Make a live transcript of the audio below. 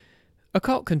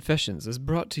Occult Confessions is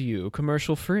brought to you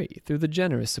commercial-free through the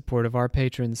generous support of our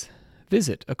patrons.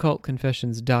 Visit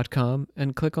occultconfessions.com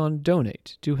and click on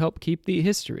Donate to help keep the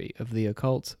history of the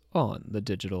occult on the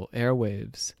digital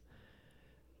airwaves.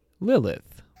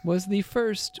 Lilith was the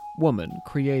first woman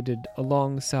created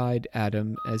alongside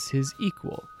Adam as his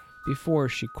equal before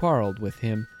she quarreled with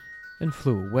him and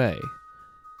flew away,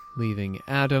 leaving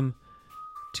Adam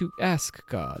to ask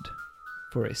God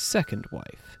for a second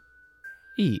wife,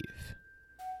 Eve.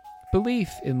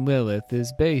 Belief in Lilith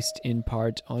is based in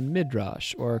part on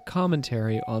Midrash, or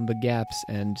commentary on the gaps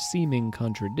and seeming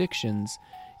contradictions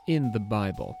in the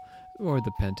Bible, or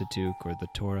the Pentateuch, or the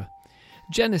Torah.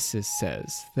 Genesis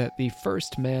says that the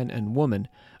first man and woman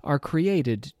are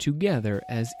created together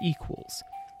as equals.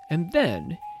 And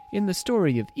then, in the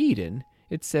story of Eden,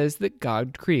 it says that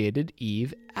God created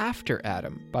Eve after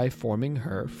Adam by forming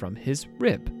her from his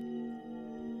rib.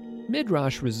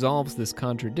 Midrash resolves this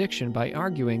contradiction by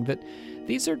arguing that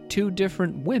these are two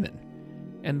different women,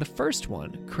 and the first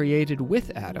one, created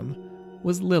with Adam,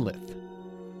 was Lilith.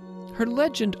 Her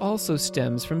legend also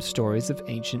stems from stories of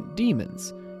ancient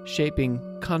demons, shaping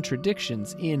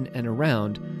contradictions in and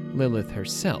around Lilith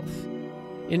herself.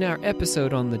 In our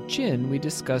episode on the djinn, we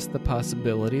discussed the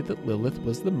possibility that Lilith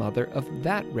was the mother of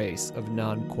that race of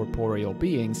non-corporeal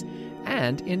beings,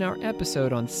 and in our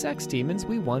episode on sex demons,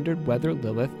 we wondered whether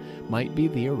Lilith might be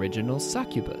the original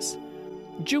succubus.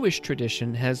 Jewish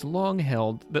tradition has long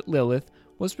held that Lilith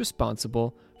was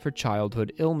responsible for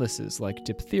childhood illnesses like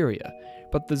diptheria,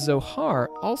 but the Zohar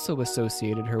also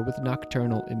associated her with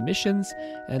nocturnal emissions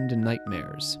and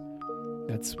nightmares.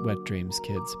 That's wet dreams,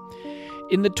 kids.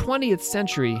 In the 20th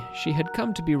century, she had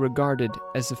come to be regarded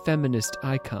as a feminist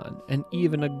icon and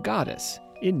even a goddess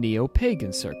in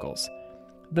neo-pagan circles.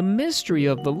 The mystery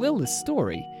of the Lilith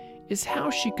story is how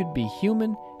she could be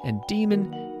human and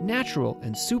demon, natural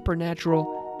and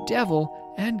supernatural,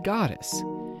 devil and goddess.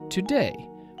 Today,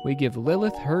 we give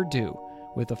Lilith her due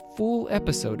with a full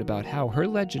episode about how her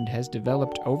legend has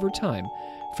developed over time,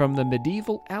 from the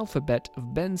medieval alphabet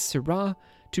of Ben Sirah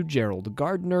to Gerald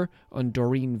Gardner on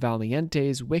Doreen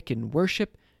Valiente's Wiccan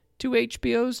Worship to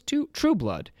HBO's True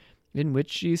Blood, in which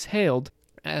she's hailed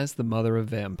as the mother of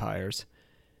vampires.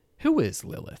 Who is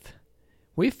Lilith?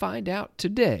 We find out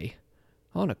today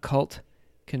on Occult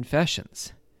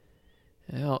Confessions.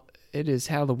 Well, it is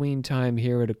Halloween time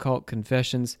here at Occult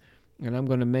Confessions, and I'm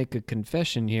going to make a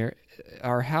confession here.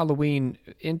 Our Halloween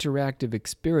interactive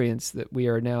experience that we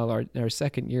are now our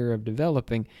second year of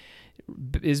developing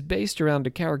is based around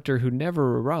a character who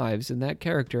never arrives, and that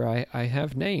character I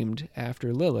have named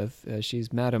after Lilith.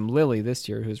 She's Madame Lily this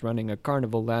year, who's running a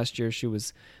carnival. Last year she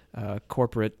was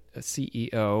corporate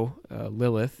CEO,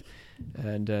 Lilith,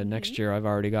 and next year I've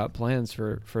already got plans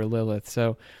for Lilith.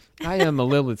 So I am a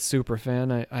Lilith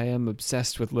superfan. I am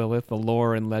obsessed with Lilith, the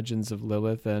lore and legends of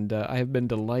Lilith, and I have been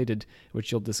delighted,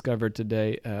 which you'll discover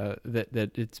today, that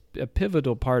it's a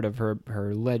pivotal part of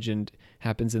her legend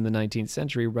happens in the 19th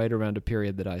century, right around a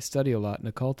period that I study a lot in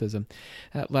occultism.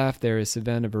 At laugh, there is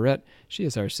Savannah Verrett. She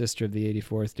is our sister of the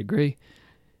 84th degree.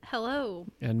 Hello.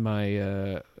 And my...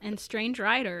 and strange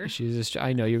rider.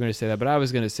 I know you're going to say that, but I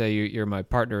was going to say you're my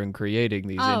partner in creating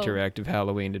these interactive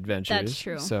Halloween adventures. That's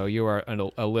true. So you are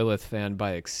a Lilith fan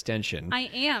by extension. I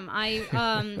am.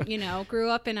 I, grew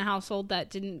up in a household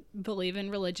that didn't believe in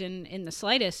religion in the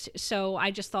slightest, so I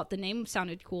just thought the name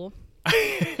sounded cool.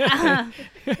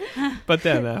 But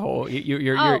then that whole...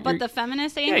 But the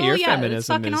feminist angle? Yeah, it's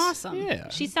fucking awesome. Yeah.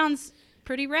 She sounds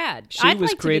pretty rad. I'd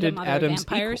like created to be the mother Adam's of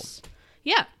vampires.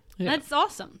 Yeah, that's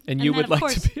awesome. And you would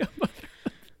like to be a mother?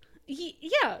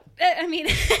 Yeah, I mean...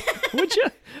 Would you?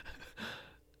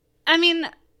 I mean,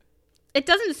 it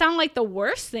doesn't sound like the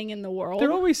worst thing in the world.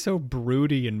 They're always so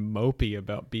broody and mopey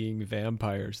about being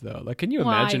vampires, though. Like, can you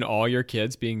imagine all your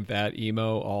kids being that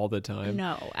emo all the time?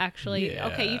 No, actually. Yeah.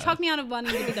 Okay, you talked me out of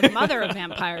wanting to be the mother of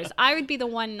vampires. I would be the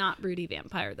one not broody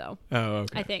vampire, though. Oh,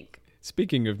 okay. I think.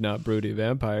 Speaking of not broody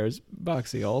vampires,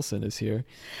 Boxy Olsen is here.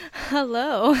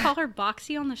 Hello. Call her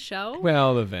Boxy on the show?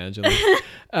 Well, Evangeline.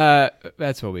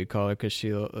 That's what we call her because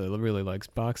she really likes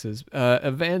boxes.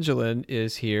 Evangeline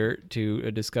is here to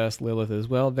discuss Lilith as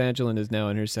well. Evangeline is now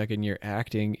in her second year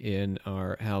acting in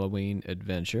our Halloween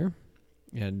adventure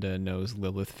and knows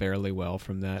Lilith fairly well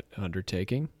from that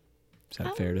undertaking. Is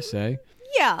that fair to say?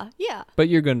 Yeah. But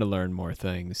you're going to learn more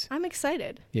things. I'm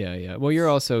excited. Yeah. Well,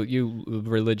 you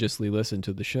religiously listen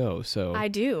to the show, so... I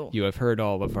do. You have heard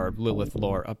all of our Lilith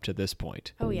lore up to this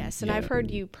point. Oh, yes, and I've heard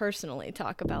you personally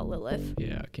talk about Lilith.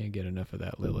 Yeah, can't get enough of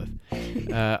that Lilith.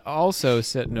 Also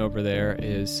sitting over there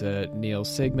is Neil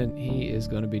Sigmund. He is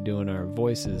going to be doing our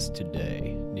voices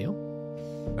today. Neil?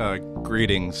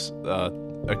 Greetings,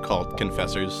 occult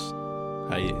confessors.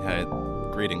 Hi,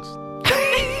 greetings.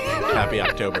 Happy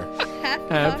October.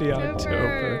 Happy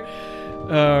October.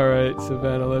 All right,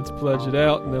 Savannah, let's pledge it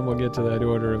out, and then we'll get to that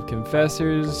order of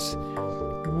confessors.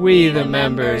 We, the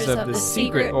members of the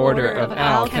secret order of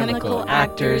alchemical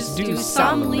actors, do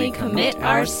solemnly commit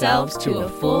ourselves to a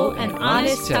full and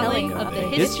honest telling of the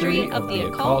history of the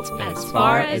occult as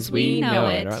far as we know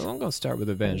it. All right, I'm going to start with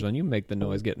Evangeline. You make the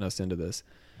noise getting us into this.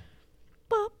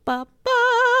 Ba, ba,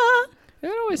 ba.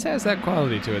 It always has that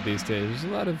quality to it these days. There's a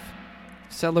lot of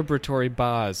celebratory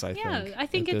bars, I think. Yeah, I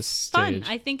think at it's this fun. stage.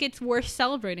 I think it's worth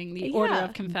celebrating the Order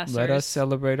of Confessors. Let us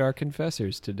celebrate our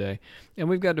confessors today. And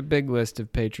we've got a big list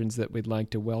of patrons that we'd like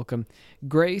to welcome.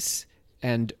 Grace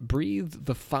and Breathe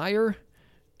the Fire,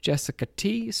 Jessica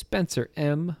T., Spencer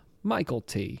M., Michael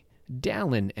T.,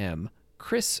 Dallin M.,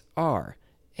 Chris R.,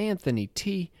 Anthony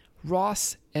T.,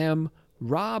 Ross M.,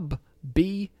 Rob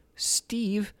B.,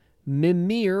 Steve,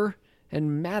 Mimir,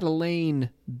 and Madeleine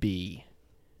B.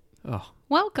 Oh,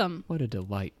 welcome. What a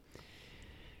delight.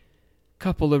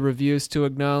 Couple of reviews to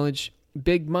acknowledge.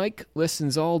 Big Mike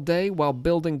listens all day while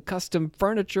building custom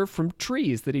furniture from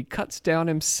trees that he cuts down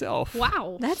himself.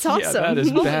 Wow. That's awesome. Yeah, that is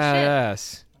Holy shit.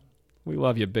 badass. We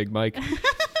love you, Big Mike.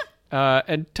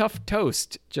 And Tough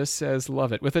Toast just says,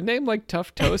 love it. With a name like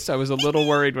Tough Toast, I was a little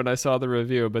worried when I saw the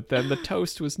review, but then the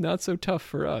toast was not so tough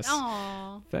for us.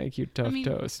 Aww. Thank you, Tough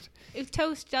Toast. If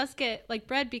toast does get, like,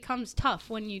 bread becomes tough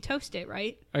when you toast it,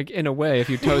 right? Like, in a way, if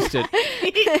you toast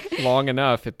it long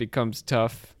enough, it becomes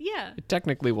tough. Yeah. It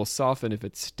technically will soften if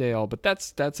it's stale, but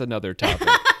that's another topic.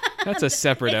 That's a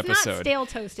separate It's episode. not stale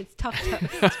toast, it's tough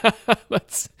toast.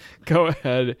 Let's go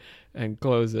ahead and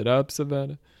close it up,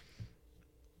 Savannah.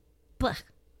 Blah.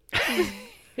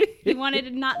 You wanted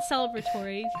it not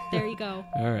celebratory. There you go.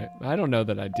 All right. I don't know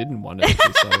that I didn't want it to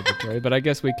be celebratory, but I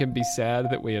guess we can be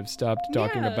sad that we have stopped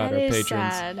talking about That our is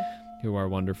patrons, sad. who are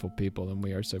wonderful people, and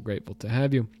we are so grateful to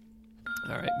have you.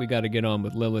 All right. We got to get on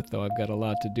with Lilith, though. I've got a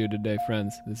lot to do today,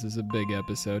 friends. This is a big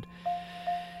episode.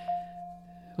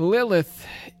 Lilith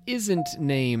isn't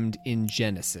named in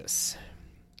Genesis.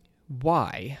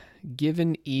 Why,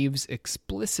 given Eve's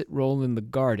explicit role in the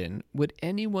garden, would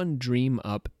anyone dream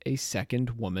up a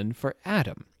second woman for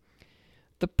Adam?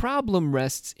 The problem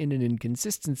rests in an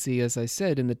inconsistency, as I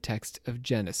said, in the text of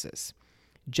Genesis.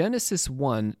 Genesis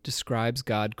 1 describes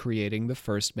God creating the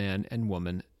first man and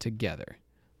woman together.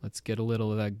 Let's get a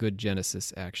little of that good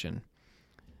Genesis action.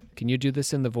 Can you do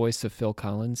this in the voice of Phil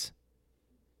Collins?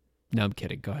 No, I'm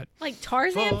kidding. Go ahead. Like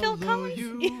Tarzan, Phil Collins?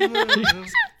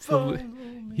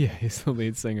 Yeah, he's the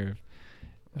lead singer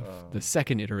of the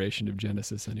second iteration of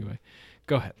Genesis, anyway.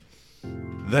 Go ahead.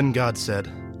 Then God said,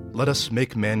 "Let us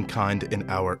make mankind in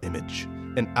our image,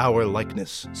 in our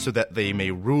likeness, so that they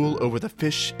may rule over the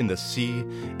fish in the sea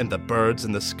and the birds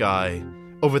in the sky,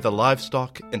 over the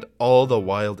livestock and all the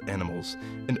wild animals,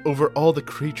 and over all the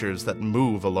creatures that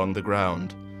move along the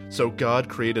ground." So God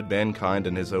created mankind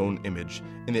in his own image.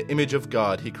 In the image of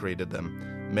God he created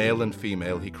them. Male and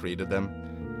female he created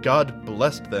them. God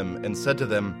blessed them and said to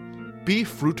them, "Be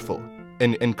fruitful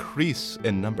and increase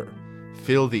in number.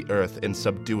 Fill the earth and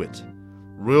subdue it.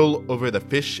 Rule over the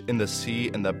fish in the sea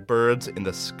and the birds in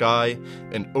the sky,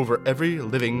 and over every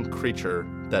living creature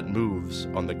that moves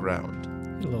on the ground."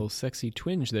 A little sexy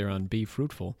twinge there on Be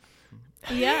Fruitful.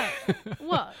 Yeah.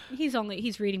 Well,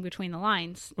 he's reading between the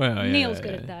lines. Well, yeah, Neil's yeah,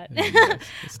 good yeah. at that. Yeah,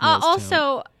 it's Neil's talent.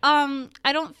 Also,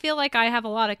 I don't feel like I have a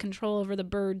lot of control over the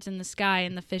birds in the sky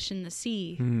and the fish in the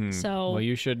sea. So, Well,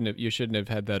 you shouldn't have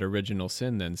had that original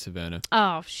sin then, Savannah.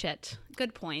 oh shit.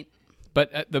 Good point.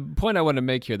 But the point I want to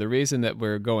make here, the reason that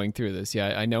we're going through this,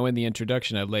 I know in the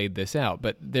introduction I laid this out,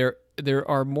 but there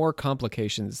are more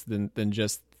complications than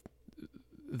just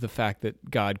the fact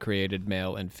that God created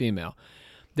male and female.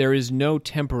 There is no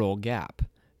temporal gap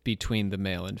between the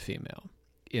male and female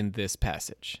in this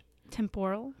passage.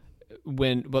 Temporal?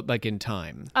 Like in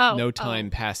time. No time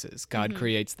passes. God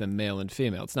creates them male and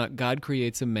female. It's not God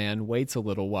creates a man, waits a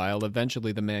little while,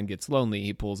 eventually the man gets lonely,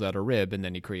 he pulls out a rib, and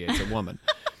then he creates a woman.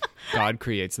 God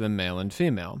creates them male and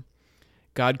female.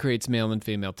 God creates male and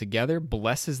female together,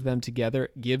 blesses them together,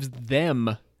 gives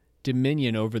them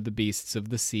dominion over the beasts of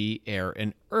the sea, air,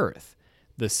 and earth.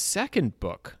 The second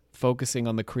book, focusing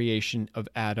on the creation of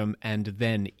Adam and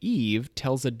then Eve,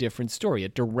 tells a different story.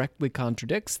 It directly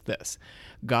contradicts this.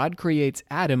 God creates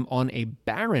Adam on a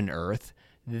barren earth,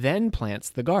 then plants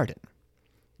the garden.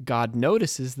 God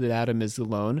notices that Adam is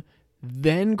alone,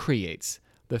 then creates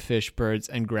the fish, birds,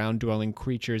 and ground-dwelling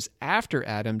creatures after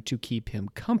Adam to keep him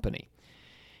company.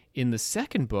 In the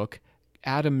second book,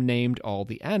 Adam named all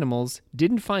the animals,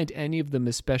 didn't find any of them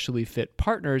especially fit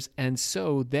partners, and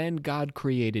so then God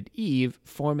created Eve,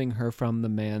 forming her from the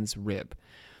man's rib.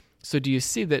 So do you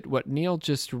see that what Neil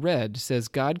just read says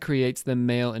God creates them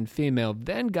male and female,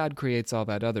 then God creates all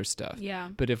that other stuff. Yeah.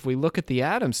 But if we look at the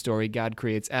Adam story, God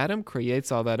creates Adam,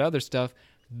 creates all that other stuff,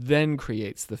 then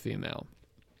creates the female.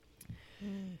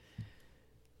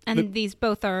 And these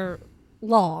both are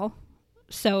law,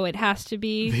 so it has to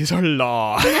be... These are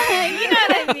law. You know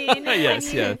what I mean? Yes,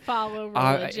 When you yeah. follow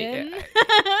religion.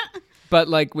 But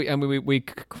like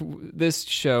this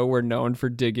show, we're known for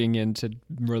digging into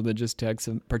religious texts,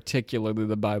 and particularly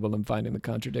the Bible, and finding the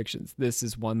contradictions. This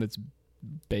is one that's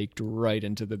baked right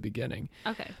into the beginning.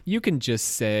 Okay. You can just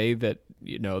say that,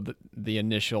 the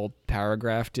initial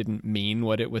paragraph didn't mean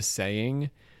what it was saying,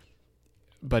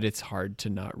 but it's hard to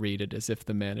not read it as if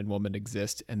the man and woman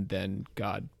exist, and then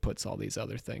God puts all these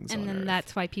other things on And then earth.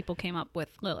 that's why people came up with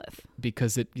Lilith.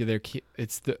 Because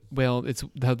it's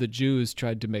how the Jews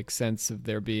tried to make sense of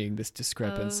there being this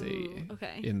discrepancy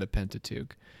in the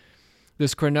Pentateuch.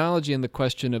 This chronology and the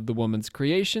question of the woman's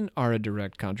creation are a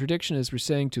direct contradiction, as we're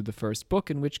saying, to the first book,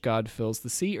 in which God fills the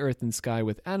sea, earth, and sky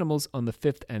with animals on the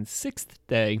 5th and 6th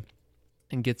day,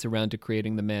 and gets around to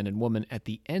creating the man and woman at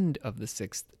the end of the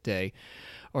 6th day,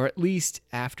 or at least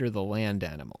after the land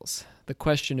animals. The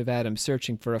question of Adam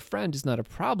searching for a friend is not a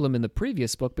problem in the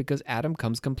previous book, because Adam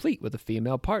comes complete with a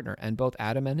female partner, and both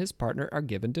Adam and his partner are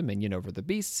given dominion over the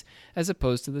beasts, as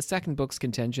opposed to the second book's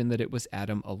contention that it was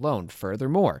Adam alone.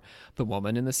 Furthermore, the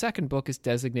woman in the second book is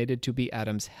designated to be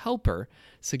Adam's helper,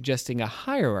 suggesting a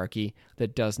hierarchy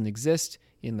that doesn't exist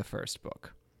in the first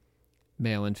book.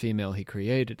 Male and female, he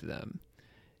created them.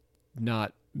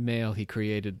 Not male, he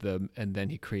created them, and then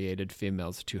he created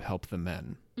females to help the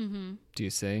men. Mm-hmm. Do you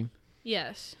see?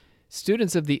 Yes.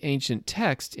 Students of the ancient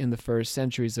text in the first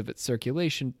centuries of its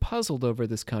circulation puzzled over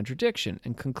this contradiction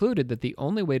and concluded that the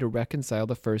only way to reconcile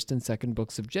the first and second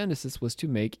books of Genesis was to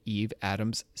make Eve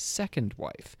Adam's second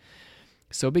wife.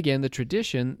 So began the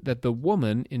tradition that the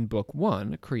woman in Book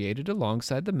 1, created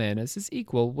alongside the man as his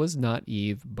equal, was not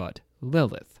Eve, but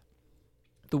Lilith.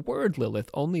 The word Lilith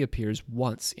only appears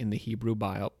once in the Hebrew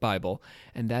Bible,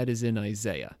 and that is in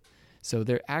Isaiah. So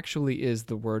there actually is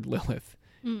the word Lilith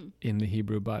in the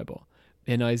Hebrew Bible.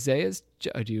 In Isaiah's...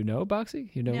 Do you know,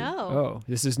 Boxy? You know? No. Oh,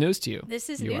 this is news to you. This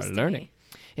is you news are to learning. me.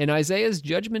 In Isaiah's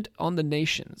judgment on the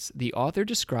nations, the author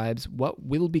describes what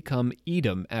will become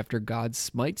Edom after God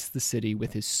smites the city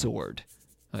with his sword.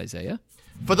 Isaiah?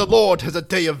 For the Lord has a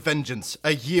day of vengeance,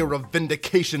 a year of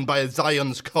vindication by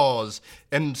Zion's cause,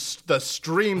 and the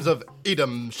streams of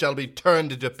Edom shall be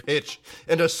turned into pitch,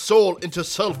 and her soul into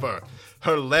sulfur.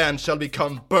 Her land shall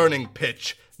become burning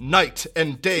pitch. Night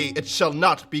and day it shall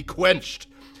not be quenched.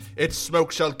 Its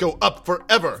smoke shall go up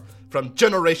forever. From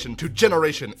generation to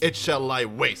generation it shall lie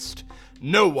waste.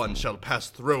 No one shall pass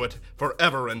through it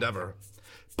forever and ever.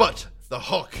 But the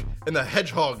hawk and the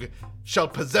hedgehog shall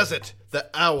possess it, the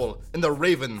owl and the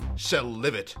raven shall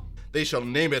live it. They shall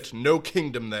name it no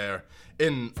kingdom there.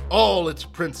 In all its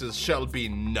princes shall be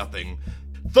nothing.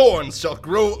 Thorns shall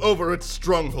grow over its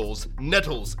strongholds,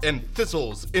 nettles and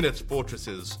thistles in its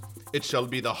fortresses. It shall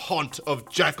be the haunt of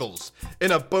jackals,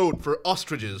 an abode for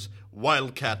ostriches.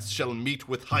 Wildcats shall meet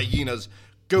with hyenas.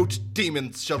 Goat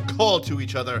demons shall call to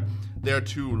each other. There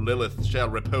too Lilith shall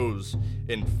repose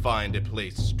and find a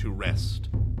place to rest.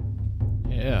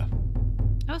 Yeah.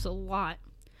 That was a lot.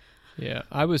 Yeah.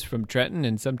 I was from Trenton,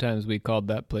 and sometimes we called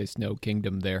that place No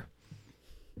Kingdom there.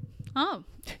 Oh.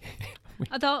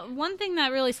 I thought one thing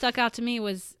that really stuck out to me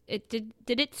was, did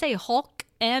it say hawk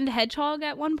and hedgehog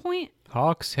at one point?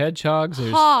 Hawks, hedgehogs.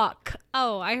 Hawk.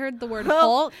 Oh, I heard the word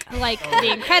Hulk, like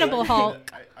the Incredible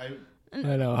Hulk. I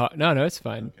know. No, it's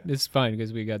fine. It's fine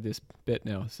because we got this bit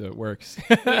now, so it works.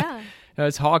 Yeah. No,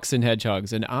 it's hawks and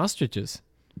hedgehogs and ostriches.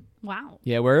 Wow.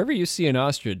 Yeah, wherever you see an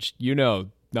ostrich, you know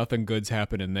nothing good's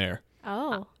happening there.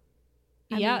 Oh.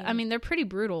 I mean, they're pretty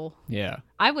brutal. Yeah.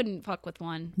 I wouldn't fuck with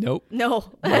one. Nope.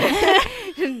 No.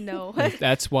 No.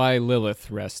 That's why Lilith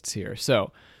rests here.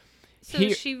 So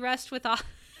here, She rests with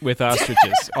with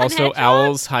ostriches. Also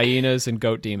owls, hyenas, and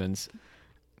goat demons.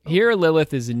 Here,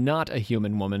 Lilith is not a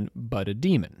human woman, but a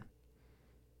demon.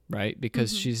 Right?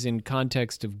 Because she's in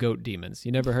context of goat demons.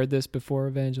 You never heard this before,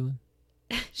 Evangeline?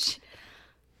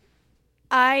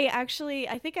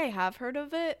 I think I have heard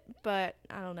of it, but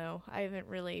I don't know. I haven't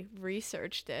really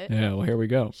researched it. Yeah, well, here we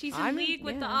go. She's in I'm- league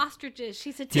with the yeah. ostriches.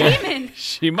 She's a demon.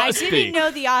 She I must didn't be.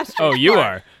 know the ostrich. Oh, you part.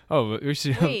 are. Oh,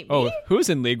 Wait, oh, me? who's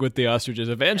in league with the ostriches?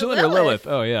 Evangeline or Lilith. Lilith?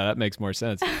 Oh, yeah, that makes more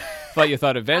sense. Thought you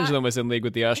thought Evangeline was in league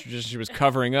with the ostriches. She was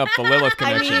covering up the Lilith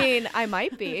I connection. mean, I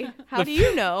might be. How do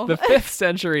you know? The 5th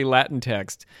century Latin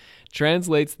text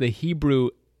translates the Hebrew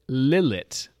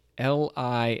Lilith,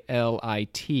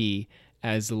 Lilit,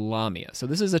 as Lamia. So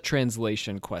this is a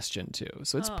translation question too.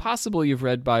 So it's possible you've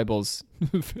read Bibles.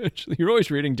 You're always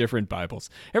reading different Bibles.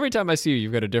 Every time I see you,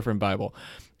 you've got a different Bible.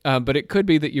 But it could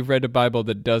be that you've read a Bible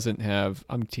that doesn't have,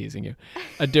 I'm teasing you,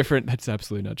 a different, that's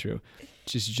absolutely not true.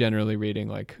 Just generally reading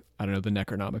like, I don't know, the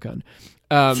Necronomicon.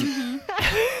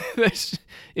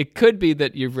 It could be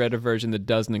that you've read a version that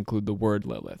doesn't include the word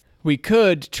Lilith. We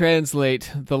could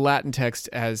translate the Latin text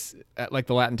as, like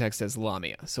the Latin text as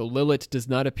Lamia. So Lilith does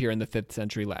not appear in the 5th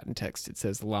century Latin text. It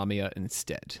says Lamia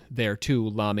instead. There too,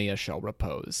 Lamia shall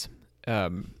repose.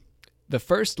 The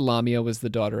first Lamia was the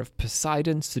daughter of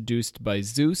Poseidon, seduced by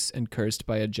Zeus and cursed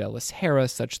by a jealous Hera,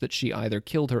 such that she either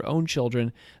killed her own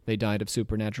children, they died of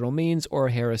supernatural means, or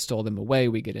Hera stole them away.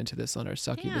 We get into this on our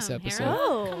succubus Damn, episode. Hera.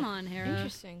 Oh. Come on, Hera.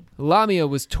 Interesting. Lamia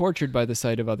was tortured by the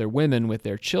sight of other women with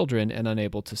their children and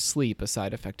unable to sleep, a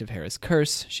side effect of Hera's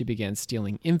curse. She began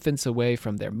stealing infants away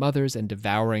from their mothers and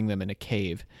devouring them in a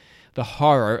cave. The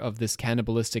horror of this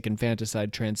cannibalistic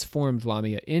infanticide transformed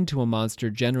Lamia into a monster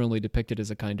generally depicted as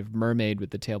a kind of mermaid with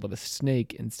the tail of a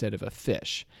snake instead of a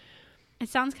fish. It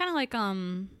sounds kind of like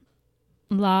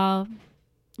La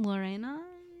Lorena,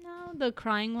 no, the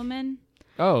crying woman.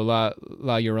 Oh, La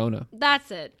Llorona. That's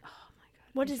it. Oh my god.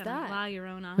 What I'm is sorry, that? La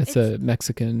Llorona. It's a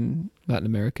Mexican, Latin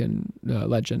American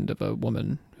legend of a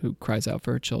woman who cries out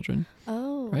for her children,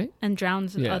 Oh. right? And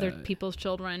drowns Yeah. other people's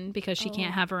children because she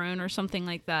can't have her own or something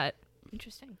like that.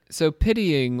 Interesting. So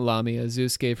pitying Lamia,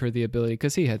 Zeus gave her the ability,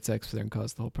 because he had sex with her and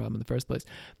caused the whole problem in the first place,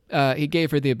 he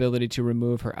gave her the ability to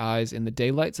remove her eyes in the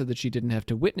daylight so that she didn't have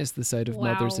to witness the sight of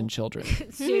mothers Wow. and children.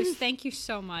 Zeus, thank you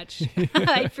so much.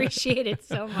 I appreciate it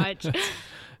so much.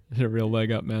 A real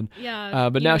leg up, man. Yeah.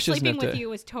 But you now know, she doesn't sleeping have with to. you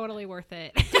was totally worth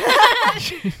it.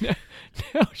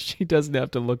 Now she doesn't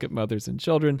have to look at mothers and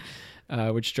children,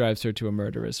 which drives her to a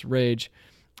murderous rage.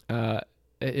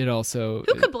 It also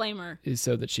Who could blame her? is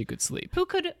so that she could sleep. Who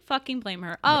could fucking blame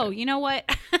her? Oh, you know what?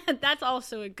 That's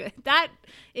also a good. That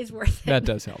is worth it. That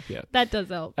does help, yeah. That does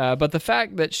help. But the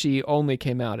fact that she only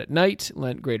came out at night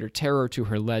lent greater terror to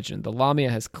her legend. The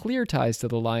Lamia has clear ties to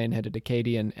the lion-headed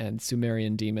Akkadian and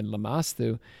Sumerian demon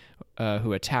Lamasthu,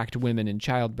 who attacked women in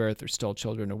childbirth or stole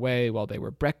children away while they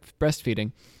were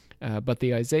breastfeeding. But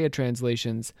the Isaiah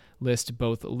translations list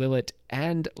both Lilith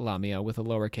and Lamia with a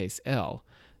lowercase l,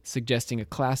 suggesting a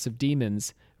class of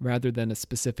demons rather than a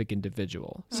specific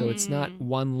individual. So it's not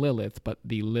one Lilith, but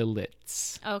the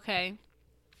Liliths. Okay.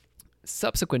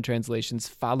 Subsequent translations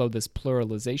follow this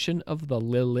pluralization of the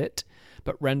Lilith,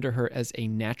 but render her as a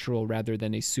natural rather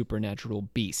than a supernatural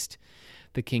beast.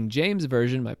 The King James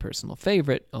Version, my personal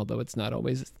favorite, although it's not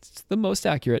always the most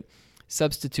accurate,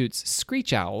 substitutes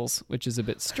screech owls, which is a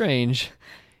bit strange,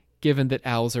 given that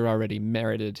owls are already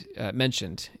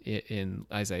mentioned in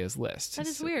Isaiah's list. That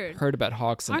is So, weird. Heard about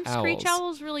hawks and Aren't owls. screech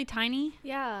owls really tiny?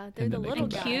 Yeah, they're And the then they little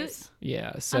come guys. back.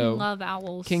 Yeah, I so love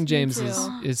owls. King James too.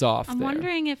 is off I'm there.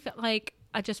 wondering if, like,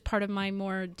 just part of my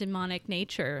more demonic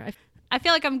nature. I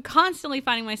feel like I'm constantly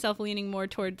finding myself leaning more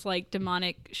towards, like,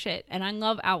 demonic shit. And I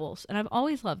love owls. And I've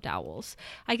always loved owls.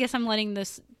 I guess I'm letting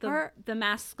the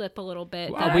mask slip a little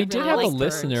bit. that I We did really have a like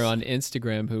listener birds. on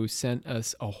Instagram who sent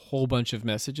us a whole bunch of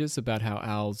messages about how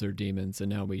owls are demons, and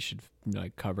now we should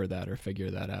like cover that or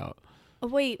figure that out. Oh,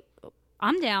 wait,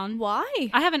 I'm down. why?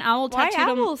 I have an owl Why tattooed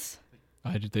on owls?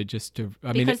 They just?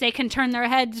 I mean, because they can turn their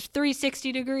heads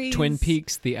 360 degrees. Twin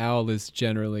Peaks, the owl is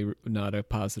generally not a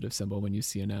positive symbol when you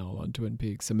see an owl on Twin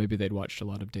Peaks. So maybe they'd watched a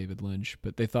lot of David Lynch,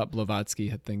 but they thought Blavatsky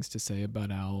had things to say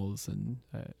about owls, and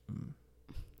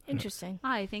Interesting.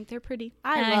 I think they're pretty.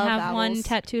 I and love I have one owls.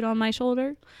 tattooed on my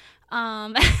shoulder.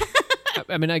 I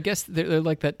mean, I guess they're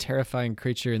like that terrifying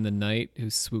creature in the night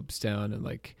who swoops down and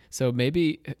like. So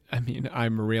maybe, I mean,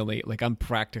 I'm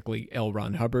practically L.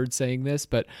 Ron Hubbard saying this,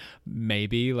 but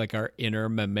maybe like our inner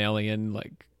mammalian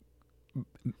like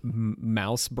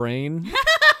mouse brain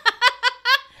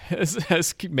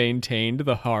has maintained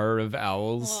the horror of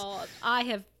owls. Well, I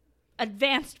have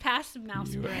advanced past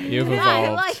mouse brain. You've I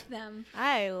evolved. like them.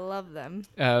 I love them.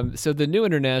 So the New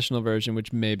International Version,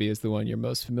 which maybe is the one you're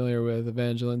most familiar with,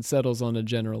 Evangeline, settles on a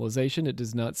generalization. It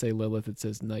does not say Lilith, it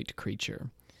says night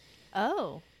creature.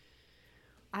 Oh.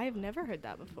 I've never heard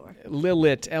that before.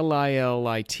 Lilith,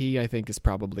 Lilit, I think is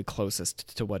probably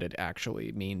closest to what it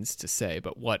actually means to say.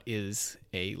 But what is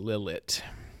a Lilith?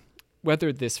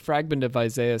 Whether this fragment of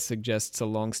Isaiah suggests a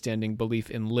long-standing belief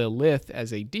in Lilith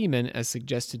as a demon, as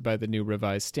suggested by the New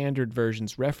Revised Standard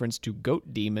Version's reference to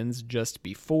goat demons just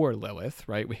before Lilith,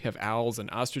 right? We have owls and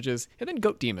ostriches, and then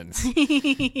goat demons.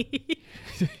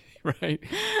 Right?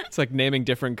 It's like naming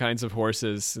different kinds of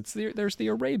horses. There's the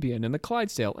Arabian and the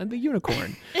Clydesdale and the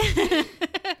unicorn. The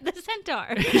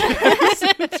centaur.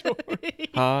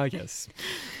 Ah, yes.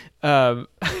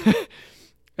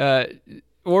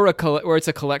 Or it's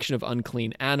a collection of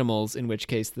unclean animals, in which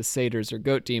case the satyrs or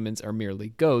goat demons are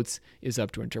merely goats, is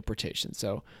up to interpretation.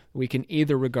 So we can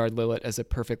either regard Lilith as a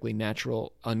perfectly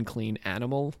natural, unclean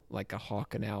animal, like a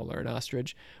hawk, an owl, or an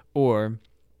ostrich, or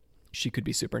she could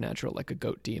be supernatural, like a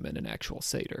goat demon, an actual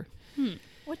satyr.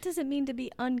 What does it mean to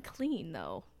be unclean,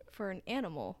 though, for an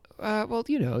animal? Well,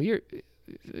 you're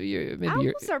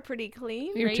Owls are pretty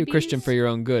clean. You're too Rabies? Christian for your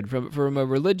own good. From a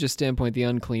religious standpoint, the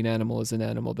unclean animal is an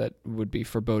animal that would be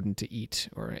forbidden to eat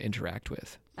or interact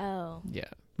with. Oh. Yeah,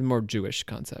 more Jewish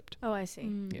concept. Oh, I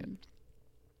see. Yeah.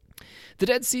 The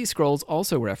Dead Sea Scrolls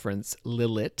also reference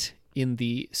Lilith in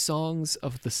the Songs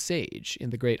of the Sage in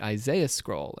the Great Isaiah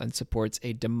Scroll and supports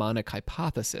a demonic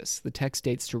hypothesis. The text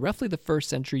dates to roughly the 1st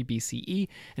century BCE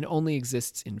and only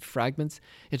exists in fragments.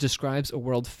 It describes a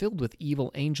world filled with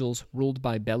evil angels ruled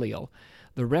by Belial.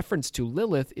 The reference to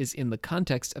Lilith is in the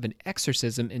context of an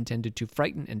exorcism intended to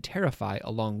frighten and terrify,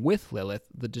 along with Lilith,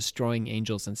 the destroying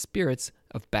angels and spirits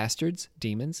of bastards,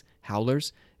 demons,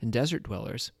 howlers, and desert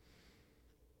dwellers.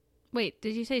 Wait,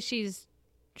 did you say she's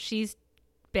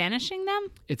banishing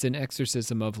them? It's an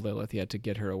exorcism of Lilith, to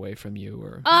get her away from you,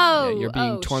 or you're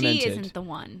being oh, tormented. She isn't the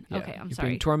one. Yeah, Okay, I'm you're sorry.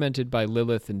 being tormented by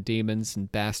Lilith and demons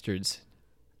and bastards,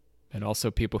 and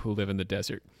also people who live in the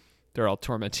desert. They're all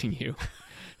tormenting you.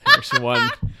 There's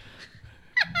one.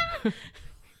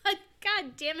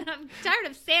 God damn it! I'm tired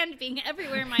of sand being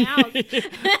everywhere in my house.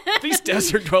 These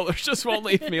desert dwellers just won't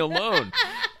leave me alone.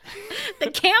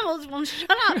 The camels won't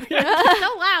shut up. It's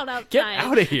so loud outside. Get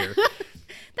out of here.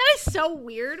 That is so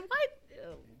weird.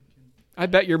 What? I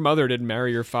bet your mother didn't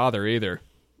marry your father either.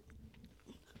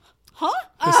 Huh?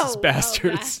 This is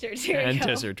bastards, bastards. Here we and go.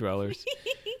 desert dwellers.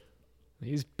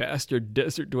 These bastard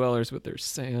desert dwellers with their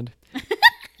sand.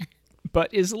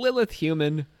 But is Lilith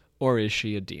human, or is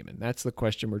she a demon? That's the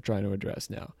question we're trying to address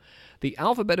now. The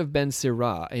Alphabet of Ben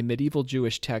Sirah, a medieval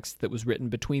Jewish text that was written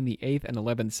between the 8th and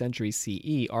 11th centuries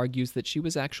CE, argues that she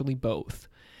was actually both.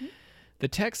 The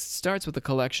text starts with a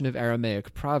collection of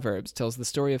Aramaic proverbs, tells the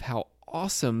story of how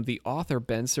awesome the author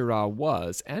Ben Sirah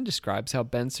was, and describes how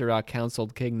Ben Sirah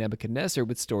counseled King Nebuchadnezzar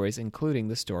with stories including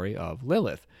the story of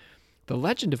Lilith. The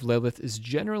legend of Lilith is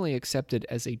generally accepted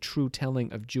as a true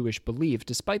telling of Jewish belief,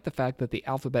 despite the fact that the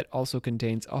alphabet also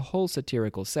contains a whole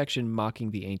satirical section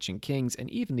mocking the ancient kings and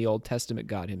even the Old Testament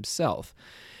God himself.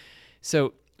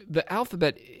 So the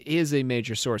alphabet is a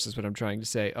major source, is what I'm trying to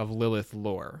say, of Lilith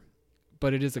lore.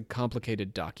 But it is a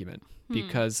complicated document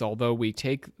because although we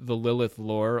take the Lilith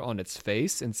lore on its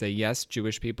face and say, yes,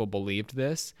 Jewish people believed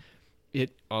this, it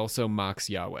also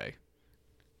mocks Yahweh,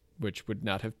 which would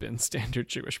not have been standard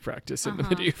Jewish practice in the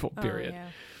medieval period. Yeah.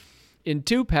 In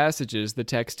 2 passages, the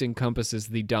text encompasses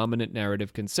the dominant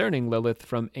narrative concerning Lilith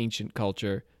from ancient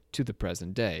culture to the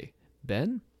present day.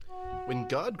 Ben? When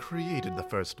God created the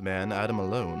first man, Adam,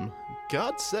 alone,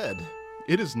 God said,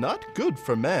 "It is not good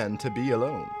for man to be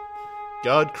alone."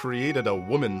 God created a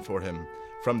woman for him,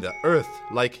 from the earth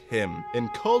like him,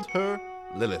 and called her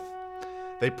Lilith.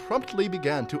 They promptly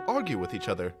began to argue with each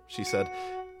other. She said,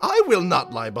 "I will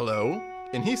not lie below."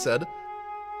 And he said,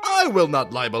 "I will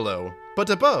not lie below, but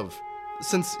above,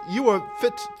 since you are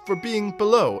fit for being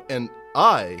below, and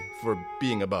I for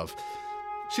being above."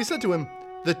 She said to him,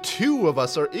 "The 2 of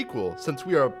us are equal, since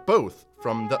we are both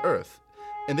from the earth."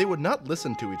 And they would not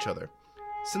listen to each other.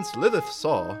 Since Lilith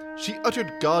saw, she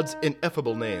uttered God's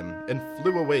ineffable name and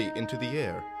flew away into the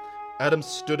air. Adam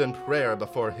stood in prayer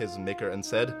before his Maker and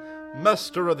said,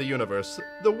 "Master of the universe,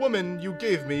 the woman you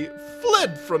gave me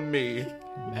fled from me."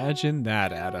 Imagine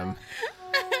that, Adam.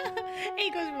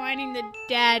 He goes whining to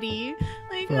daddy.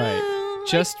 Like, Right. "Oh,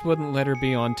 Just wouldn't let her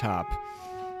be on top.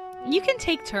 you can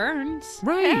take turns.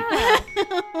 Right. Yeah.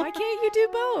 Why can't you do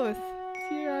both?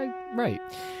 Yeah, right.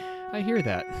 I hear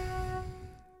that.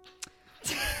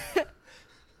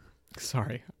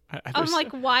 Sorry. I'm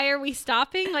like, why are we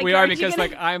stopping? Like, we are aren't you because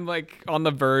gonna- I'm on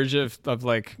the verge of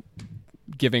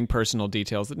giving personal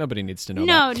details that nobody needs to know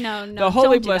No, about. no. The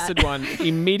Holy don't do that. Blessed One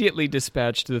immediately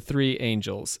dispatched the 3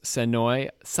 angels, Senoi,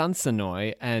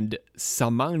 Sansanoi, and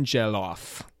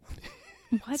Samangeloff.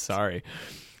 What? Sorry.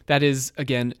 That is,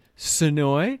 again,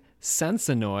 Sinoi,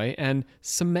 Sansanoi, and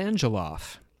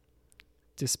Samangeloff.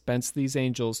 Dispense these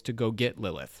angels to go get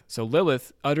Lilith. So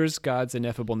Lilith utters God's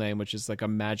ineffable name, which is like a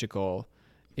magical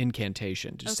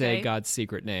incantation. To say God's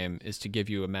secret name is to give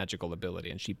you a magical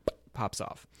ability, and she pops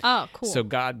off. Oh, cool. So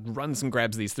God runs and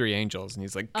grabs these 3 angels, and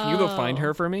he's like, can you go find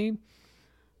her for me?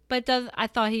 But I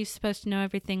thought he was supposed to know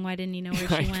everything. Why didn't he know where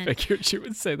she went? I figured she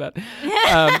would say that.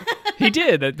 He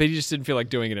did, but he just didn't feel like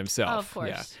doing it himself. Oh, of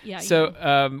course. Yeah.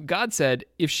 So God said,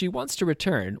 if she wants to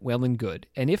return, well and good.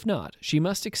 And if not, she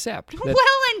must accept that...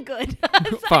 Well and good.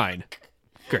 Fine.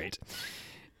 Great.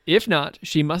 If not,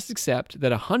 she must accept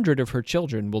that 100 of her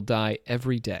children will die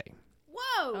every day.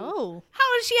 Whoa. Oh.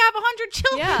 How does she have 100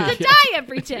 children Yeah. to die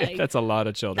every day? That's a lot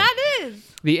of children. That is.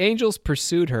 The angels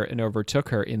pursued her and overtook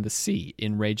her in the sea,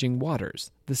 in raging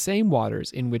waters, the same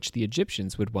waters in which the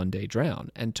Egyptians would one day drown,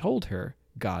 and told her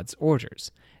God's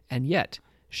orders. And yet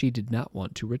she did not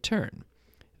want to return.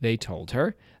 They told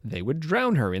her they would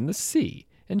drown her in the sea,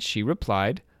 and she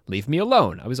replied, leave me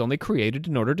alone. I was only created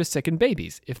in order to sicken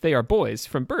babies. If they are boys,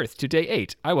 from birth to day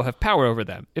 8, I will have power over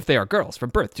them. If they are girls, from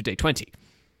birth to day 20.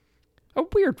 A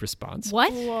weird response.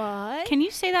 What? What? Can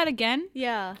you say that again?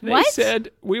 Yeah. They What?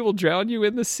 said, we will drown you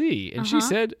in the sea. And she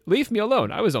said, leave me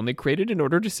alone. I was only created in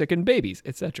order to sicken babies,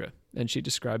 etc. And she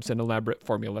describes an elaborate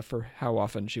formula for how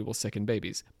often she will sicken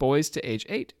babies. Boys to age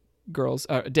 8, girls,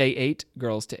 day 8,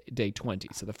 girls to day 20.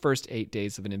 So the first 8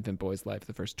 days of an infant boy's life,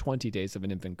 the first 20 days of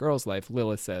an infant girl's life,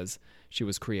 Lilith says she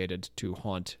was created to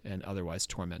haunt and otherwise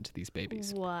torment these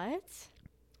babies. What?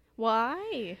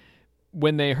 Why?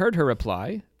 When they heard her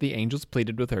reply, the angels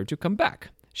pleaded with her to come back.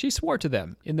 She swore to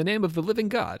them, in the name of the living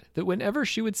God, that whenever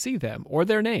she would see them, or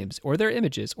their names, or their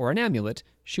images, or an amulet,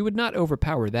 she would not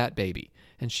overpower that baby,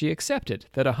 and she accepted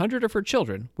that 100 of her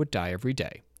children would die every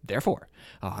day. Therefore,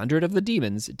 100 of the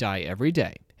demons die every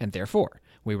day, and therefore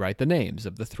we write the names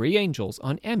of the 3 angels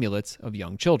on amulets of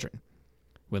young children.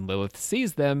 When Lilith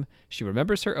sees them, she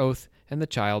remembers her oath, and the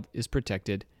child is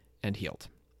protected and healed.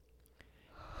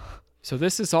 So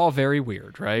this is all very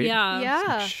weird, right? Yeah.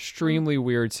 Yeah. Extremely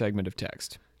weird segment of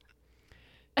text.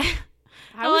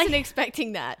 I wasn't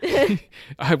expecting that.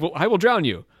 I will drown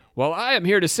you. Well, I am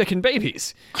here to sicken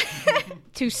babies.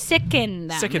 To sicken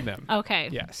them. Sicken them. Okay.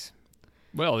 Yes.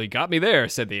 Well, he got me there,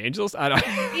 said the angels. I don't.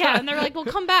 Yeah, and they're like, well,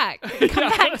 come back. Come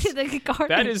back to the garden.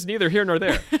 That is neither here nor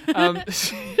there.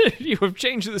 You have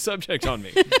changed the subject on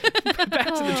me. Back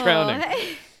to the drowning.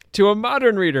 To a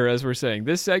modern reader, as we're saying,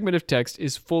 this segment of text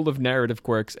is full of narrative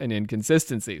quirks and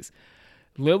inconsistencies.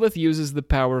 Lilith uses the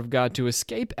power of God to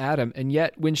escape Adam, and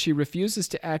yet when she refuses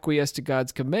to acquiesce to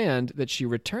God's command that she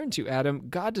return to Adam,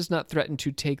 God does not threaten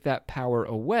to take that power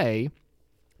away.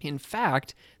 In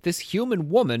fact, this human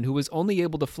woman who was only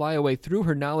able to fly away through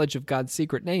her knowledge of God's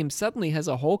secret name suddenly has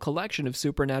a whole collection of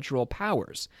supernatural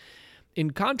powers.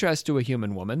 In contrast to a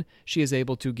human woman, she is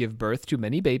able to give birth to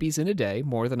many babies in a day,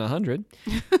 more than 100,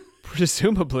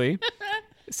 presumably,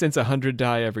 since 100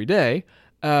 die every day.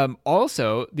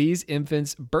 Also, these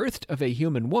infants birthed of a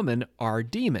human woman are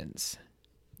demons.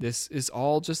 This is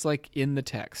all just like in the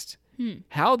text.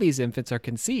 How these infants are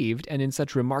conceived and in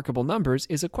such remarkable numbers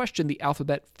is a question the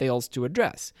alphabet fails to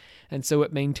address, and so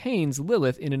it maintains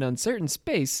Lilith in an uncertain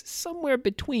space somewhere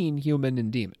between human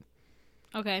and demon.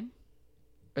 Okay.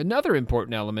 Another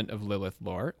important element of Lilith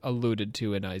lore, alluded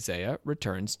to in Isaiah,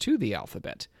 returns to the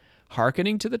alphabet.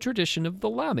 Hearkening to the tradition of the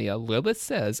Lamia, Lilith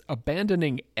says,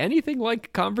 abandoning anything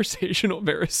like conversational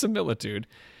verisimilitude,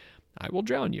 I will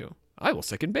drown you. I will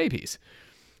sicken babies.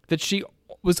 That she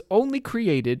was only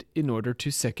created in order to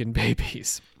sicken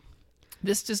babies.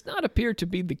 This does not appear to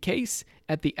be the case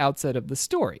at the outset of the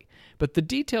story, but the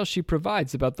detail she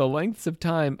provides about the lengths of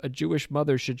time a Jewish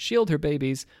mother should shield her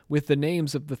babies with the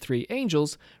names of the 3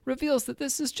 angels reveals that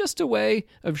this is just a way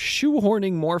of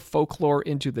shoehorning more folklore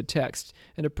into the text,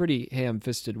 and a pretty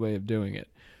ham-fisted way of doing it.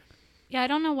 Yeah, I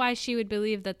don't know why she would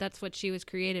believe that that's what she was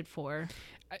created for.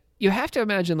 You have to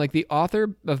imagine, like, the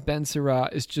author of Ben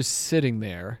Sirah is just sitting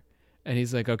there, and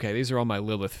he's like, okay, these are all my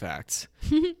Lilith facts,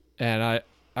 and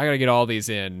I got to get all these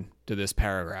in to this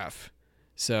paragraph.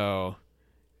 So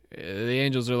the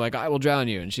angels are like, I will drown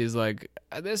you. And she's like,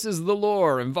 this is the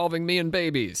lore involving me and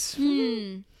babies.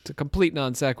 It's a complete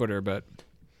non sequitur, but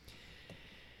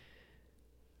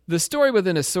the story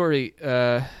within a story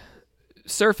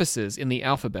surfaces in the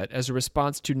alphabet as a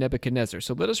response to Nebuchadnezzar.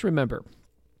 So let us remember,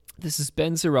 this is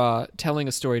Ben Sirah telling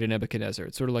a story to Nebuchadnezzar.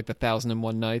 It's sort of like the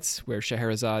 1001 Nights where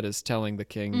Scheherazade is telling the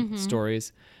king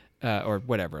stories. Or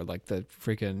whatever, like the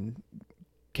freaking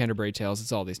Canterbury Tales,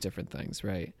 it's all these different things,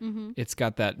 right? Mm-hmm. It's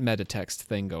got that metatext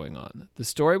thing going on. The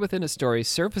story within a story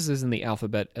surfaces in the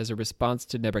alphabet as a response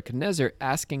to Nebuchadnezzar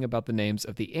asking about the names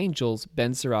of the angels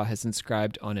Ben Sira has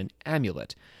inscribed on an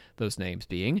amulet, those names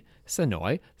being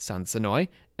Sanoi, Sansanoi,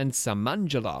 and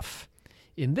Samanjalof.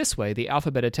 In this way, the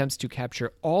alphabet attempts to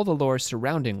capture all the lore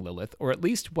surrounding Lilith, or at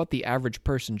least what the average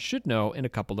person should know in a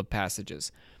couple of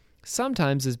passages.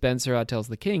 Sometimes, as Ben Sira tells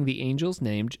the king, the angels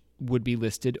named would be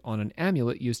listed on an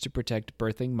amulet used to protect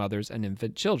birthing mothers and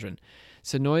infant children.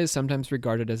 Sanoi is sometimes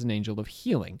regarded as an angel of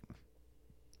healing.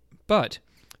 But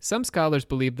some scholars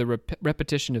believe the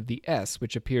repetition of the S,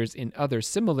 which appears in other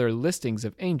similar listings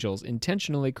of angels,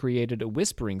 intentionally created a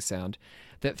whispering sound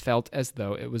that felt as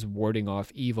though it was warding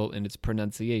off evil in its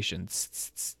pronunciation.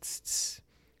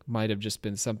 Might have just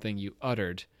been something you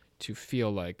uttered to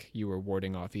feel like you were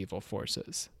warding off evil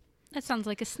forces. That sounds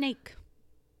like a snake.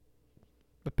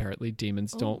 Apparently,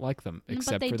 demons don't like them,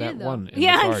 except for that one in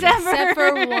yeah, the garden. Except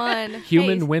for one.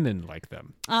 Human women like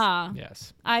them. Ah.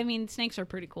 Yes. I mean, snakes are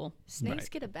pretty cool. Snakes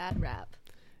get a bad rap.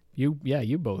 You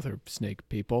both are snake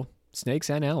people. Snakes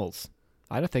and owls.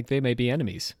 I don't think they may be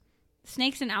enemies.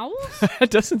 Snakes and owls? It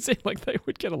doesn't seem like they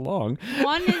would get along.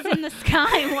 One is in the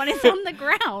sky, one is on the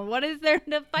ground. What is there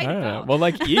to fight I don't about? know. Well,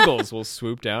 like eagles will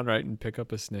swoop down, right, and pick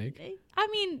up a snake. I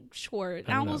mean, sure. I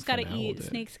don't know Owls if gotta an owl eat. did.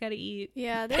 Snakes gotta eat.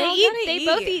 Yeah,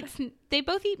 They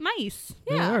both eat mice.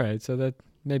 Yeah. All right, so that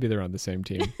maybe they're on the same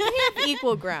team. They have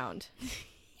equal ground.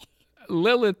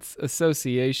 Lilith's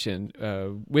association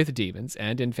with demons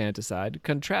and infanticide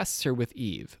contrasts her with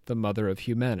Eve, the mother of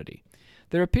humanity.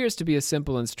 There appears to be a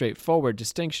simple and straightforward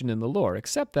distinction in the lore,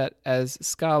 except that, as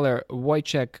scholar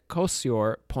Wojciech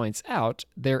Kosior points out,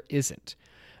 there isn't.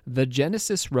 The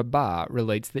Genesis Rabbah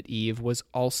relates that Eve was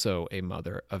also a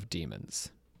mother of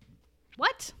demons.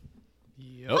 What?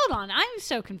 Yep. Hold on, I'm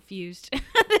so confused.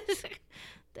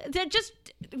 They're just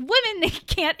women. They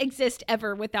can't exist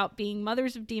ever without being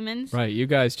mothers of demons. Right, you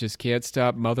guys just can't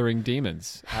stop mothering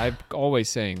demons. I'm always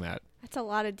saying that. That's a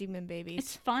lot of demon babies.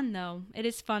 It's fun though. It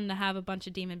is fun to have a bunch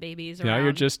of demon babies around. Now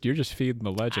you're just feeding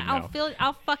the legend now.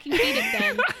 I'll fucking feed it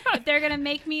then. If they're gonna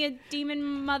make me a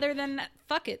demon mother, then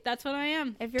fuck it. That's what I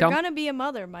am. If you're gonna be a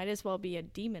mother, might as well be a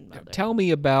demon mother. Tell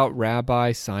me about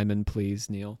Rabbi Simon, please,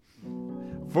 Neil.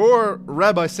 For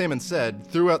Rabbi Simon said,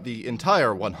 throughout the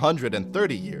entire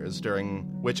 130 years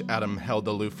during which Adam held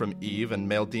aloof from Eve and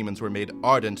male demons were made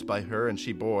ardent by her and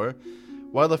she bore,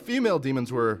 while the female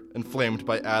demons were inflamed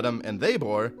by Adam and they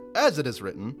bore, as it is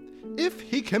written, if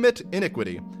he commit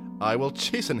iniquity, I will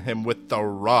chasten him with the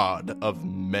rod of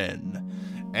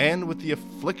men, and with the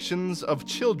afflictions of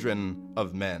children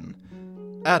of men.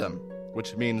 Adam,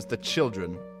 which means the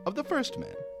children of the first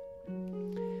man.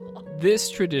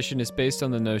 This tradition is based on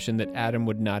the notion that Adam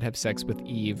would not have sex with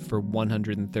Eve for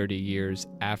 130 years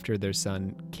after their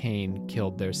son Cain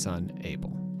killed their son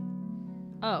Abel.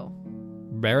 Oh.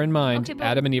 Bear in mind, Okay, but-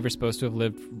 Adam and Eve are supposed to have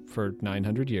lived for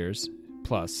 900 years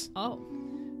plus. Oh.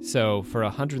 So for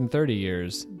 130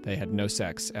 years, they had no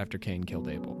sex after Cain killed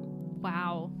Abel.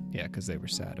 Wow. Yeah, because they were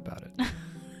sad about it.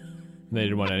 They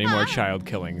didn't want any more child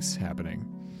killings happening.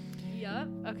 Yep.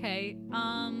 Okay.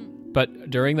 But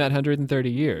during that 130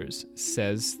 years,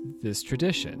 says this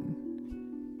tradition,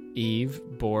 Eve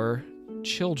bore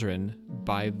children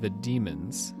by the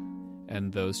demons,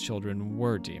 and those children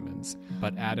were demons.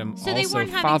 But Adam So also they weren't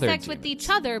having fathered sex with demons. each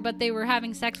other, but they were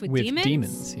having sex with demons?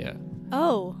 demons, yeah.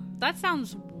 Oh, That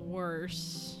sounds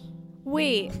worse.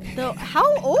 wait.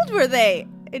 How old were they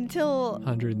until?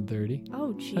 130.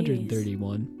 Oh, jeez.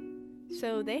 131.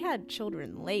 So they had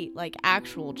children late, like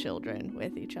actual children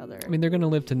with each other. I mean, they're going to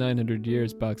live to 900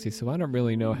 years, Boxy, so I don't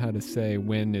really know how to say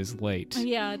when is late.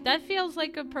 Yeah, that feels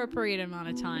like an appropriate amount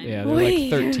of time. Yeah, they're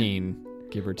Wait. like 13,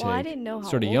 give or take. Well, I didn't know how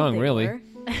Sort of old young, they really. were.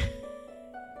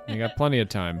 You got plenty of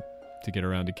time to get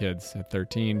around to kids at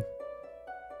 13.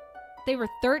 They were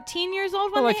 13 years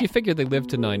old when Well, if they... you figure they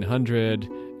lived to 900,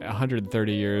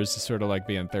 130 years is sort of like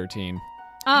being 13.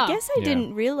 Oh. I guess I Yeah.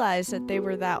 didn't realize that they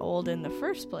were that old in the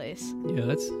first place. Yeah,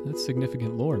 that's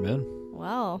significant lore, man.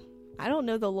 Well, I don't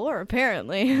know the lore,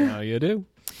 apparently. Now you do.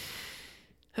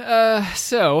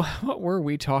 So, what were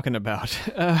we talking about?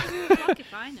 Fuck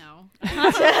if I know.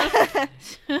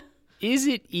 Is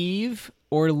it Eve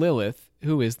or Lilith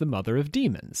who is the mother of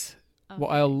demons? Okay.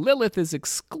 While Lilith is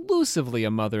exclusively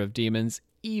a mother of demons,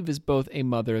 Eve is both a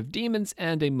mother of demons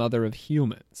and a mother of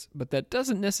humans. But that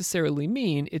doesn't necessarily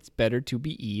mean it's better to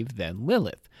be Eve than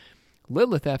Lilith.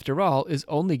 Lilith, after all, is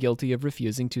only guilty of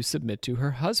refusing to submit to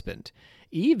her husband.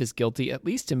 Eve is guilty, at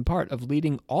least in part, of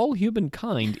leading all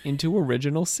humankind into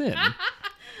original sin.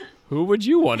 Who would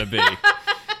you want to be?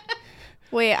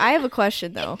 Wait, I have a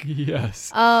question though.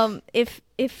 Yes.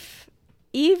 If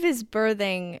Eve is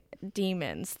birthing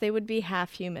demons, they would be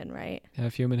half human, right?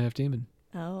 Half human, half demon.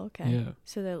 Oh, okay. Yeah.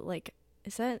 So they're like,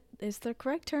 is the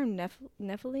correct term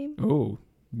Nephilim? Oh,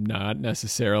 not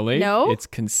necessarily. No? It's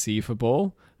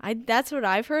conceivable. That's what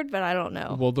I've heard, but I don't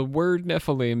know. Well, the word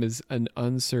Nephilim is an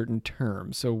uncertain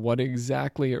term, so what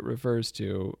exactly it refers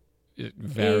to, it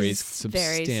varies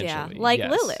substantially. Yeah. Like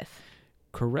Yes. Lilith.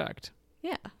 Correct.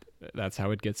 Yeah. That's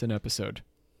how it gets an episode.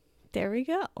 There we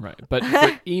go. Right. But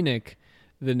for Enoch,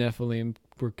 the Nephilim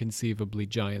were conceivably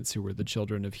giants who were the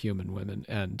children of human women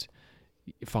and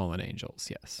fallen angels,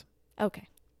 yes. Okay.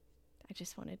 I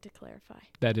just wanted to clarify.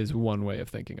 That is one way of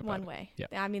thinking about it. One way. Yeah.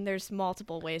 I mean, there's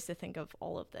multiple ways to think of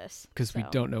all of this. Because we so,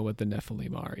 don't know what the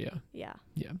Nephilim are, yeah. Yeah.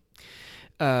 Yeah.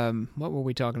 What were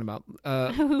we talking about?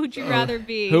 Who would you rather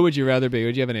be? Who would you rather be?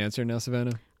 Would you have an answer now,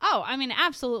 Savannah? Oh, I mean,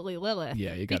 absolutely Lilith.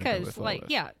 Yeah, you gotta go because, with like,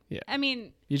 Lilith. Yeah. I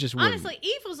mean, You just wouldn't. honestly,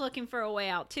 Eve was looking for a way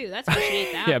out too. That's why she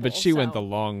ate the apple. Yeah, but she went the so-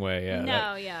 long way. Yeah,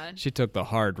 No, yeah, she took the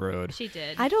hard road. she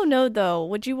did. I don't know though.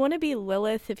 Would you want to be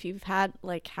Lilith if you've had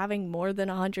like having more than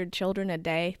 100 children a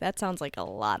day? That sounds like a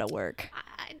lot of work.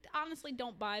 I honestly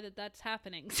don't buy that that's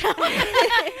happening. So.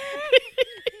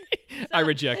 I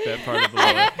reject that part of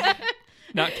Lilith.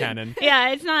 Not canon.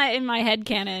 Yeah, it's not in my head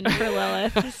canon for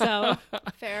Lilith. So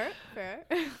Fair.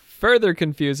 Further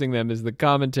confusing them is the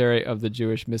commentary of the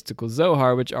Jewish mystical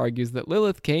Zohar, which argues that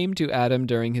Lilith came to Adam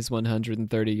during his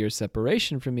 130-year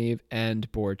separation from Eve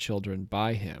and bore children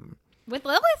by him. with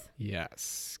Lilith,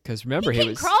 Yes, because remember he he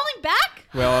came was crawling back.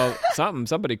 well,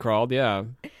 somebody crawled. Yeah,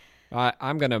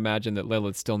 I'm gonna imagine that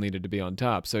Lilith still needed to be on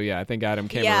top. So yeah, I think Adam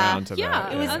came Yeah. around to Yeah,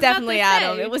 that. It was I was about definitely to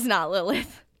Adam. say. It was not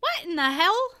Lilith. What in the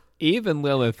hell? Eve and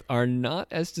Lilith are not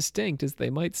as distinct as they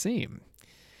might seem.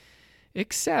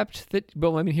 Except that,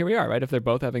 well, I mean, here we are, right? If they're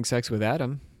both having sex with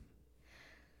Adam.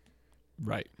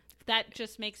 Right. That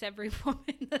just makes every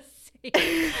woman the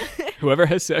same. Whoever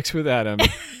has sex with Adam.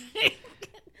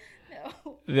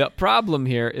 No. The problem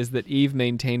here is that Eve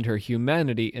maintained her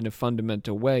humanity in a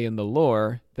fundamental way in the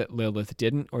lore that Lilith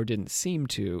didn't or didn't seem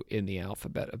to in the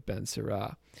alphabet of Ben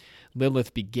Sirah.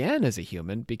 Lilith began as a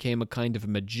human, became a kind of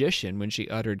magician when she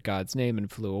uttered God's name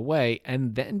and flew away,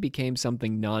 and then became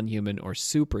something non-human or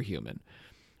superhuman.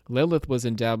 Lilith was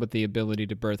endowed with the ability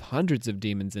to birth hundreds of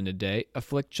demons in a day,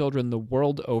 afflict children the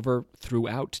world over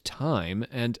throughout time,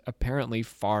 and apparently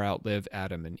far outlive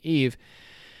Adam and Eve.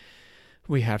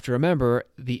 We have to remember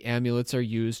the amulets are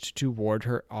used to ward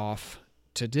her off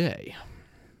today.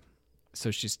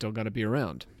 So she's still got to be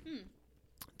around.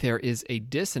 There is a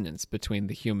dissonance between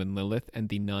the human Lilith and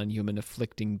the non-human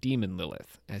afflicting demon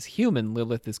Lilith. As human,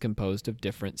 Lilith is composed of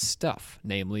different stuff,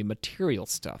 namely material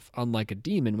stuff, unlike a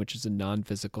demon, which is a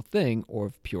non-physical thing or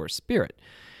of pure spirit.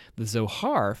 The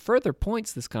Zohar further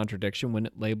points this contradiction when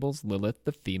it labels Lilith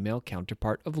the female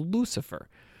counterpart of Lucifer,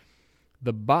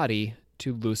 the body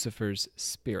to Lucifer's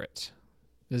spirit.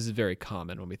 This is very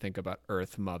common when we think about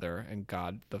Earth Mother and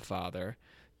God the Father.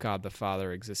 God the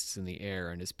Father exists in the air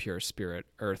and is pure spirit.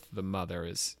 Earth, the Mother,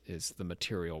 is the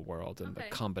material world, and Okay.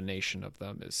 the combination of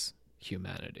them is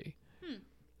humanity.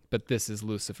 But this is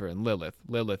Lucifer and Lilith.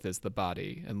 Lilith is the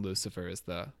body, and Lucifer is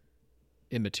the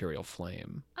immaterial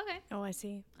flame. Okay. Oh, I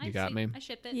see. You got see. me? I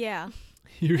shipped it. Yeah.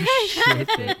 You ship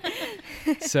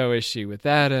it. So is she with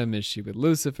Adam? Is she with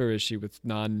Lucifer? Is she with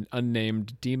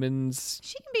unnamed demons?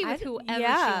 She can be with I- whoever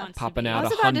yeah. she wants Popping to be. out I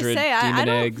was a about to 100 say, I demon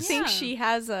don't eggs. think Yeah. she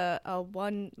has a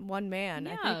one man.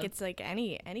 I Yeah. think it's like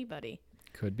anybody.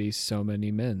 Could be so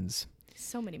many men's.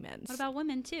 So many men's. What about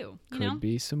women too? You Could know?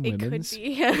 be some it women's. could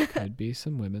be. Could be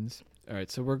some women's. All right,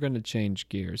 so we're going to change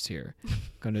gears here.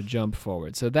 Going to jump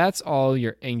forward. So that's all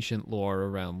your ancient lore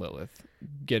around Lilith,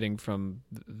 getting from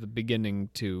the beginning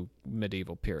to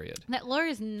medieval period. That lore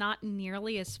is not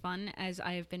nearly as fun as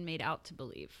I have been made out to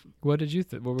believe. What did you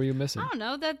think? What were you missing? I don't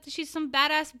know, that she's some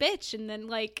badass bitch, and then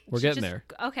like We're she getting just-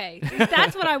 there. Okay,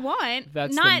 that's what I want.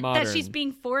 That's the not modern- that she's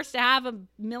being forced to have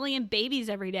 1,000,000 babies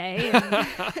every day.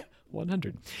 And,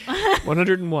 100.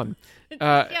 101.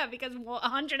 yeah, because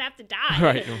 100 have to die.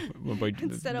 Right. Well, we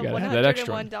Instead of gotta have that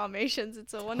extra 101 one. Dalmatians,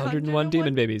 it's a 101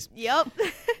 demon babies. Yep.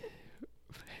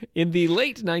 In the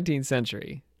late 19th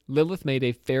century, Lilith made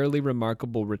a fairly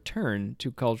remarkable return to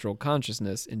cultural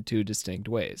consciousness in two distinct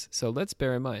ways. So let's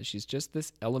bear in mind, she's just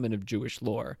this element of Jewish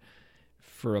lore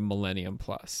for a millennium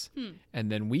plus. And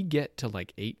then we get to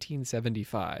like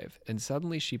 1875, and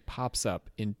suddenly she pops up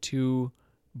in two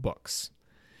books.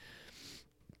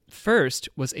 First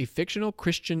was a fictional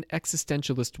Christian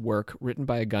existentialist work written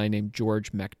by a guy named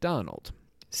George MacDonald.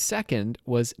 Second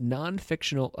was the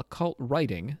non-fictional occult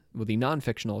writing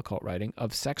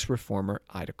of sex reformer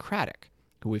Ida Craddock.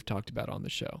 who we've talked about on the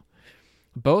show.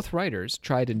 Both writers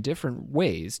tried in different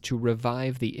ways to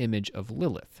revive the image of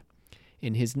Lilith.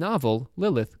 In his novel,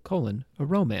 Lilith, a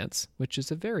Romance, which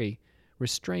is a very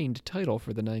restrained title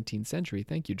for the 19th century.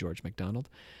 Thank you, George MacDonald.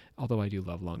 Although I do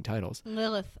love long titles.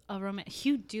 Lilith, a romance.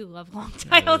 You do love long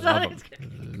titles.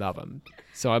 Love them.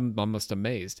 So I'm almost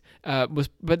amazed.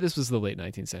 But this was the late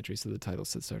 19th century, so the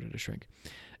titles had started to shrink.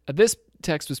 This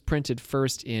text was printed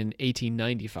first in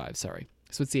 1895, so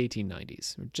it's the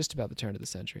 1890s, just about the turn of the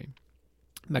century.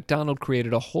 MacDonald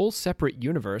created a whole separate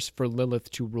universe for Lilith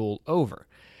to rule over.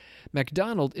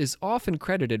 MacDonald is often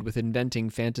credited with inventing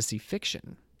fantasy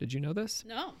fiction. Did you know this?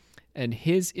 No. And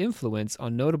his influence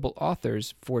on notable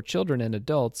authors for children and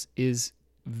adults is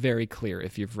very clear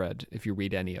if you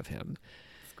read any of him.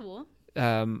 It's cool.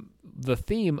 The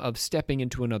theme of stepping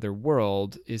into another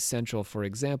world is central, for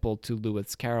example, to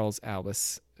Lewis Carroll's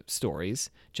Alice stories,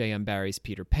 J.M. Barrie's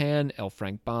Peter Pan, L.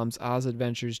 Frank Baum's Oz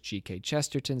Adventures, G.K.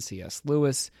 Chesterton, C.S.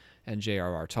 Lewis, and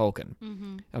J.R.R. Tolkien,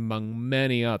 among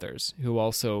many others who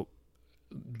also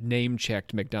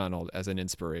name-checked MacDonald as an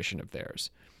inspiration of theirs.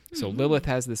 So Lilith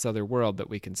has this other world that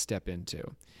we can step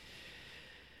into.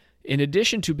 In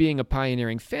addition to being a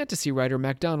pioneering fantasy writer,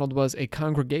 MacDonald was a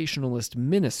Congregationalist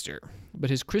minister, but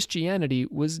his Christianity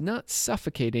was not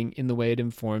suffocating in the way it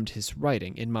informed his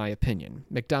writing, in my opinion.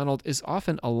 MacDonald is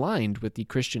often aligned with the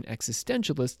Christian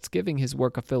existentialists, giving his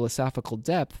work a philosophical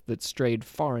depth that strayed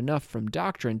far enough from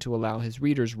doctrine to allow his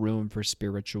readers room for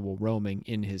spiritual roaming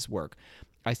in his work.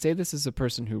 I say this as a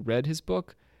person who read his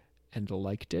book and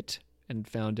liked it and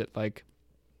found it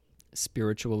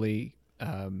spiritually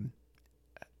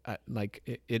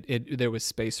there was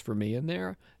space for me in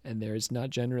there, and there's not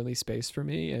generally space for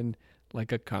me in a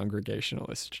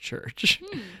Congregationalist church.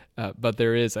 But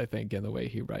there is, I think, in the way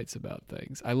he writes about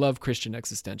things. I love Christian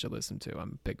existentialism too.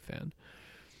 I'm a big fan.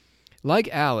 Like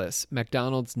Alice,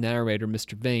 MacDonald's narrator,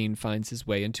 Mr. Vane, finds his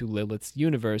way into Lilith's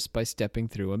universe by stepping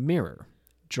through a mirror,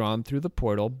 drawn through the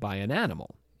portal by an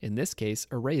animal. In this case,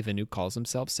 a raven who calls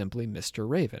himself simply Mr.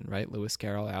 Raven, right? Lewis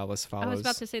Carroll, Alice follows. I was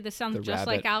about to say this sounds just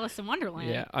like Alice in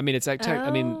Wonderland. Yeah, I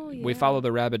mean, we follow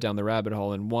the rabbit down the rabbit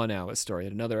hole in one Alice story.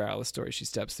 In another Alice story, she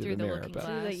steps through the mirror.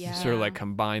 But you sort of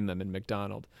combine them in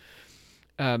MacDonald.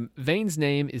 Vane's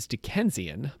name is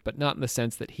Dickensian, but not in the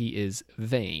sense that he is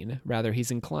vain. Rather,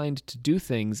 he's inclined to do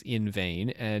things in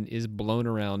vain and is blown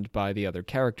around by the other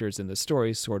characters in the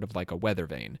story, sort of like a weather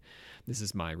vane. This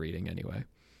is my reading anyway.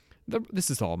 This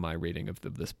is all my reading of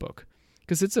this book,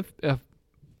 because it's a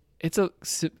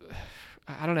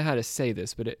I don't know how to say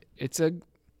this, but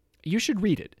you should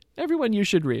read it. Everyone, you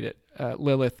should read it.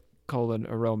 Lilith,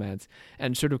 a Romance,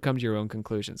 and sort of come to your own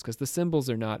conclusions, because the symbols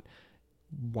are not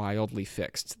wildly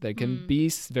fixed. They can be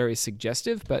very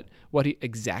suggestive, but what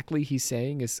exactly he's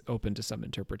saying is open to some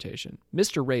interpretation.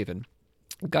 Mr. Raven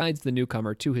guides the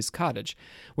newcomer to his cottage,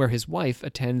 where his wife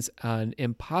attends an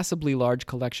impossibly large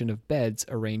collection of beds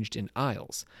arranged in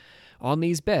aisles. On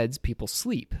these beds, people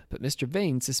sleep, but Mr.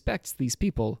 Vane suspects these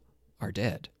people are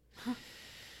dead.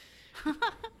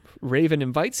 Raven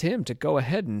invites him to go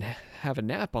ahead and have a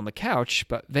nap on the couch,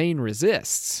 but Vane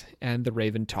resists, and the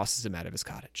Raven tosses him out of his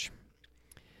cottage.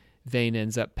 Vane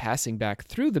ends up passing back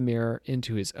through the mirror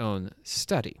into his own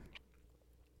study.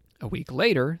 A week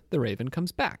later, the Raven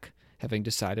comes back, having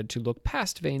decided to look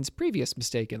past Vane's previous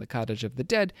mistake in the cottage of the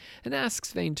dead, and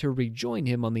asks Vane to rejoin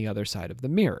him on the other side of the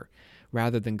mirror.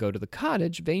 Rather than go to the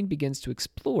cottage, Vane begins to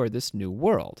explore this new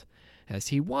world. As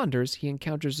he wanders, he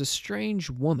encounters a strange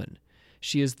woman.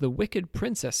 She is the wicked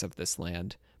princess of this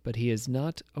land, but he is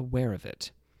not aware of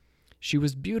it. She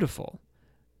was beautiful,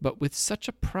 but with such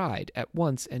a pride at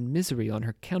once and misery on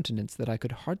her countenance that I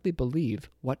could hardly believe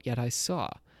what yet I saw.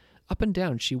 Up and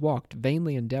down she walked,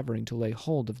 vainly endeavoring to lay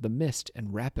hold of the mist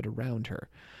and wrap it around her.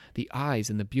 The eyes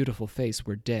in the beautiful face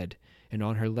were dead, and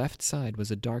on her left side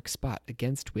was a dark spot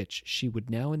against which she would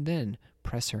now and then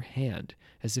press her hand,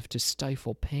 as if to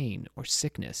stifle pain or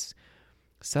sickness.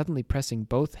 Suddenly pressing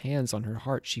both hands on her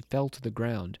heart, she fell to the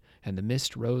ground, and the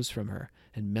mist rose from her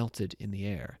and melted in the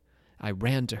air. I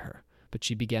ran to her, but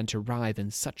she began to writhe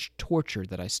in such torture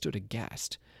that I stood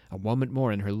aghast. A moment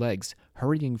more and her legs,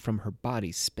 hurrying from her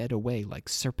body, sped away like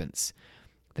serpents.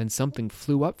 Then something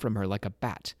flew up from her like a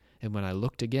bat, and when I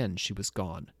looked again, she was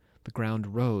gone. The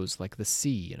ground rose like the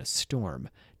sea in a storm.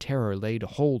 Terror laid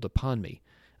hold upon me.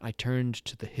 I turned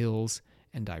to the hills,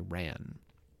 and I ran.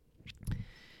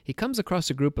 He comes across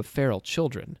a group of feral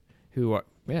children who are...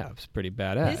 Yeah, it's pretty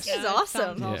badass. This is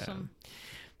awesome. Sounds awesome.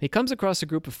 He comes across a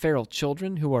group of feral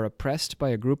children who are oppressed by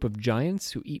a group of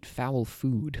giants who eat foul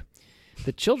food.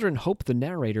 The children hope the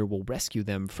narrator will rescue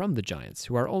them from the giants,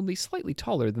 who are only slightly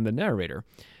taller than the narrator.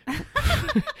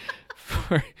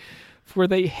 For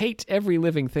they hate every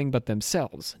living thing but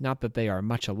themselves, not that they are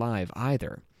much alive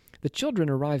either. The children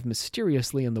arrive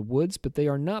mysteriously in the woods, but they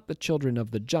are not the children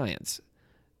of the giants.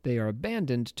 They are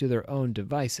abandoned to their own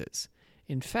devices.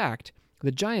 In fact,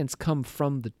 the giants come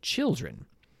from the children.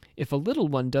 If a little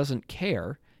one doesn't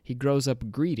care, he grows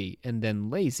up greedy, and then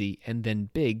lazy, and then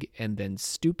big, and then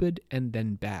stupid, and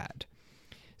then bad.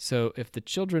 So if the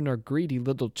children are greedy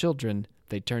little children,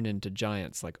 they turn into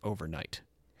giants like overnight.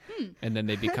 And then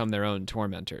they become their own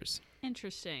tormentors.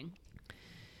 Interesting.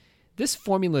 This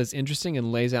formula is interesting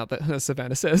and lays out the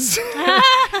Savannah says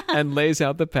and lays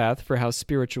out the path for how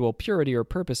spiritual purity or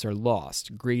purpose are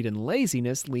lost. Greed and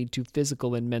laziness lead to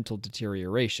physical and mental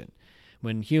deterioration.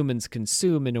 When humans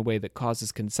consume in a way that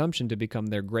causes consumption to become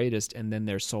their greatest and then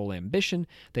their sole ambition,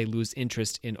 they lose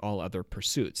interest in all other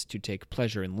pursuits, to take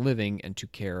pleasure in living and to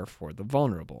care for the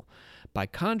vulnerable. By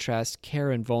contrast, care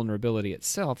and vulnerability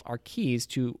itself are keys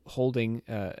to holding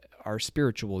our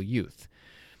spiritual youth.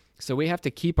 So we have to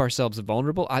keep ourselves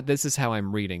vulnerable. This is how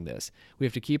I'm reading this. We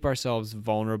have to keep ourselves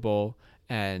vulnerable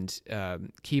and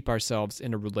keep ourselves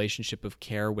in a relationship of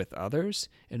care with others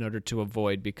in order to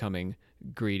avoid becoming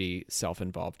greedy,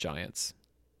 self-involved giants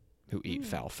who eat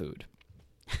foul food.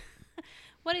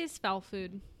 What is foul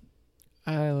food?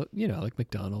 Like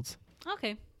McDonald's.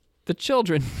 Okay. The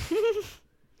children...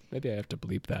 Maybe I have to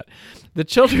bleep that. The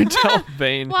children tell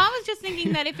Vane... Well, I was just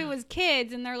thinking that if it was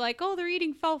kids and they're like, oh, they're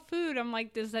eating foul food, I'm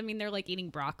like, does that mean they're like eating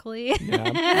broccoli?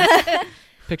 Yeah.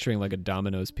 Picturing like a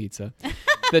Domino's pizza.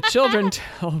 The children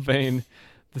tell Vane...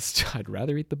 I'd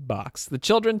rather eat the box. The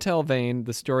children tell Vane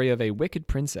the story of a wicked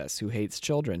princess who hates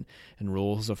children and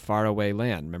rules a faraway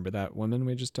land. Remember that woman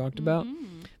we just talked about?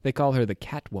 They call her the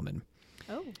Cat Woman.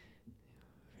 Oh.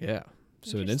 Yeah.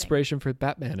 So an inspiration for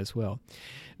Batman as well.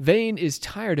 Vane is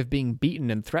tired of being beaten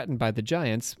and threatened by the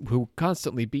giants, who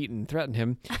constantly beat and threaten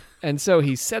him, and so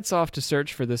he sets off to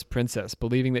search for this princess,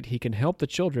 believing that he can help the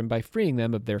children by freeing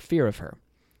them of their fear of her.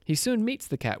 He soon meets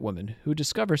the Catwoman, who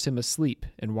discovers him asleep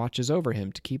and watches over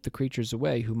him to keep the creatures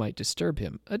away who might disturb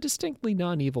him, a distinctly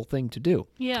non-evil thing to do.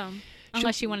 Yeah,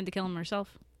 unless she wanted to kill him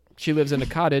herself. She lives in a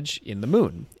cottage in the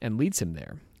moon and leads him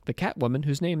there. The Catwoman,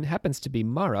 whose name happens to be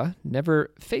Mara,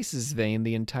 never faces Vane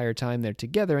the entire time they're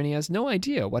together, and he has no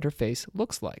idea what her face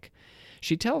looks like.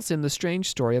 She tells him the strange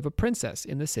story of a princess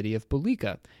in the city of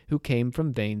Bulika, who came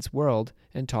from Vane's world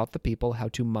and taught the people how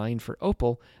to mine for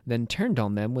opal, then turned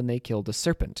on them when they killed a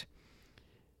serpent.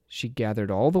 She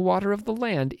gathered all the water of the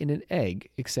land in an egg,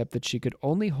 except that she could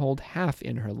only hold half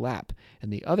in her lap,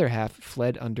 and the other half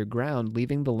fled underground,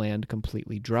 leaving the land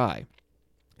completely dry.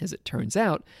 As it turns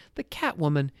out, the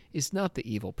Catwoman is not the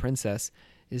evil princess,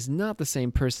 is not the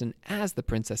same person as the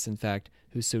princess, in fact,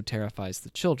 who so terrifies the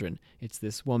children. It's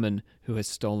this woman who has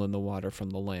stolen the water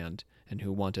from the land and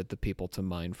who wanted the people to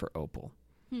mine for opal.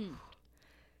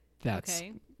 That's,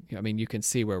 okay. I mean, you can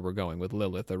see where we're going with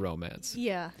Lilith, a romance.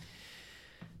 Yeah.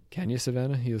 Can you,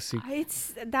 Savannah? You'll see.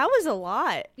 That was a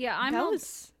lot. Yeah, I'm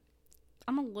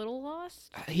a little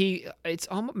lost.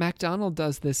 MacDonald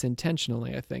does this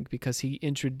intentionally, I think, because he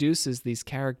introduces these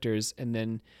characters and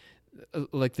then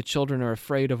like the children are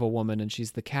afraid of a woman and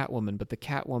she's the Catwoman, but the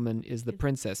Catwoman is the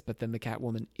princess, but then the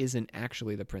Catwoman isn't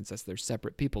actually the princess. They're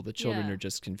separate people. The children are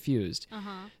just confused.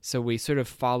 So we sort of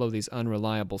follow these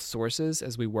unreliable sources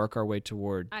as we work our way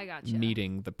toward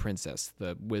meeting the princess,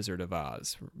 the Wizard of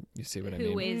Oz. You see what I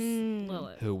mean? Who is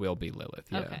Lilith. Who will be Lilith,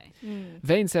 yeah. Okay.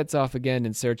 Vane sets off again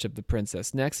in search of the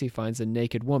princess. Next, he finds a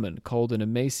naked woman, cold and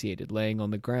emaciated, laying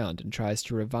on the ground and tries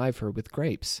to revive her with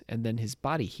grapes and then his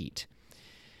body heat.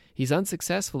 He's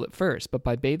unsuccessful at first, but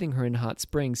by bathing her in hot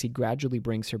springs, he gradually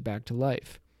brings her back to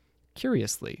life.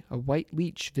 Curiously, a white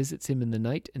leech visits him in the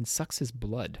night and sucks his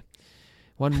blood.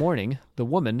 One morning, the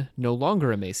woman, no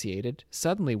longer emaciated,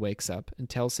 suddenly wakes up and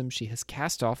tells him she has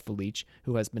cast off the leech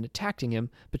who has been attacking him,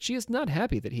 but she is not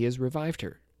happy that he has revived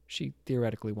her. She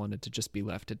theoretically wanted to just be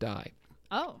left to die.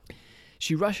 Oh.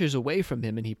 She rushes away from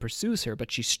him and he pursues her,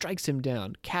 but she strikes him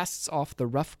down, casts off the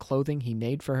rough clothing he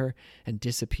made for her, and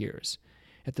disappears.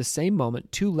 At the same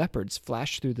moment, 2 leopards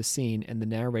flash through the scene and the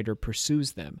narrator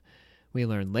pursues them. We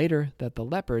learn later that the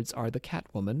leopards are the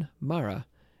Catwoman, Mara,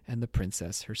 and the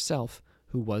princess herself,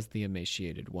 who was the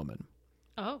emaciated woman.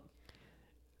 Oh.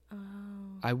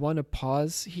 I want to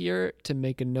pause here to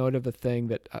make a note of a thing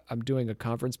that I'm doing a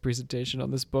conference presentation on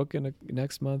this book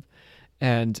next month,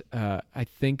 and I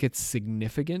think it's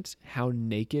significant how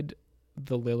naked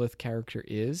the Lilith character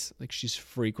is. Like, she's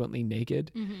frequently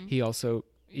naked. He also...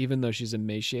 Even though she's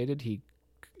emaciated, he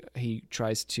he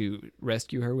tries to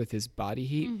rescue her with his body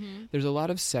heat. There's a lot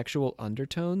of sexual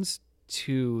undertones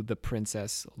to the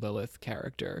Princess Lilith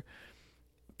character,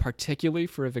 particularly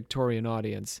for a Victorian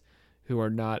audience who are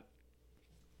not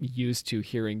used to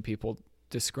hearing people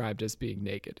described as being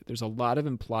naked. There's a lot of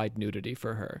implied nudity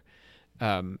for her.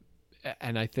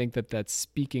 And I think that that's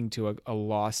speaking to a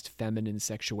lost feminine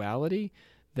sexuality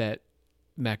that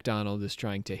MacDonald is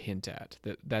trying to hint at.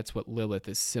 That's what Lilith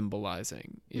is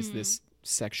symbolizing, is this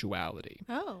sexuality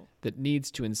that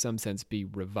needs to, in some sense, be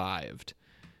revived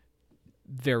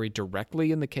very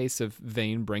directly in the case of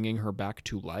Vane bringing her back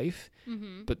to life,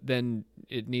 but then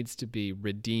it needs to be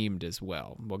redeemed as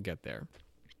well. We'll get there.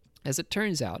 As it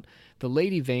turns out, the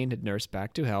lady Vane had nursed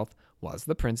back to health was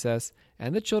the princess,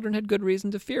 and the children had good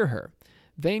reason to fear her.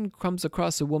 Vane comes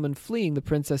across a woman fleeing the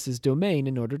princess's domain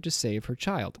in order to save her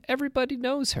child. Everybody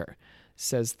knows her,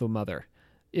 says the mother.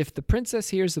 If the princess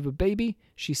hears of a baby,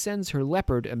 she sends her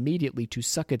leopard immediately to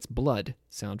suck its blood.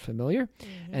 Sound familiar?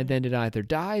 And then it either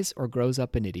dies or grows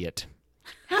up an idiot.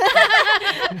 No!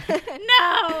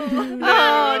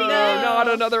 Not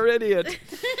another idiot.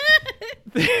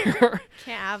 There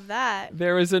Can't have that.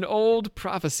 There is an old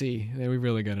prophecy. We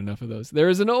really got enough of those. There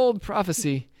is an old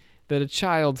prophecy that a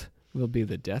child will be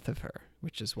the death of her,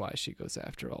 which is why she goes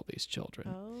after all these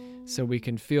children. So we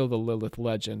can feel the Lilith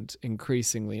legend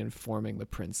increasingly informing the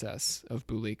princess of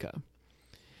Bulika.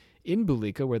 In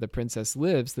Bulika, where the princess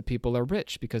lives, the people are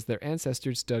rich because their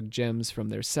ancestors dug gems from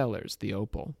their cellars, the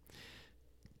opal.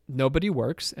 Nobody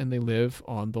works, and they live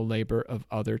on the labor of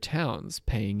other towns,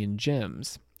 paying in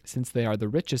gems. Since they are the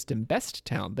richest and best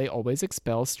town, they always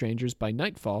expel strangers by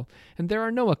nightfall, and there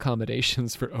are no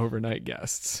accommodations for overnight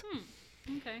guests.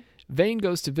 Okay. Vane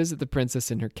goes to visit the princess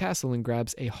in her castle and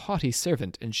grabs a haughty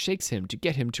servant and shakes him to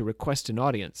get him to request an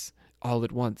audience. All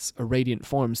at once, a radiant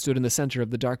form stood in the center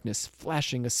of the darkness,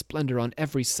 flashing a splendor on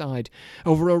every side.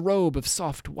 Over a robe of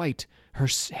soft white, her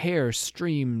hair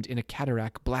streamed in a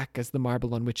cataract black as the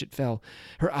marble on which it fell.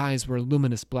 Her eyes were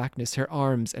luminous blackness, her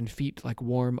arms and feet like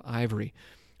warm ivory.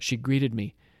 She greeted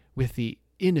me with the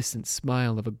innocent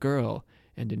smile of a girl,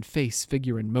 and in face,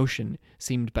 figure, and motion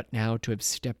seemed but now to have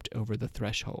stepped over the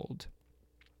threshold.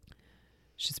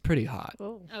 She's pretty hot.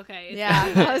 Oh. Okay.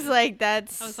 Yeah, I was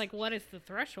like, what is the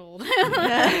threshold?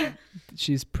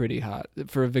 She's pretty hot.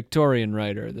 For a Victorian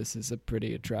writer, this is a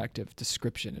pretty attractive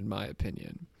description, in my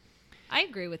opinion. I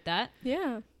agree with that.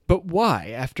 Yeah. But why,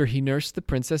 after he nursed the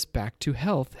princess back to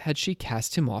health, had she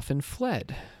cast him off and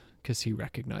fled? Because he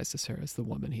recognizes her as the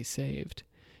woman he saved.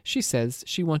 She says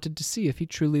she wanted to see if he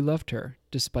truly loved her,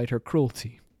 despite her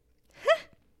cruelty.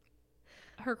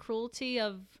 Her cruelty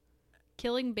of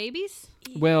killing babies?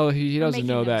 Well, he doesn't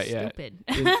know that yet. Stupid.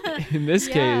 In this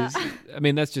case, I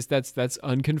mean, that's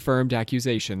unconfirmed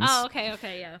accusations. Oh,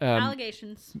 okay, yeah.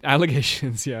 Allegations.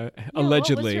 Allegations, yeah.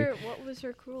 Allegedly. What was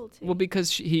her cruelty? Well,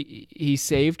 because he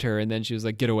saved her, and then she was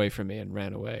like, "Get away from me," and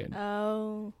ran away.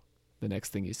 And the next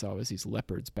thing he saw was these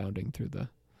leopards bounding through the...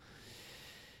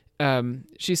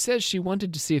 She says she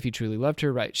wanted to see if he truly loved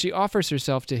her. Right. She offers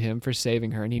herself to him for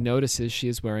saving her, and he notices she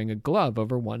is wearing a glove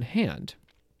over one hand.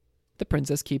 The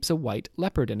princess keeps a white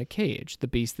leopard in a cage, the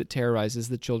beast that terrorizes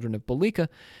the children of Bulika,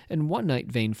 and one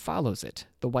night Vane follows it.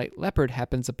 The white leopard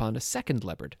happens upon a second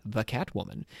leopard, the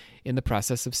Catwoman, in the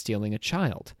process of stealing a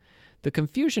child. The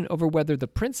confusion over whether the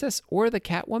princess or the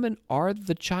Catwoman are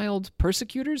the child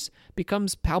persecutors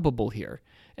becomes palpable here,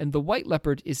 and the white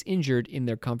leopard is injured in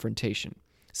their confrontation.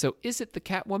 So is it the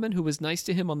Catwoman who was nice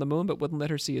to him on the moon but wouldn't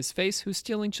let her see his face who's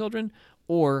stealing children?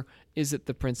 Or is it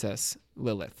the princess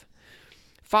Lilith?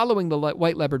 Following the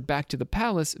white leopard back to the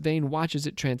palace, Vane watches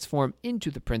it transform into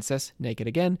the princess, naked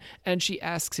again, and she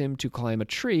asks him to climb a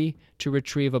tree to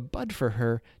retrieve a bud for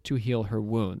her to heal her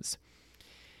wounds.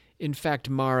 In fact,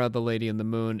 Mara, the Lady in the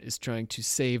Moon, is trying to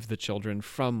save the children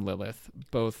from Lilith.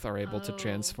 Both are able to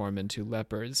transform into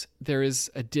leopards. There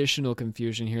is additional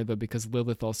confusion here, though, because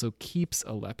Lilith also keeps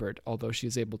a leopard, although she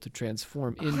is able to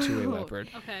transform into a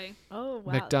leopard. Okay. Oh,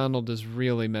 wow. MacDonald is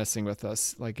really messing with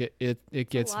us. Like, it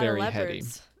gets very heady.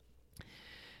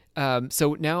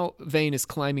 So now Vane is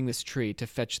climbing this tree to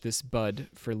fetch this bud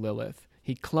for Lilith.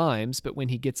 He climbs, but when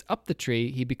he gets up the tree,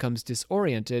 he becomes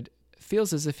disoriented,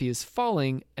 feels as if he is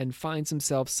falling, and finds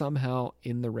himself somehow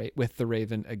in with the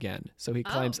raven again. So he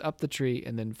climbs up the tree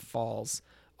and then falls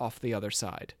off the other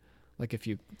side, like if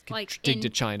you dig to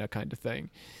China kind of thing.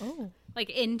 Oh, like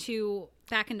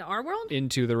back into our world?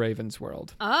 Into the raven's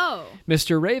world. Oh.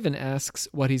 Mr. Raven asks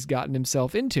what he's gotten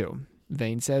himself into.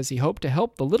 Vane says he hoped to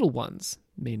help the little ones,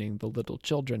 meaning the little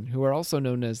children, who are also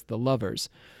known as the lovers,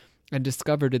 and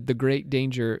discovered the great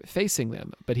danger facing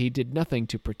them, but he did nothing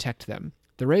to protect them.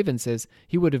 The raven says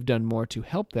he would have done more to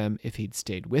help them if he'd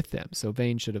stayed with them, so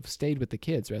Vane should have stayed with the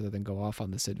kids rather than go off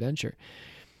on this adventure.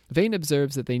 Vane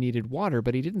observes that they needed water,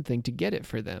 but he didn't think to get it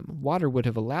for them. Water would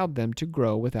have allowed them to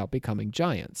grow without becoming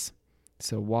giants.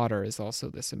 So water is also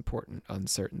this important,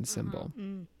 uncertain symbol.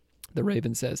 The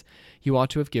raven says, "You ought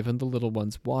to have given the little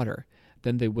ones water.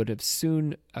 Then they would have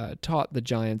soon taught the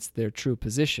giants their true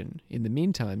position. In the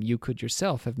meantime, you could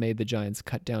yourself have made the giants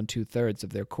cut down 2/3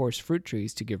 of their coarse fruit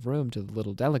trees to give room to the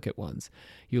little delicate ones.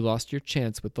 You lost your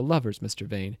chance with the lovers, Mr.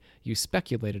 Vane. You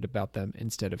speculated about them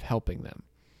instead of helping them."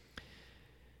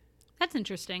 That's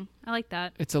interesting. I like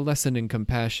that. It's a lesson in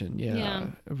compassion,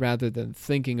 Yeah. Rather than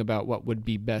thinking about what would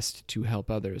be best to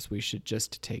help others, we should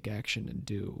just take action and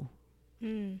do.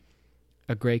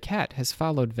 A gray cat has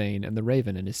followed Vane and the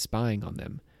raven and is spying on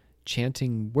them,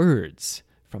 chanting words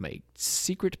from a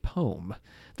secret poem.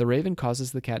 The raven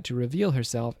causes the cat to reveal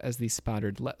herself as the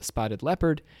spotted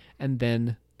leopard, and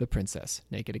then the princess,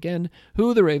 naked again,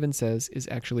 who the raven says is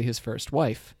actually his first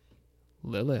wife,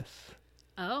 Lilith.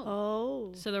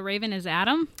 Oh. So the raven is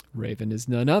Adam? Raven is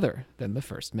none other than the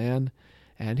first man,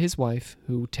 and his wife,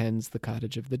 who tends the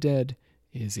cottage of the dead,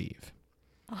 is Eve.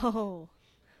 Oh.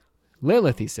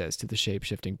 Lilith, he says to the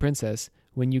shape-shifting princess,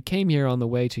 "When you came here on the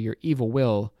way to your evil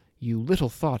will, you little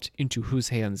thought into whose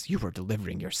hands you were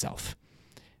delivering yourself.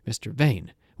 Mr.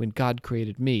 Vane, when God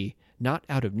created me, not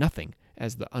out of nothing,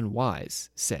 as the unwise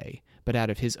say, but out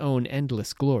of his own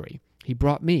endless glory, he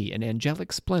brought me in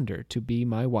angelic splendor to be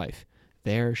my wife.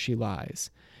 There she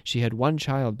lies. She had one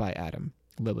child by Adam,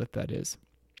 Lilith that is,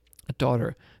 a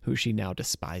daughter who she now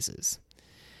despises.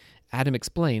 Adam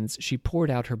explains she poured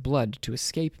out her blood to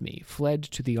escape me, fled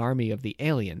to the army of the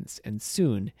aliens, and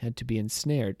soon had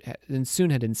ensnared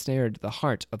the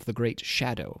heart of the great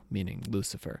shadow, meaning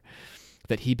Lucifer,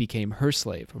 that he became her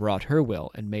slave, wrought her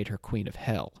will, and made her queen of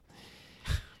hell."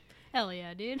 Hell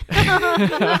yeah, dude.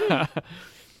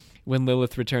 When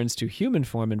Lilith returns to human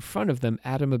form in front of them,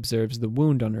 Adam observes the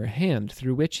wound on her hand,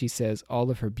 through which he says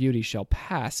all of her beauty shall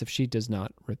pass if she does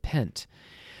not repent.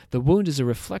 The wound is a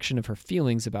reflection of her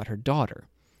feelings about her daughter.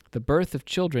 The birth of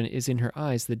children is in her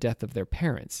eyes the death of their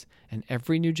parents, and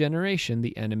every new generation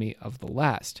the enemy of the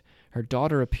last. Her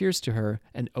daughter appears to her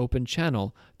an open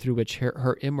channel through which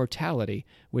her immortality,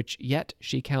 which yet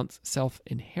she counts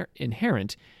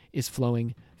self-inherent, is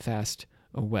flowing fast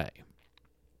away.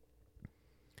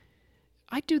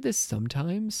 I do this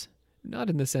sometimes, not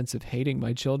in the sense of hating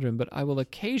my children, but I will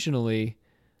occasionally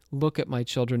look at my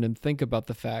children and think about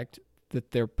the fact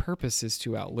that their purpose is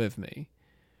to outlive me.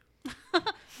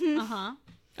 Uh-huh.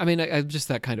 I mean, I'm just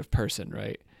that kind of person,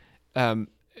 right?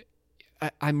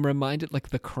 I'm reminded, like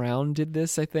The Crown did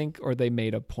this, I think, or they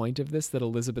made a point of this, that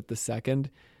Elizabeth II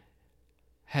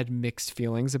had mixed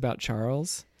feelings about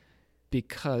Charles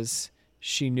because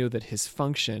she knew that his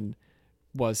function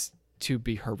was to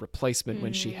be her replacement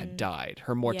when she had died.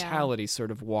 Her mortality sort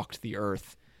of walked the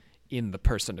earth in the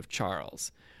person of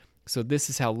Charles. So this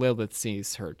is how Lilith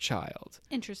sees her child.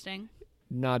 Interesting.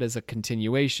 Not as a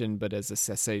continuation, but as a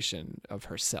cessation of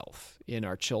herself. In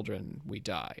our children, we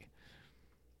die.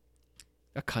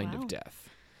 A kind of death.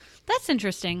 That's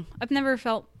interesting. I've never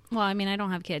felt, well, I mean, I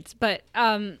don't have kids, but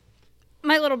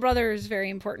my little brother is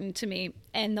very important to me.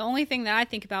 And the only thing that I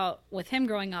think about with him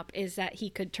growing up is that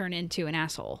he could turn into an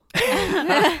asshole.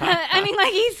 I mean,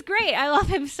 like, he's great. I love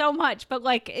him so much. But,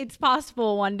 like, it's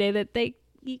possible one day that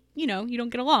you don't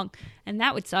get along. And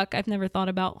that would suck. I've never thought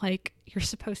about, like, you're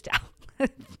supposed to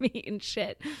outlive me and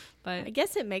shit. But I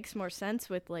guess it makes more sense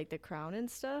with like The Crown and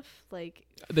stuff. Like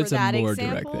that's for that a more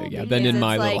example, direct thing, yeah. Than in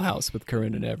My like, Little House with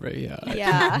Corinne and Everett, yeah.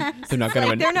 Yeah, they're not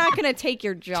going to take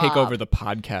your job, take over the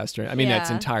podcast. I mean,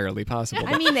 that's Yeah. entirely possible.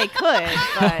 I mean, they could,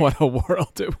 but what a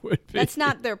world it would be. that's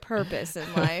not their purpose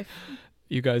in life.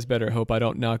 You guys better hope I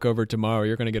don't knock over tomorrow.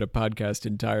 You're going to get a podcast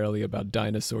entirely about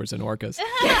dinosaurs and orcas.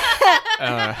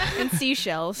 And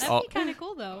seashells. that'd be kind of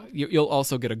cool, though. You'll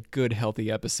also get a good,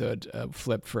 healthy episode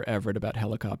flipped for Everett about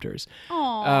helicopters.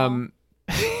 Aww.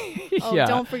 Oh, Yeah.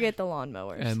 don't forget the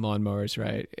lawnmowers. And lawnmowers,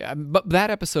 right. But that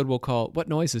episode we'll call, What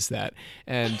Noise Is That?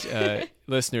 And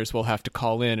listeners will have to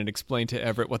call in and explain to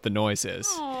Everett what the noise is.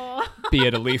 Aww. Be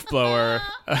it a leaf blower,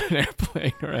 an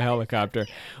airplane, or a helicopter.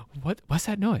 What's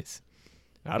that noise?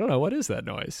 I don't know. What is that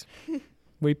noise?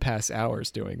 We pass hours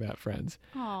doing that, friends.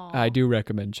 Aww. I do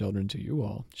recommend children to you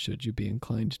all, should you be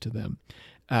inclined to them.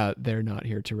 They're not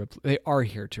here to they are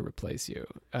here to replace you.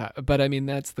 But I mean,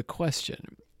 that's the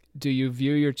question. Do you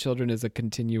view your children as a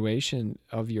continuation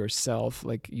of yourself?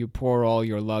 Like you pour all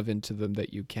your love into them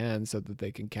that you can so that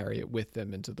they can carry it with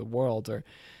them into the world? Or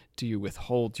do you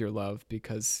withhold your love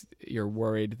because you're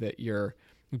worried that your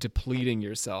depleting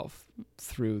yourself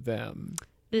through them.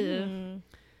 Ugh.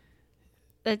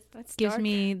 That That's gives dark.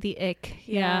 me the ick.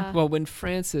 Yeah. Well, when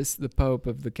Francis, the Pope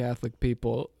of the Catholic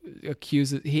people,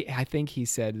 I think he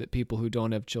said that people who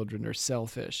don't have children are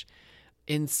selfish.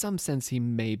 In some sense, he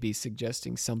may be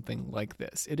suggesting something like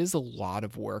this. It is a lot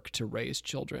of work to raise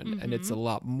children, and it's a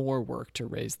lot more work to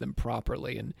raise them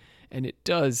properly. And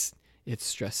it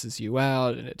stresses you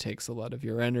out, and it takes a lot of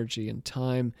your energy and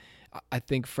time. I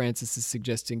think Francis is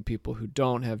suggesting people who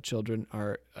don't have children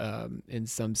are, in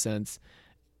some sense,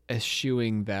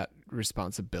 eschewing that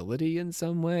responsibility in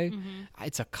some way.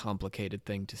 It's a complicated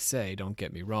thing to say, don't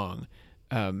get me wrong.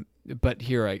 But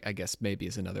here, I guess, maybe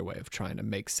is another way of trying to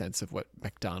make sense of what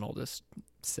MacDonald is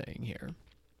saying here.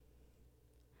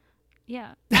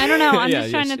 Yeah. I don't know. I'm Yeah,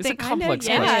 just trying to it's think. a complex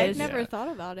Yeah, question. I've never Yeah. thought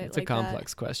about it It's like a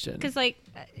complex question.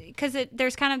 Because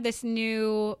there's kind of this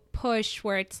new push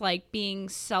where it's like being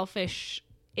selfish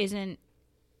isn't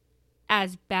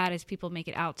as bad as people make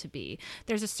it out to be.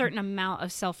 There's a certain amount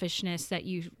of selfishness that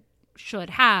you should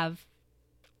have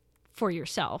for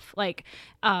yourself. And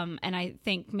I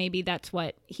think maybe that's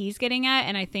what he's getting at.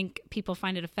 And I think people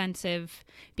find it offensive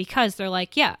because they're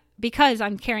like, yeah, because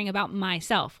I'm caring about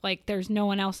myself. Like, there's no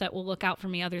one else that will look out for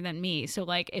me other than me. So,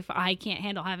 like, if I can't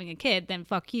handle having a kid, then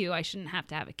fuck you. I shouldn't have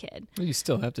to have a kid. Well, you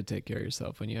still have to take care of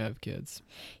yourself when you have kids.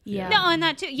 Yeah. No, and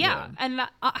that too. Yeah. And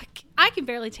I can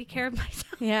barely take care of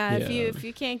myself. Yeah, Yeah. if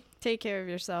you can't take care of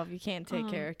yourself, you can't take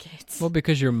care of kids. Well,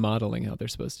 because you're modeling how they're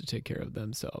supposed to take care of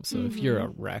themselves. So if you're a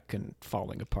wreck and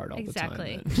falling apart all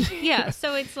Exactly. the time, then Yeah.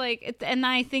 So it's like, and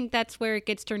I think that's where it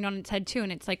gets turned on its head too.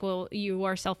 And it's like, well, you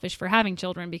are selfish for having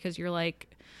children because you're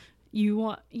like, you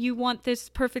want this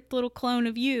perfect little clone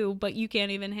of you, but you can't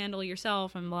even handle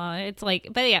yourself and blah. It's like,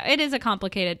 but yeah, it is a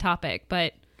complicated topic,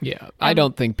 but yeah, I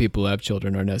don't think people who have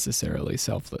children are necessarily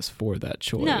selfless for that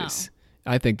choice. No.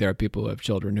 I think there are people who have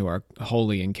children who are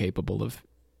wholly incapable of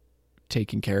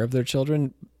taking care of their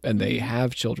children, and they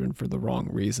have children for the wrong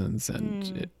reasons,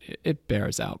 and it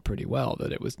bears out pretty well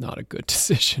that it was not a good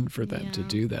decision for them to Yeah.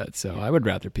 do that. So I would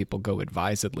rather people go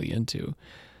advisedly into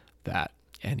that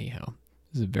anyhow.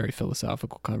 This is a very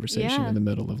philosophical conversation Yeah. in the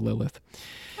middle of Lilith.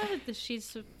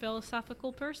 she's a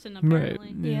philosophical person,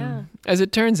 apparently. Yeah. As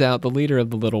it turns out, the leader of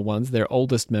the little ones, their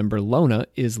oldest member, Lona,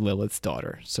 is Lilith's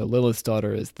daughter. So Lilith's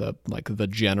daughter is the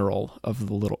general of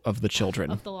the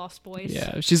children. Of the Lost Boys.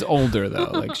 Yeah, she's older though.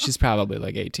 Like she's probably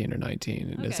like 18 or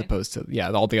 19, as Okay. opposed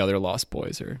to all the other Lost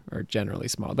Boys are generally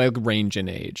small. They range in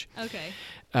age, Okay.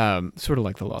 sort of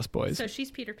like the Lost Boys. So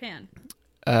she's Peter Pan.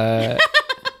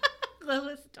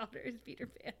 Lilith's daughter is Peter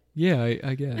Pan. Yeah,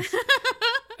 I guess.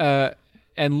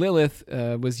 And Lilith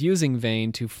was using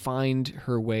Vane to find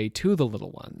her way to the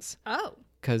little ones, Oh,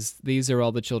 because these are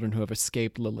all the children who have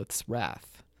escaped Lilith's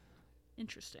wrath.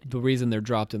 interesting. The reason they're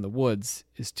dropped in the woods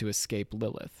is to escape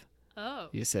Lilith, Oh,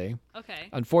 you see. okay.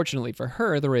 Unfortunately for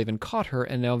her, the raven caught her,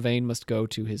 and now Vane must go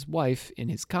to his wife in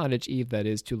his cottage, Eve, that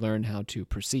is, to learn how to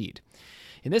proceed.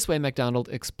 In this way, MacDonald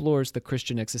explores the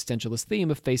Christian existentialist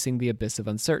theme of facing the abyss of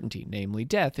uncertainty, namely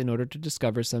death, in order to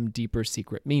discover some deeper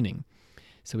secret meaning.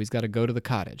 So he's got to go to the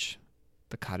cottage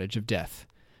of death.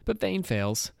 But Vane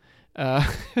fails.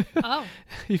 Oh,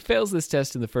 He fails this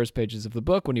test in the first pages of the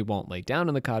book when he won't lay down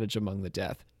in the cottage among the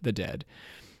dead.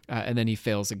 And then he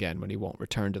fails again when he won't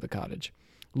return to the cottage.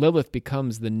 Lilith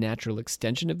becomes the natural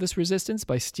extension of this resistance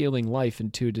by stealing life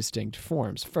in two distinct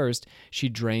forms. First, she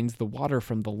drains the water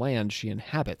from the land she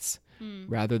inhabits.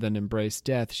 Rather than embrace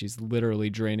death, she's literally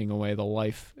draining away the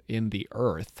life in the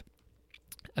earth.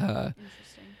 interesting.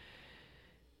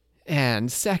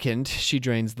 And second, she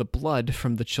drains the blood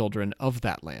from the children of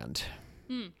that land.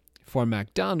 For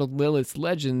MacDonald, Lilith's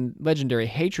legendary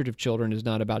hatred of children is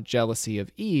not about jealousy of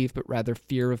Eve, but rather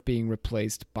fear of being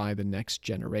replaced by the next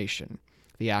generation.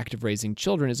 The act of raising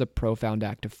children is a profound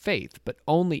act of faith, but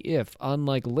only if,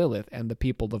 unlike Lilith and the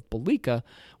people of Belika,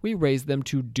 we raise them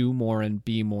to do more and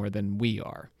be more than we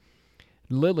are.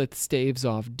 Lilith staves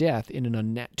off death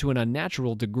to an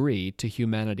unnatural degree to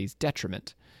humanity's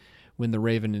detriment. When the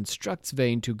raven instructs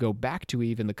Vane to go back to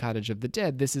Eve in the cottage of the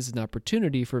dead, this is an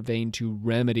opportunity for Vane to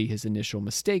remedy his initial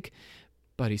mistake,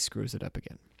 but he screws it up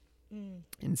again.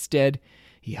 Instead,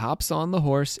 he hops on the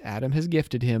horse Adam has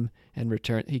gifted him and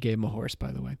he gave him a horse,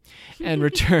 by the way, and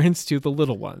returns to the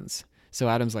little ones. So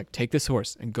Adam's like, take this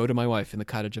horse and go to my wife in the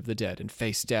cottage of the dead and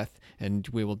face death, and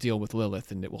we will deal with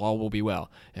Lilith, and all will be well.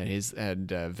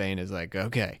 And Vane is like,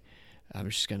 okay, I'm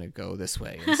just going to go this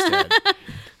way instead.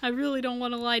 I really don't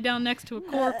want to lie down next to a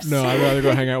corpse. No, I'd rather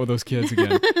go hang out with those kids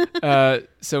again.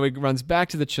 So he runs back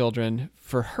to the children.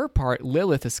 For her part,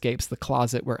 Lilith escapes the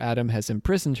closet where Adam has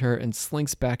imprisoned her and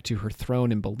slinks back to her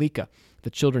throne in Belika. The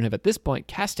children have at this point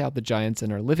cast out the giants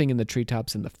and are living in the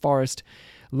treetops in the forest.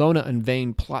 Lona and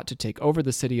Vane plot to take over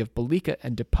the city of Belika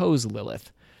and depose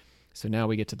Lilith. So now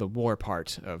we get to the war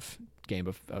part of Game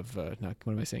of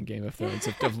Thrones,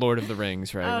 of Lord of the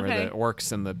Rings, right? Okay. Where the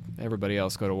orcs and everybody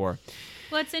else go to war.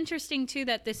 Well, it's interesting too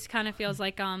that this kind of feels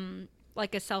like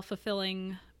a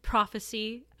self-fulfilling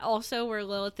prophecy also, where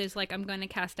Lilith is like, I'm going to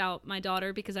cast out my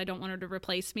daughter because I don't want her to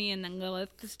replace me, and then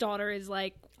Lilith's daughter is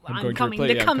like, I'm coming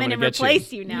to come in and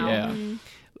replace you now. Yeah.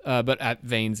 Mm-hmm. But at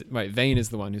Vane is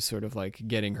the one who's sort of like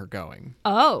getting her going.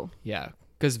 Oh. Yeah,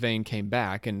 because Vane came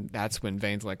back, and that's when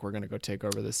Vane's like, we're going to go take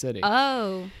over the city.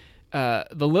 Oh.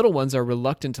 The little ones are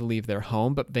reluctant to leave their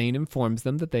home, but Vane informs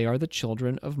them that they are the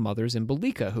children of mothers in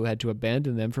Belika who had to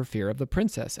abandon them for fear of the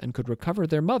princess and could recover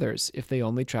their mothers if they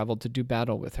only traveled to do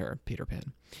battle with her, Peter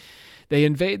Pan. They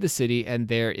invade the city, and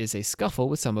there is a scuffle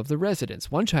with some of the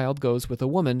residents. One child goes with a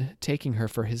woman, taking her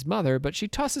for his mother, but she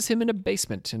tosses him in a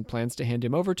basement and plans to hand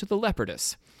him over to the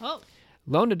leopardess. Oh.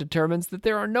 Lona determines that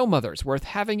there are no mothers worth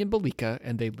having in Belika,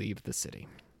 and they leave the city.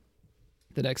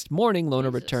 The next morning, Lona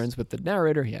returns with the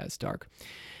narrator. Yeah, it's dark.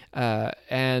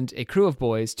 And a crew of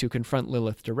boys to confront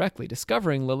Lilith directly.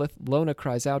 Discovering Lilith, Lona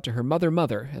cries out to her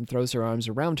mother, and throws her arms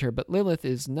around her, but Lilith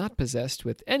is not possessed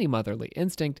with any motherly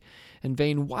instinct, and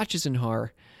Vane watches in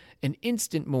horror. An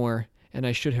instant more, and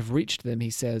I should have reached them, he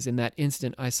says. In that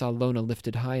instant, I saw Lona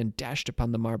lifted high and dashed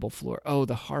upon the marble floor. Oh,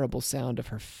 the horrible sound of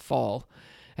her fall.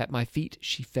 At my feet,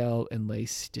 she fell and lay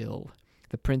still.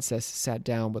 The princess sat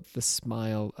down with the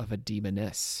smile of a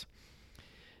demoness.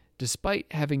 Despite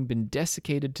having been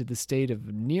desiccated to the state of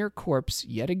near corpse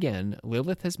yet again,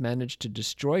 Lilith has managed to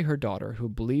destroy her daughter, who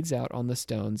bleeds out on the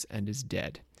stones and is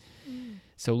dead.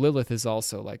 So Lilith is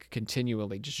also like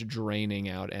continually just draining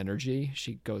out energy.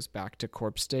 She goes back to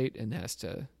corpse state and has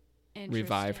to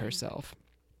revive herself.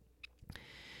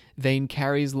 Vane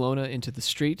carries Lona into the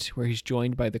street, where he's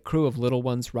joined by the crew of little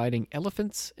ones riding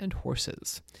elephants and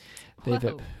horses.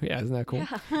 Yeah, isn't that cool?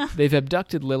 Yeah. They've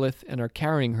abducted Lilith and are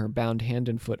carrying her bound hand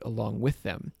and foot along with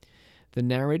them. The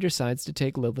narrator decides to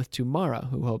take Lilith to Mara,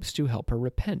 who hopes to help her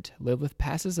repent. Lilith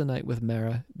passes a night with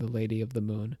Mara, the Lady of the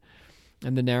Moon,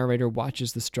 and the narrator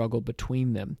watches the struggle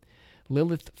between them.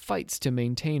 Lilith fights to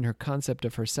maintain her concept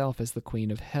of herself as the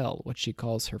queen of hell, what she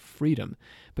calls her freedom,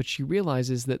 but she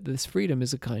realizes that this freedom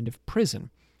is a kind of prison.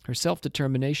 Her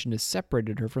self-determination has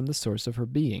separated her from the source of her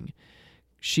being.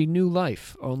 She knew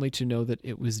life only to know that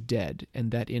it was dead,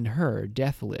 and that in her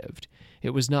death lived. It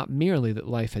was not merely that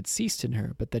life had ceased in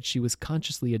her, but that she was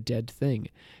consciously a dead thing.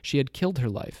 She had killed her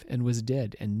life and was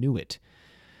dead and knew it.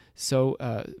 So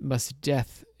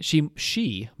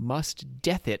she must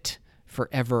death it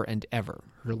forever and ever.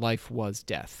 Her life was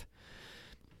death.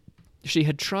 She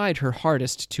had tried her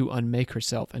hardest to unmake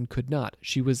herself and could not.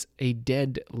 She was a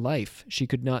dead life. She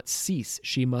could not cease.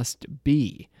 She must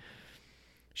be.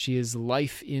 She is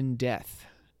life in death.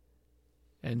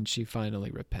 And she finally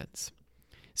repents.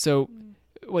 So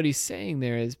what he's saying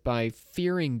there is, by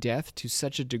fearing death to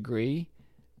such a degree,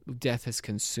 death has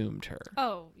consumed her.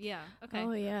 Oh, yeah. Okay.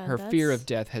 Oh, yeah. Her fear of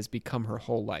death has become her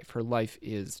whole life. Her life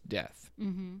is death.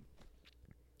 Mm-hmm.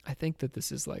 I think that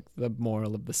this is like the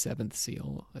moral of the seventh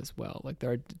seal as well. Like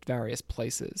there are various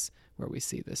places where we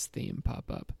see this theme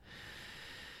pop up.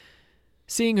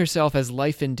 Seeing herself as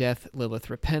life in death,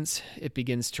 Lilith repents. It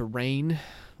begins to rain,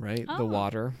 right? The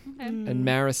water. Okay. And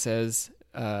Mara says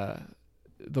the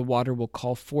water will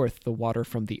call forth the water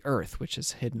from the earth, which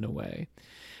is hidden away.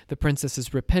 The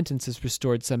princess's repentance has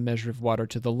restored some measure of water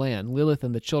to the land. Lilith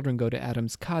and the children go to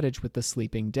Adam's cottage with the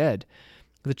sleeping dead.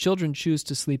 The children choose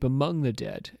to sleep among the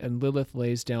dead, and Lilith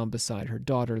lays down beside her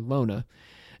daughter, Lona.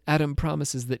 Adam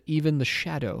promises that even the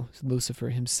shadow, Lucifer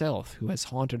himself, who has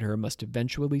haunted her, must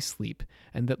eventually sleep,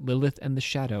 and that Lilith and the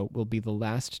shadow will be the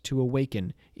last to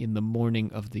awaken in the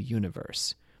morning of the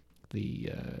universe. The,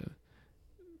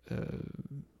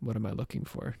 what am I looking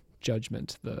for?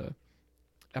 Judgment, the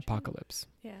apocalypse,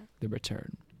 the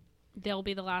return. They'll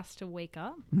be the last to wake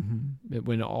up? Mm-hmm.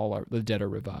 When the dead are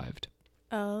revived.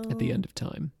 Oh. At the end of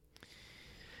time.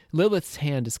 Lilith's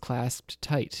hand is clasped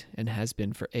tight and has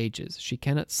been for ages. She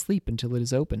cannot sleep until it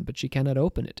is open, but she cannot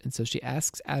open it, and so she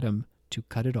asks Adam to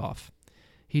cut it off.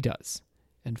 He does,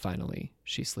 and finally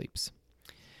she sleeps.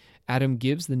 Adam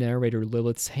gives the narrator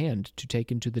Lilith's hand to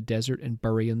take into the desert and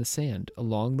bury in the sand.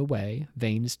 Along the way,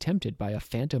 Vane is tempted by a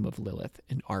phantom of Lilith,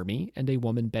 an army, and a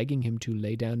woman begging him to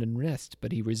lay down and rest,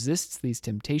 but he resists these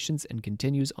temptations and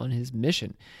continues on his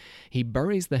mission. He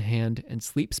buries the hand and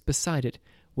sleeps beside it,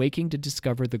 waking to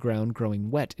discover the ground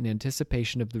growing wet in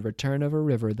anticipation of the return of a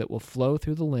river that will flow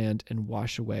through the land and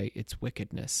wash away its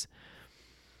wickedness.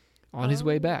 On his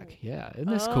way back. Yeah, isn't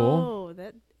this cool?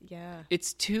 Yeah.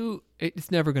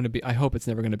 It's never going to be, I hope it's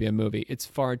never going to be a movie. It's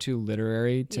far too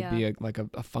literary to be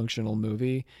a functional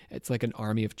movie. It's like an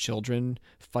army of children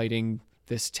fighting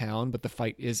this town, but the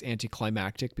fight is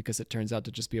anticlimactic because it turns out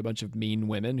to just be a bunch of mean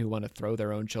women who want to throw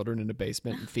their own children in a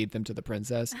basement and feed them to the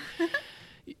princess.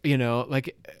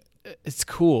 It's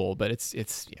cool, but it's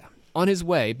yeah. On his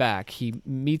way back, he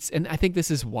meets, and I think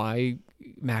this is why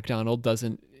MacDonald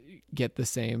doesn't get the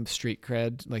same street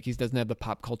cred. Like, he doesn't have the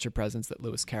pop culture presence that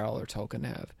Lewis Carroll or Tolkien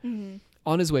have. Mm-hmm.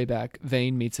 On his way back,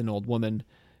 Vane meets an old woman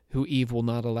who Eve will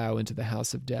not allow into the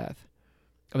house of death.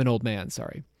 An old man,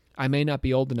 sorry. I may not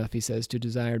be old enough, he says, to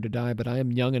desire to die, but I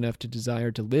am young enough to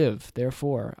desire to live.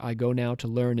 Therefore, I go now to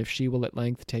learn if she will at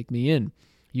length take me in.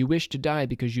 You wish to die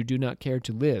because you do not care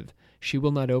to live. She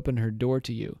will not open her door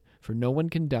to you, for no one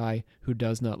can die who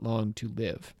does not long to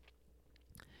live.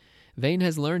 Vane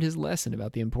has learned his lesson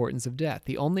about the importance of death.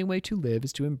 The only way to live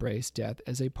is to embrace death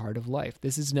as a part of life.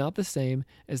 This is not the same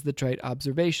as the trite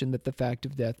observation that the fact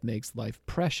of death makes life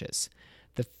precious.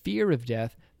 The fear of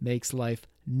death makes life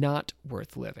not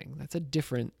worth living. That's a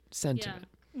different sentiment.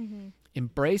 Yeah. Mm-hmm.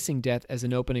 Embracing death as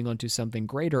an opening onto something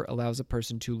greater allows a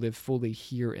person to live fully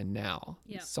here and now.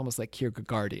 Yeah. It's almost like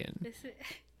Kierkegaardian.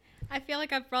 I feel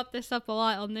like I've brought this up a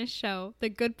lot on this show. The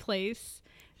Good Place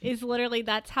is literally,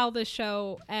 that's how the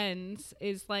show ends,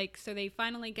 is like, so they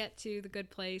finally get to the good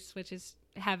place, which is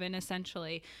heaven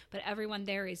essentially, but everyone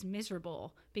there is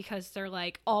miserable because they're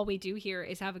like, all we do here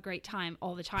is have a great time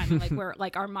all the time. And like, we're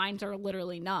like, our minds are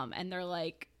literally numb, and they're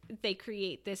like, they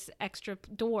create this extra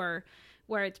door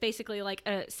where it's basically like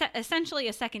essentially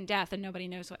a second death, and nobody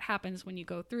knows what happens when you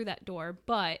go through that door,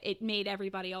 but it made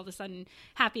everybody all of a sudden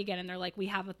happy again, and they're like, we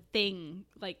have a thing,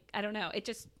 like, I don't know, it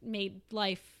just made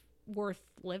life worth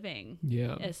living,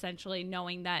 essentially,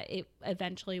 knowing that it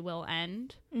eventually will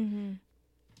end. Mm-hmm.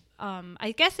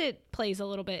 I guess it plays a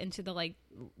little bit into the like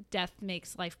death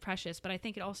makes life precious, but I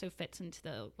think it also fits into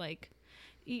the like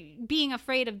being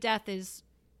afraid of death is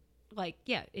like,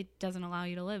 it doesn't allow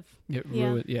you to live.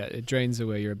 It drains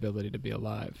away your ability to be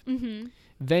alive. Mm-hmm.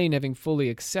 Vane, having fully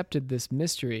accepted this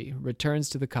mystery, returns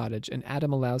to the cottage, and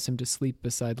Adam allows him to sleep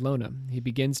beside Lona. He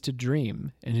begins to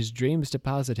dream, and his dreams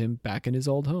deposit him back in his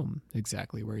old home,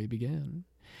 exactly where he began.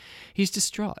 He's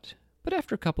distraught, but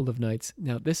after a couple of nights,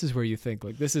 now this is where you think,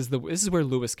 like, this is where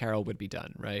Lewis Carroll would be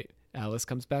done, right? Alice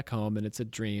comes back home, and it's a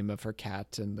dream of her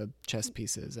cat and the chess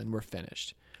pieces, and we're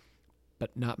finished.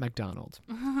 But not MacDonald.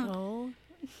 Oh.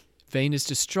 Vane is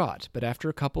distraught, but after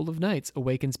a couple of nights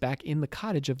awakens back in the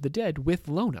cottage of the dead with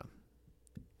Lona.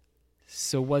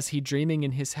 So was he dreaming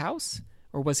in his house,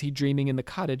 or was he dreaming in the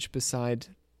cottage beside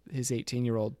his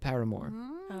 18-year-old paramour,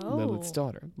 Lilith's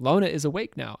daughter? Lona is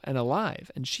awake now and alive,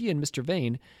 and she and Mr.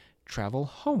 Vane travel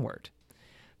homeward.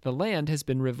 The land has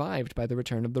been revived by the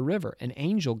return of the river. An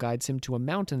angel guides him to a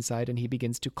mountainside, and he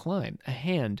begins to climb. A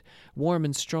hand, warm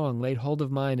and strong, laid hold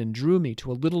of mine and drew me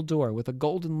to a little door with a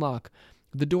golden lock.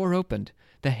 The door opened.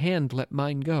 The hand let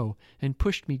mine go and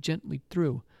pushed me gently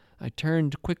through. I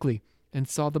turned quickly and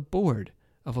saw the board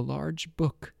of a large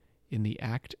book in the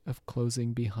act of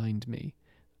closing behind me.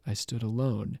 I stood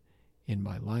alone in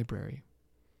my library.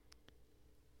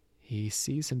 He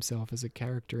sees himself as a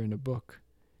character in a book.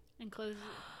 And closes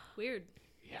weird.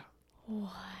 Yeah.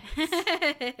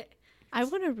 What? I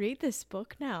want to read this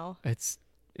book now. It's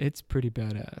pretty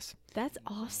badass. That's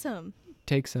awesome.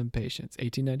 Take some patience.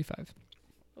 1895.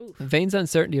 Oof. Vane's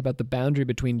uncertainty about the boundary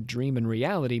between dream and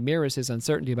reality mirrors his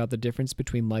uncertainty about the difference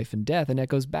between life and death, and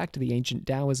echoes back to the ancient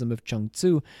Taoism of Chung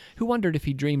Tzu, who wondered if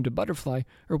he dreamed a butterfly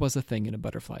or was a thing in a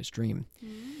butterfly's dream.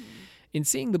 In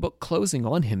seeing the book closing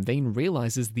on him, Vane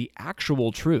realizes the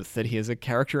actual truth that he is a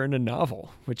character in a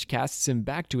novel, which casts him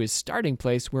back to his starting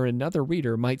place where another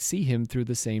reader might see him through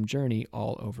the same journey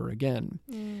all over again.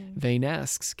 Vane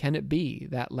asks, can it be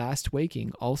that last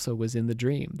waking also was in the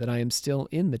dream, that I am still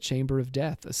in the chamber of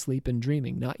death, asleep and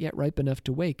dreaming, not yet ripe enough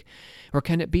to wake? Or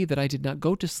can it be that I did not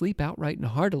go to sleep outright and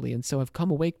heartily, and so have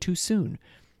come awake too soon?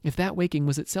 If that waking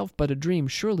was itself but a dream,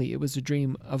 surely it was a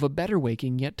dream of a better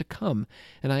waking yet to come,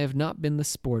 and I have not been the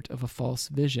sport of a false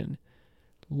vision.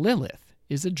 Lilith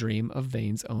is a dream of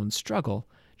Vane's own struggle,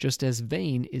 just as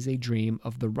Vane is a dream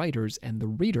of the writer's and the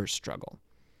reader's struggle.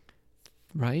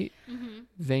 right? Mm-hmm.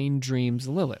 Vane dreams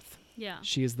Lilith. Yeah.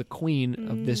 She is the queen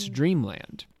of this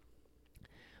dreamland.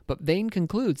 But Vane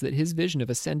concludes that his vision of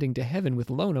ascending to heaven with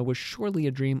Lona was surely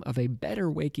a dream of a better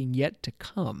waking yet to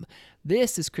come.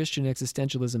 This is Christian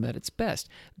existentialism at its best.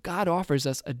 God offers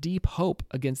us a deep hope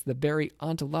against the very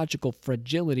ontological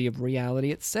fragility of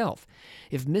reality itself.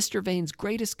 If Mr. Vane's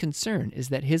greatest concern is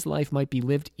that his life might be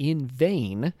lived in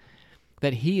vain,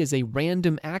 that he is a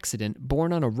random accident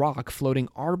born on a rock floating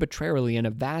arbitrarily in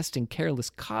a vast and careless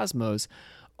cosmos,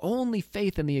 only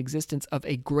faith in the existence of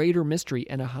a greater mystery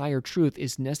and a higher truth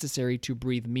is necessary to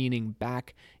breathe meaning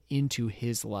back into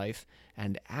his life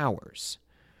and ours.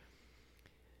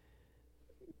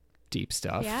 Deep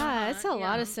stuff. Yeah, it's a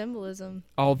lot yeah. of symbolism.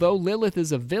 Although Lilith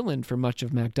is a villain for much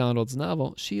of MacDonald's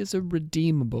novel, she is a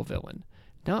redeemable villain,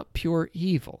 not pure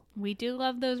evil. We do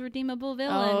love those redeemable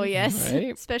villains. Oh, yes.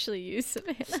 Right? Especially you,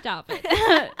 Savannah. Stop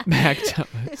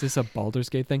it. Is this a Baldur's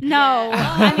Gate thing? No,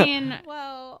 I mean,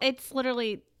 Well, it's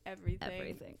literally everything.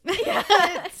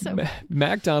 everything. So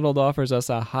MacDonald offers us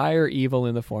a higher evil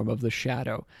in the form of the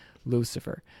shadow,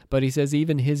 Lucifer. But he says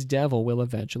even his devil will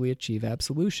eventually achieve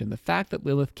absolution. The fact that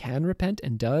Lilith can repent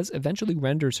and does eventually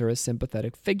renders her a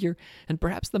sympathetic figure and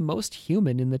perhaps the most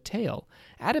human in the tale.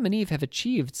 Adam and Eve have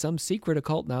achieved some secret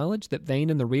occult knowledge that Vane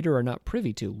and the reader are not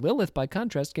privy to. Lilith, by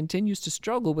contrast, continues to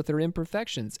struggle with her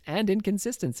imperfections and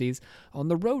inconsistencies on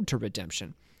the road to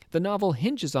redemption. The novel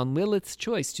hinges on Lilith's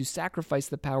choice to sacrifice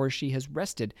the power she has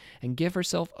wrested and give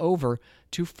herself over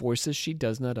to forces she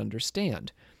does not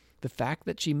understand. The fact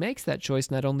that she makes that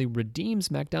choice not only redeems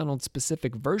MacDonald's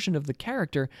specific version of the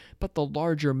character, but the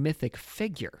larger mythic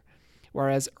figure.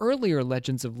 Whereas earlier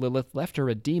legends of Lilith left her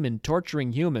a demon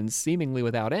torturing humans seemingly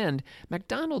without end,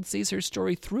 MacDonald sees her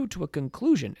story through to a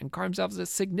conclusion and carves out a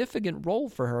significant role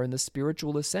for her in the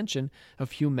spiritual ascension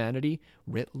of humanity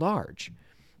writ large.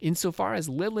 Insofar as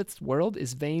Lilith's world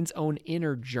is Vane's own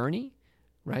inner journey,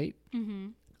 right? Mm-hmm.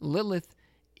 Lilith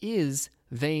is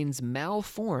Vane's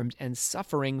malformed and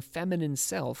suffering feminine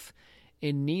self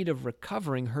in need of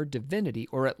recovering her divinity,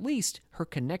 or at least her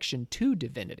connection to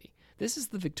divinity. This is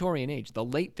the Victorian age, the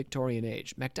late Victorian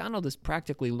age. MacDonald is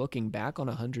practically looking back on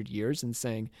 100 years and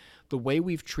saying the way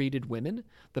we've treated women,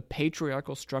 the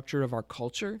patriarchal structure of our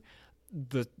culture,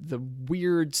 the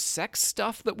weird sex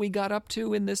stuff that we got up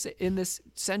to in this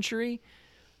century,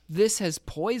 this has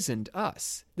poisoned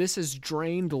us. This has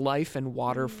drained life and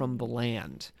water from the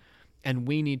land. And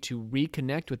we need to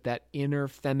reconnect with that inner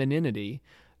femininity,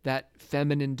 that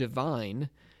feminine divine,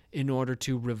 in order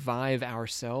to revive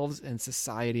ourselves and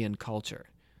society and culture.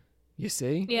 You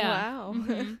see? Yeah. Wow.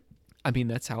 Mm-hmm. I mean,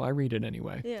 that's how I read it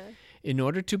anyway. Yeah. In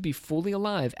order to be fully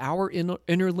alive, our inner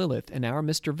Lilith and our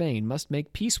Mr. Vane must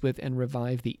make peace with and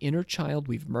revive the inner child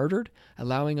we've murdered,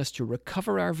 allowing us to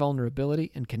recover our vulnerability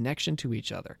and connection to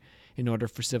each other. In order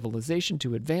for civilization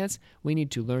to advance, we need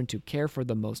to learn to care for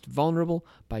the most vulnerable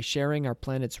by sharing our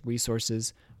planet's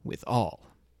resources with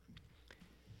all.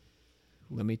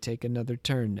 Let me take another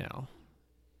turn now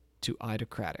to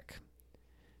Idocratic,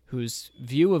 whose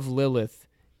view of Lilith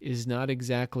is not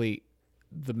exactly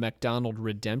the MacDonald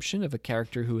redemption of a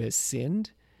character who has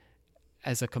sinned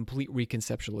as a complete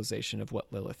reconceptualization of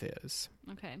what Lilith is.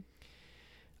 Okay.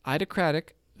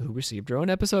 Idocratic, who received her own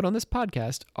episode on this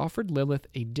podcast, offered Lilith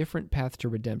a different path to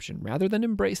redemption. Rather than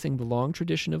embracing the long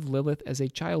tradition of Lilith as a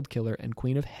child killer and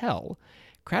queen of hell,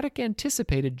 Craddock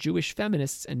anticipated Jewish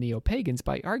feminists and neo-pagans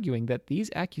by arguing that these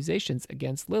accusations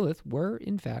against Lilith were,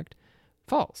 in fact,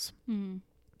 false. Mm-hmm.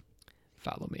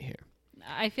 Follow me here.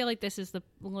 I feel like this is the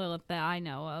Lilith that I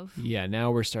know of. Yeah,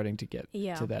 now we're starting to get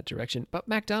Yeah. to that direction. But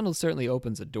MacDonald certainly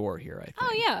opens a door here, I think.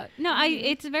 Oh, yeah. No,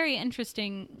 it's very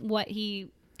interesting what he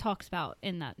talks about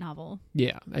in that novel.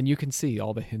 Yeah, and you can see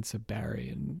all the hints of Barry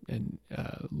and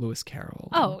Lewis Carroll.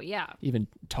 Oh, yeah. Even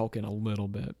Tolkien a little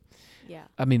bit. Yeah.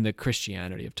 I mean, the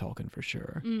Christianity of Tolkien for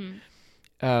sure. Mm.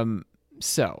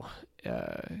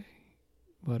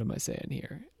 What am I saying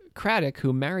here? Craddock,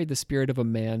 who married the spirit of a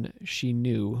man she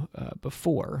knew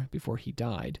before he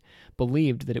died,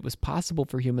 believed that it was possible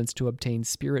for humans to obtain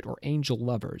spirit or angel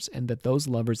lovers, and that those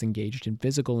lovers engaged in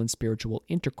physical and spiritual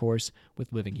intercourse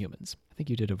with living humans. I think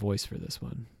you did a voice for this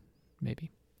one.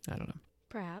 Maybe. I don't know.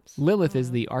 Perhaps. Lilith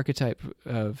is the archetype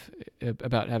of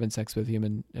about having sex with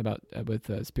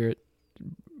with spirit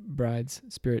brides,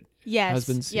 spirit Yes.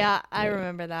 husbands. Yeah, I Yeah.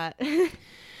 remember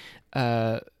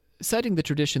that. Citing the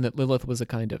tradition that Lilith was a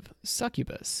kind of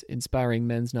succubus, inspiring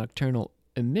men's nocturnal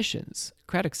emissions,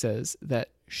 Craddock says that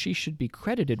she should be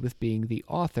credited with being the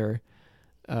author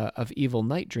of evil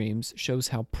night dreams, shows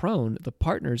how prone the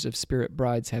partners of spirit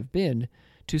brides have been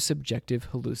to subjective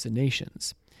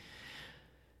hallucinations.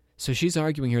 So she's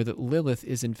arguing here that Lilith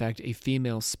is in fact a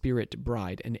female spirit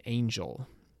bride, an angel,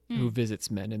 who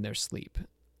visits men in their sleep.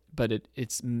 But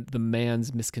it's the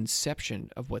man's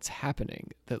misconception of what's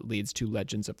happening that leads to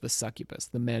legends of the succubus.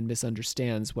 The man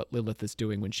misunderstands what Lilith is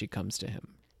doing when she comes to him.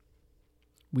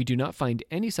 We do not find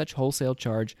any such wholesale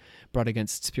charge brought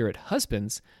against spirit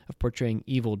husbands of portraying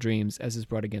evil dreams as is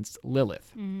brought against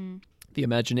Lilith. The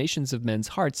imaginations of men's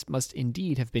hearts must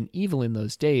indeed have been evil in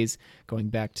those days, going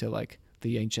back to like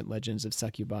the ancient legends of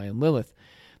succubi and Lilith,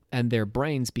 and their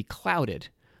brains be clouded,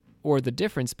 or the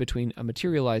difference between a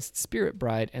materialized spirit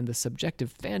bride and the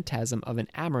subjective phantasm of an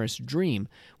amorous dream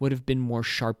would have been more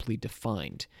sharply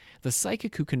defined. The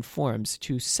psychic who conforms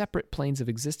to separate planes of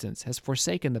existence has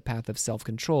forsaken the path of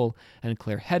self-control and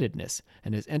clear-headedness,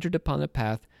 and has entered upon a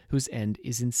path whose end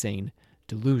is insane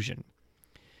delusion.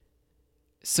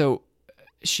 So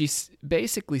she's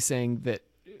basically saying that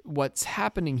what's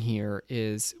happening here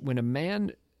is when a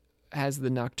man has the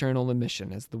nocturnal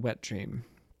emission, as the wet dream,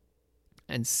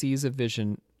 and sees a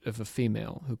vision of a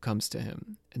female who comes to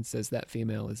him and says that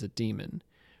female is a demon,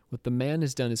 what the man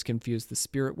has done is confused the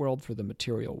spirit world for the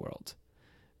material world.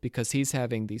 Because he's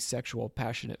having these sexual,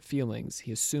 passionate feelings,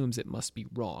 he assumes it must be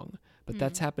wrong. But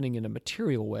that's happening in a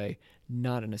material way,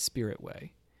 not in a spirit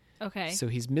way. Okay. So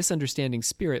he's misunderstanding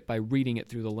spirit by reading it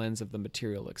through the lens of the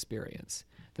material experience.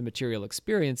 The material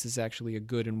experience is actually a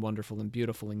good and wonderful and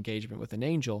beautiful engagement with an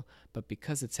angel, but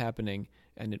because it's happening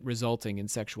and it resulting in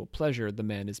sexual pleasure, the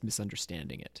man is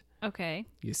misunderstanding it. Okay.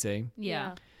 You see?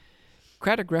 Yeah.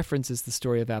 Craddock references the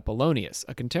story of Apollonius,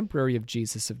 a contemporary of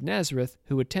Jesus of Nazareth,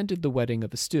 who attended the wedding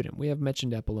of a student. We have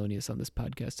mentioned Apollonius on this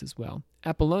podcast as well.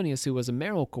 Apollonius, who was a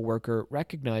miracle worker,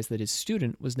 recognized that his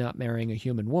student was not marrying a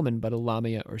human woman, but a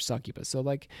lamia or succubus. So,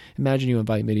 like, imagine you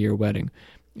invite me to your wedding,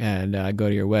 and I go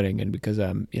to your wedding, and because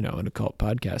I'm, an occult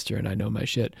podcaster and I know my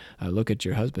shit, I look at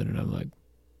your husband and I'm like,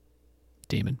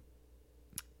 demon.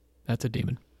 That's a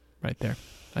demon right there.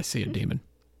 I see a demon.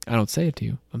 I don't say it to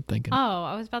you. I'm thinking. Oh,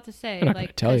 I was about to say, I'm not gonna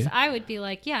tell you. I would be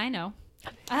like, yeah, I know.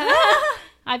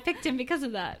 I picked him because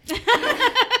of that.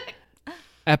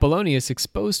 Apollonius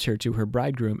exposed her to her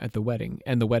bridegroom at the wedding,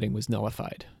 and the wedding was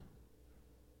nullified.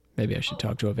 Maybe I should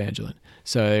talk to Evangeline.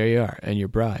 So there you are, and your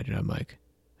bride. And I'm like,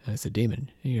 that's a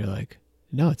demon. And you're like,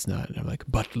 no, it's not. And I'm like,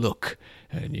 but look.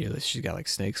 And she's got like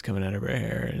snakes coming out of her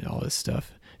hair and all this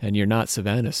stuff. And you're not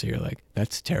Savannah, so you're like,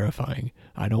 that's terrifying.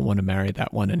 I don't want to marry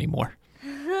that one anymore.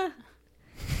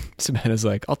 Savannah's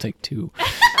like, I'll take two.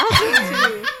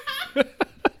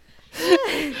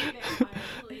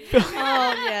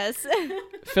 Oh, yes.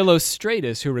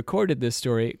 Philostratus, who recorded this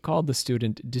story, called the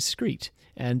student discreet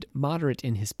and moderate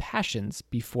in his passions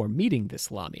before meeting this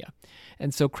lamia.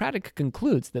 And so Craddock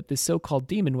concludes that this so-called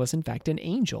demon was in fact an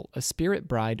angel, a spirit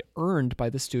bride earned by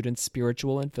the student's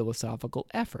spiritual and philosophical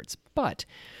efforts. But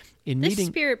in This meeting...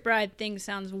 spirit bride thing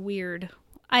sounds weird.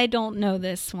 I don't know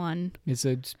this one. It's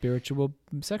a spiritual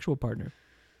sexual partner.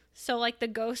 So like the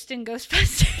ghost in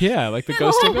Ghostbusters? Yeah, like the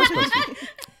ghost in Ghostbusters.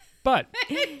 But,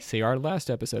 see our last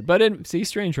episode, see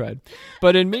Strange Ride.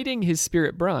 But in meeting his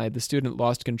spirit bride, the student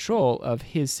lost control of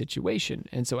his situation,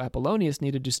 and so Apollonius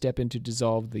needed to step in to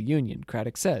dissolve the union,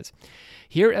 Craddock says.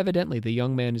 Here, evidently, the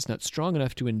young man is not strong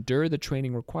enough to endure the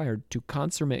training required to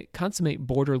consummate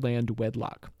borderland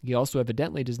wedlock. He also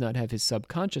evidently does not have his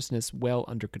subconsciousness well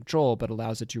under control, but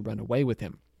allows it to run away with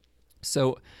him.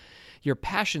 So, your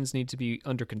passions need to be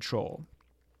under control.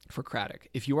 For Craddock,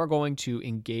 if you are going to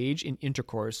engage in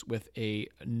intercourse with a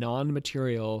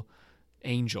non-material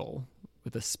angel,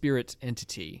 with a spirit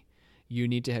entity, you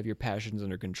need to have your passions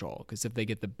under control. Because if they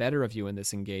get the better of you in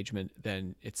this engagement,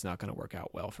 then it's not going to work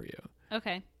out well for you.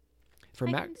 Okay. For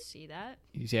I can see that.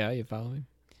 Yeah, you follow me?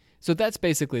 So that's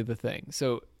basically the thing.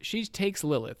 So she takes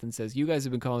Lilith and says, you guys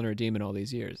have been calling her a demon all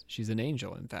these years. She's an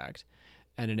angel, in fact,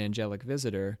 and an angelic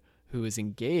visitor who is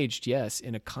engaged, yes,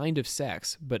 in a kind of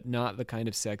sex, but not the kind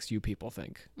of sex you people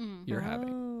think you're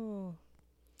having.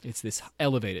 It's this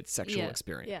elevated sexual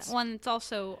experience. Yeah. One, it's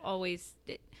also always...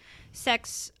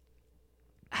 sex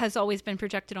has always been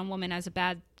projected on women as a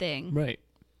bad thing. Right.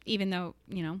 Even though,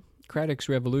 Craddock's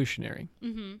revolutionary.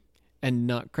 Mm-hmm. And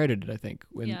not credited, I think,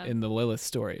 in the Lilith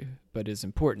story, but is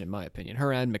important in my opinion.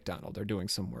 Her and MacDonald are doing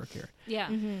some work here. Yeah.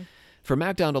 Mm-hmm. For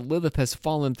MacDonald, Lilith has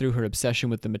fallen through her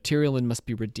obsession with the material and must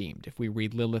be redeemed. If we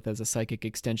read Lilith as a psychic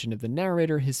extension of the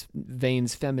narrator, his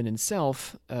Vane's feminine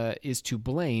self is to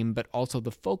blame, but also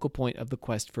the focal point of the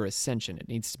quest for ascension. It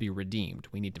needs to be redeemed.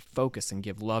 We need to focus and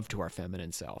give love to our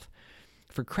feminine self.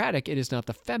 For Craddock, it is not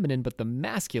the feminine, but the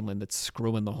masculine that's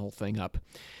screwing the whole thing up.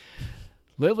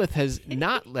 Lilith has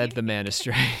not led the man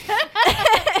astray.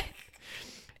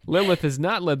 Lilith has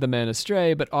not led the man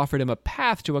astray, but offered him a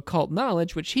path to occult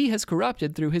knowledge, which he has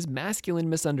corrupted through his masculine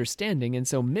misunderstanding and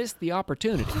so missed the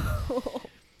opportunity.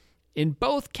 In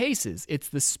both cases, it's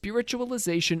the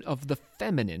spiritualization of the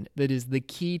feminine that is the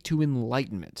key to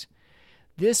enlightenment.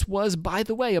 This was, by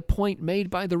the way, a point made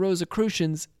by the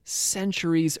Rosicrucians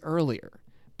centuries earlier,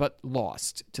 but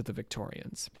lost to the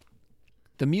Victorians.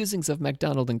 The musings of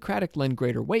MacDonald and Craddock lend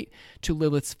greater weight to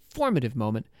Lilith's formative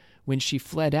moment when she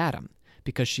fled Adam,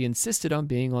 because she insisted on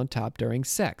being on top during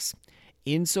sex,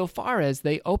 insofar as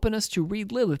they open us to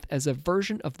read Lilith as a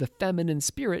version of the feminine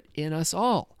spirit in us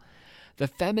all. The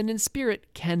feminine spirit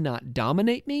cannot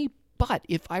dominate me, but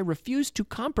if I refuse to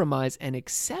compromise and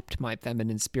accept my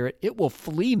feminine spirit, it will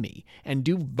flee me and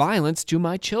do violence to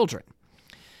my children.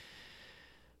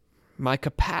 My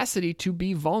capacity to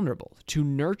be vulnerable, to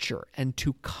nurture, and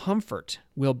to comfort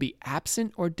will be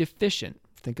absent or deficient.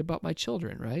 Think about my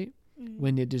children, right?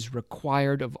 When it is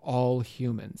required of all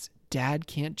humans. Dad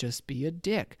can't just be a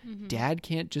dick. Dad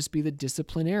can't just be the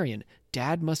disciplinarian.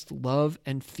 Dad must love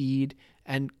and feed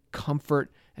and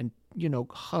comfort and,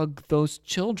 hug those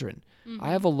children.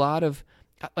 I have a lot of,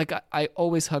 I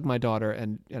always hug my daughter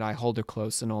and I hold her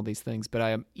close and all these things, but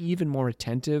I am even more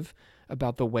attentive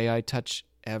about the way I touch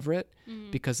Everett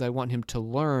because I want him to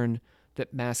learn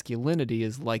that masculinity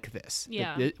is like this.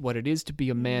 Yeah. What it is to be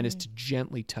a man is to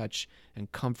gently touch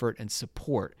and comfort and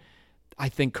support. I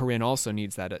think Corinne also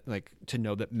needs that, to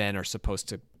know that men are supposed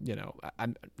to,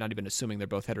 I'm not even assuming they're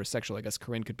both heterosexual. I guess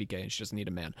Corinne could be gay and she doesn't need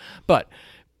a man. But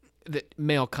the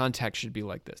male contact should be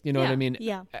like this. You know what I mean?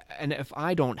 Yeah. And if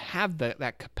I don't have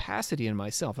that capacity in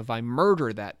myself, if I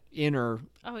murder that inner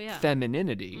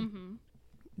femininity,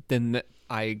 then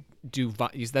I do.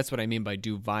 That's what I mean by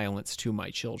do violence to my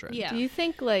children. Yeah. Do you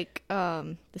think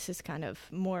this is kind of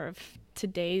more of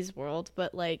today's world,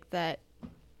 but that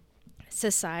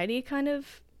society kind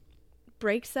of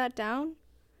breaks that down?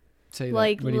 Say that.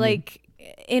 What do you mean?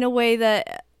 In a way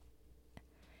that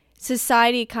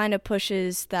society kind of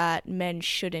pushes that men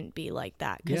shouldn't be like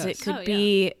that because Yes.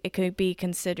 it could be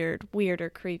considered weird or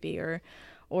creepy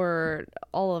or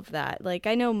all of that.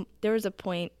 I know there was a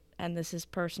point, and this is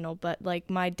personal, but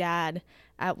my dad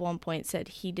at one point said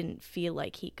he didn't feel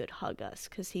like he could hug us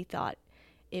because he thought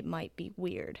it might be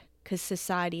weird because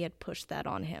society had pushed that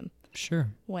on him. Sure.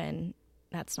 When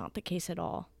that's not the case at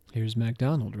all. Here's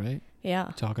MacDonald, right?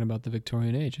 Yeah. Talking about the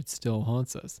Victorian age, it still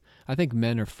haunts us. I think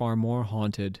men are far more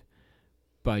haunted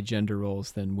by gender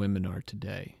roles than women are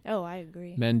today. Oh, I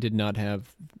agree. Men did not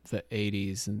have the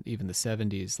 80s and even the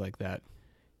 70s like that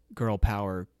girl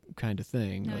power kind of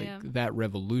thing. That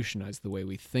revolutionized the way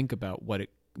we think about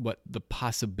what the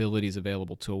possibilities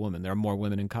available to a woman. There are more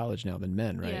women in college now than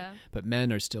men, right? Yeah. But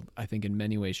men are still, I think, in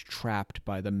many ways trapped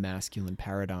by the masculine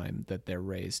paradigm that they're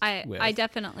raised with. I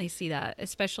definitely see that,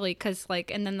 especially because,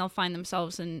 and then they'll find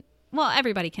themselves in, well,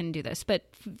 everybody can do this, but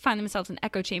find themselves in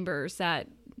echo chambers that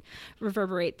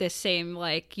reverberate this same,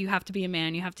 you have to be a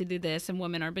man, you have to do this, and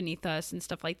women are beneath us and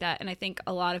stuff like that. And I think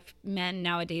a lot of men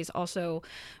nowadays also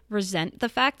resent the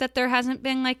fact that there hasn't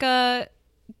been a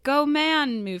go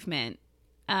man movement.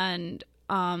 And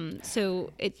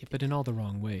so it... But in all the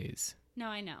wrong ways. No,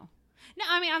 I know. No,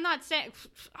 I mean, I'm not saying...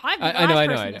 I'm the last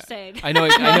person to say it. I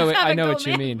know what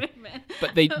you mean. Movement.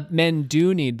 But men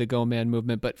do need the go man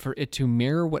movement, but for it to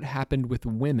mirror what happened with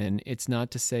women, it's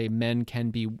not to say women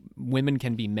can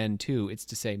be men too. It's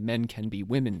to say men can be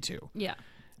women too. Yeah.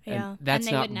 And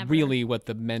that's not really what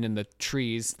the men in the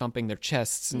trees thumping their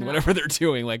chests and whatever they're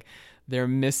doing. They're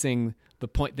missing the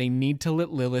point. They need to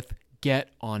let Lilith get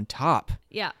on top.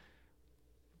 Yeah.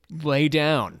 Lay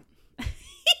down.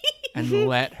 And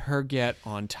let her get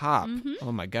on top. Mm-hmm.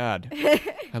 Oh my God.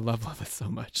 I love Lilith so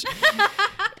much.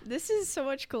 This is so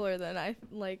much cooler than I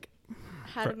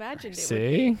had imagined it would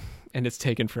be. be. And it's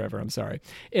taken forever, I'm sorry.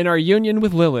 In our union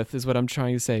with Lilith is what I'm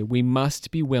trying to say. We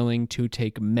must be willing to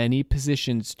take many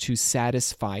positions to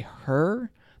satisfy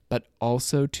her, but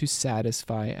also to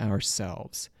satisfy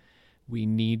ourselves. We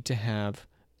need to have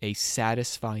a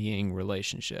satisfying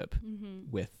relationship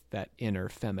with that inner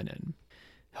feminine.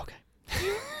 Okay.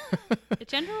 The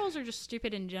gender roles are just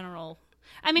stupid in general.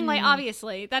 I mean,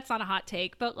 obviously, that's not a hot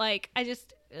take, but I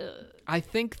just... I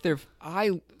think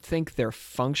they're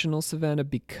functional, Savannah,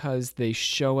 because they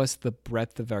show us the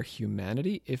breadth of our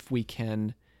humanity if we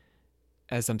can,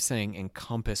 as I'm saying,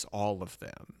 encompass all of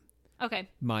them. Okay.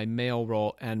 My male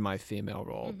role and my female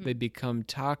role. They become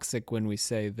toxic when we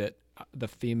say that the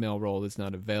female role is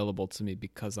not available to me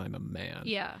because I'm a man.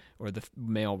 Yeah. Or the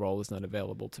male role is not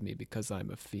available to me because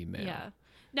I'm a female. Yeah.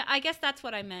 No, I guess that's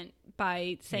what I meant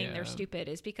by saying they're stupid,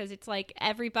 is because it's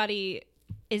everybody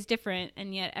is different,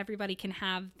 and yet everybody can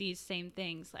have these same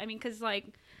things. I mean, because like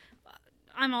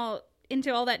I'm all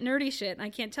into all that nerdy shit, and I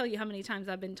can't tell you how many times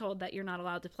I've been told that you're not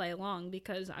allowed to play along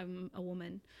because I'm a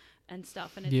woman and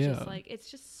stuff, and it's just like, it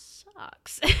just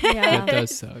sucks. Yeah. It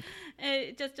does suck.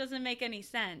 It just doesn't make any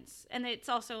sense. And it's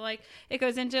also like, it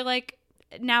goes into like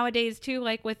nowadays too,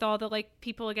 like with all the like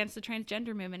people against the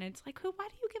transgender movement, it's like, why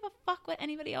do you give a fuck what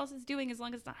anybody else is doing as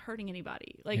long as it's not hurting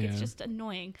anybody? Like, it's just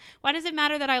annoying. Why does it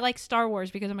matter that I like Star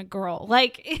Wars because I'm a girl?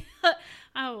 Like,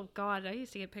 oh god, I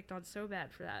used to get picked on so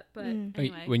bad for that. But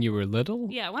anyway, When you were little?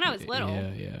 yeah, when I was little.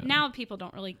 Yeah. Now people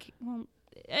don't really. Well,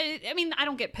 I mean, I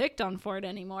don't get picked on for it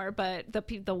anymore, but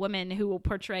the women who will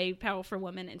portray powerful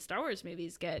women in Star Wars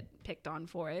movies get picked on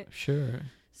for it. Sure.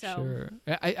 So, sure.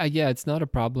 Yeah, it's not a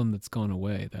problem that's gone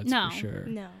away. That's for sure.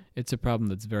 No. It's a problem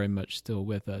that's very much still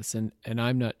with us. And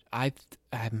I'm not.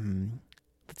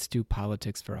 Let's do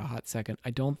politics for a hot second. I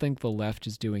don't think the left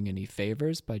is doing any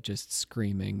favors by just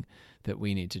screaming that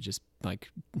we need to just like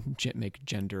make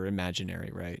gender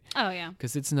imaginary, right? Oh yeah.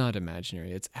 Because it's not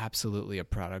imaginary. It's absolutely a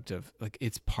product of, like,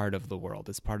 it's part of the world.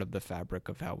 It's part of the fabric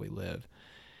of how we live.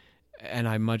 And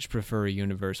I much prefer a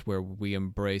universe where we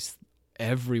embrace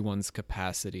everyone's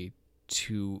capacity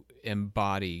to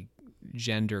embody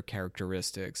gender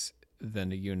characteristics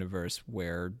than a universe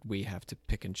where we have to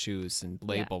pick and choose and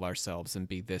label ourselves and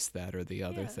be this, that, or the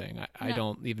other thing. I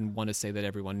don't even want to say that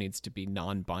everyone needs to be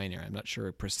non-binary. I'm not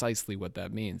sure precisely what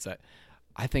that means.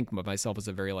 I think of myself as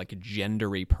a very like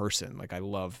gendery person. Like, I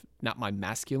love not my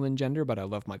masculine gender, but I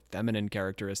love my feminine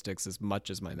characteristics as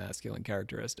much as my masculine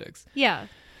characteristics. Yeah.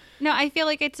 No, I feel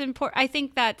like it's important. I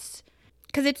think that's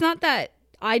because it's not that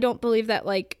I don't believe that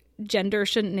like gender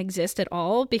shouldn't exist at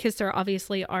all, because there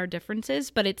obviously are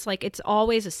differences, but it's like it's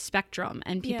always a spectrum,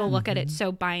 and people look at it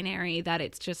so binary that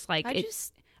it's just like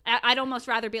I'd almost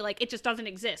rather be like, it just doesn't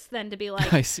exist than to be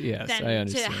like, I see, yes, I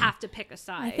understand. to have to pick a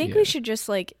side. I think we should just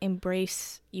like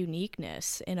embrace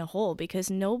uniqueness in a whole,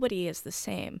 because nobody is the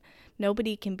same.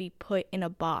 Nobody can be put in a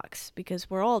box because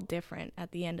we're all different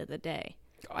at the end of the day.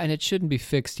 And it shouldn't be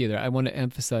fixed either. I want to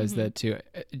emphasize that too.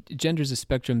 Gender is a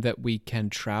spectrum that we can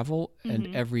travel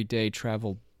and every day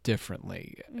travel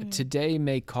differently. Today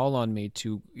may call on me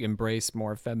to embrace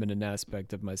more feminine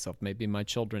aspect of myself. Maybe my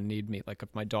children need me, like if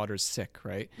my daughter's sick,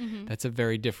 right? That's a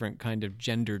very different kind of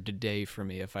gender today for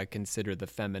me if I consider the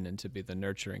feminine to be the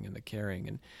nurturing and the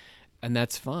caring, and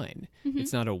that's fine.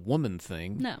 It's not a woman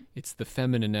thing. No. It's the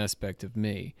feminine aspect of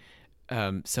me.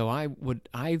 So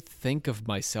I think of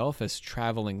myself as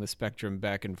traveling the spectrum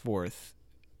back and forth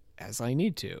as I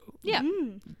need to. Yeah.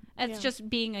 It's just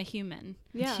being a human.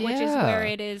 Yeah. Which is where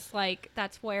it is like,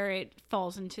 that's where it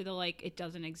falls into the like, it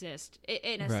doesn't exist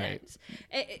in a sense.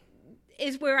 It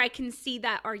is where I can see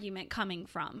that argument coming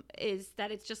from, is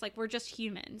that it's just like, we're just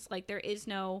humans. Like, there is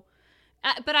no...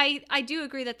 but I do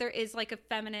agree that there is like a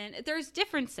feminine... There's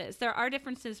differences. There are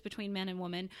differences between men and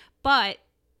women, but...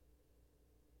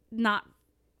 not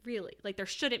really. Like, there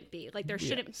shouldn't be. Like, there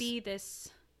shouldn't be this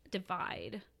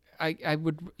divide. I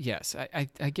would, yes.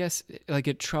 I guess, like,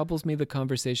 it troubles me, the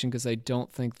conversation, because I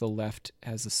don't think the left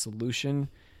has a solution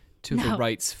to the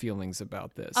right's feelings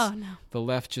about this. Oh, no. The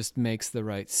left just makes the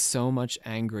right so much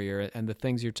angrier, and the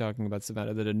things you're talking about,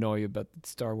 Savannah, that annoy you about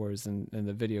Star Wars and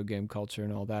the video game culture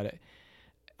and all that,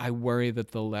 I worry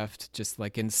that the left just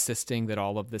like insisting that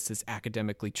all of this is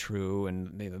academically true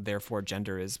and therefore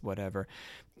gender is whatever,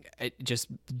 it just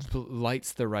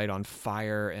lights the right on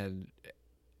fire. And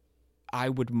I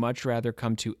would much rather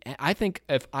come to, I think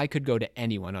if I could go to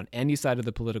anyone on any side of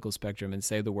the political spectrum and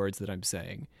say the words that I'm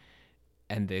saying,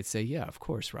 and they'd say, yeah, of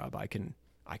course, Rob, I can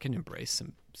embrace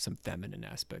some feminine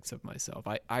aspects of myself.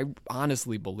 I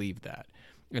honestly believe that.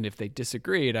 And if they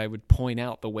disagreed, I would point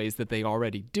out the ways that they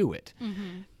already do it.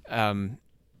 And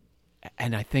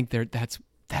I think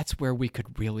that's where we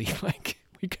could really, like,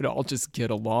 we could all just get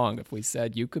along if we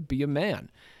said, you could be a man,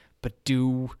 but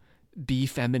be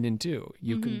feminine too.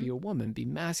 You can be a woman, be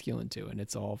masculine too, and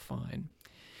it's all fine.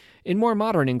 In more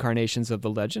modern incarnations of the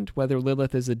legend, whether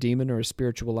Lilith is a demon or a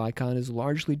spiritual icon is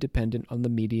largely dependent on the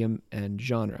medium and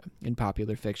genre. In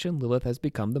popular fiction, Lilith has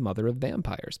become the mother of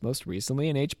vampires, most recently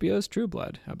in HBO's True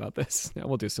Blood. How about this? Now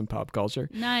we'll do some pop culture.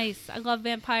 Nice. I love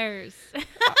vampires.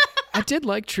 I did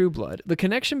like True Blood. The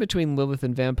connection between Lilith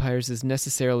and vampires is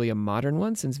necessarily a modern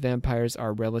one, since vampires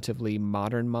are relatively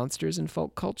modern monsters in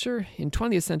folk culture. In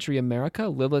 20th century America,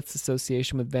 Lilith's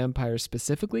association with vampires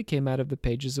specifically came out of the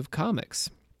pages of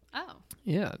comics. Oh.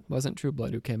 Yeah, it wasn't True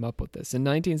Blood who came up with this. In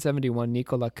 1971,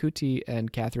 Nicola Cuti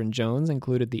and Catherine Jones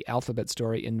included the alphabet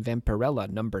story in Vampirella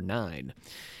 #9.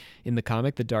 In the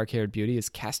comic, the dark-haired beauty is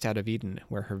cast out of Eden,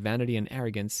 where her vanity and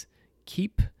arrogance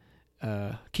keep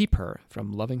keep her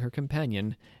from loving her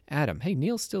companion, Adam. Hey,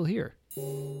 Neil's still here.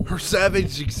 Her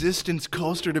savage existence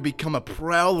caused her to become a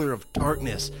prowler of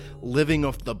darkness, living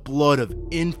off the blood of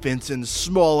infants and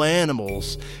small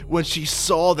animals. When she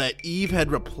saw that Eve had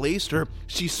replaced her,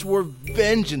 she swore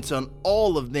vengeance on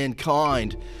all of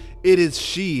mankind. It is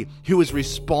she who is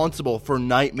responsible for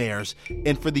nightmares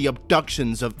and for the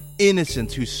abductions of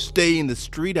innocents who stay in the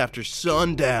street after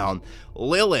sundown.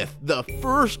 Lilith, the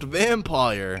first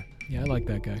vampire. Yeah, I like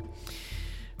that guy.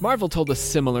 Marvel told a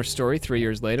similar story 3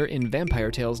 years later in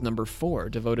Vampire Tales number 4,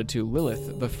 devoted to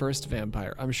Lilith, the first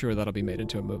vampire. I'm sure that'll be made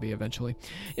into a movie eventually.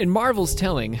 In Marvel's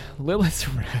telling, Lilith's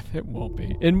wrath, it won't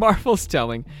be. In Marvel's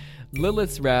telling,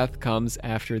 Lilith's wrath comes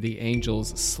after the angels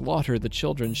slaughter the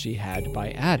children she had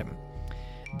by Adam.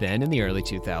 Then in the early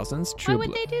 2000s, Why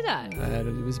would they do that?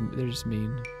 They're just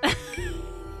mean.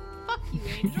 Fuck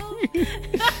you,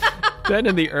 angels. Then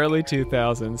in the early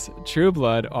 2000s, True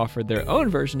Blood offered their own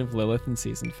version of Lilith in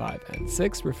season 5 and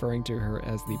 6, referring to her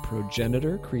as the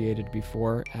progenitor created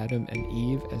before Adam and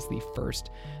Eve as the first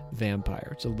vampire.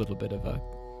 It's a little bit of an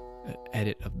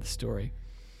edit of the story.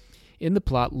 In the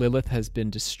plot, Lilith has been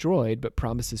destroyed but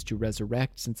promises to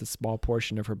resurrect since a small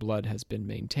portion of her blood has been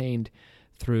maintained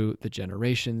through the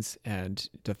generations, and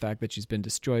the fact that she's been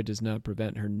destroyed does not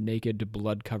prevent her naked,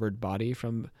 blood-covered body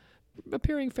from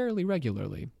appearing fairly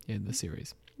regularly in the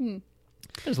series.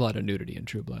 There's a lot of nudity in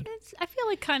True Blood. I feel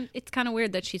like it's kind of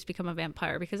weird that she's become a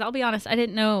vampire, because I'll be honest, I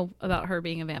didn't know about her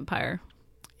being a vampire.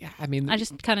 Yeah, I mean, I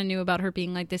just kind of knew about her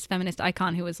being like this feminist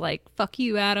icon who was like, fuck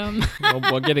you, Adam.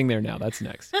 we're getting there now. That's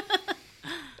next.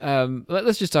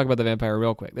 Let's just talk about the vampire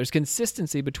real quick. There's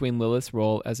consistency between Lilith's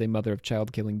role as a mother of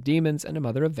child-killing demons and a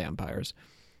mother of vampires.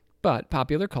 But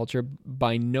popular culture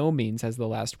by no means has the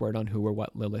last word on who or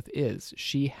what Lilith is.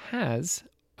 She has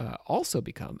also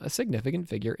become a significant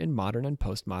figure in modern and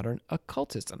postmodern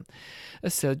occultism. A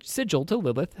sigil to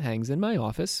Lilith hangs in my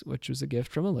office, which was a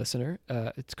gift from a listener.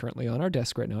 It's currently on our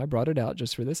desk right now. I brought it out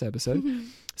just for this episode,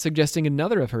 suggesting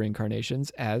another of her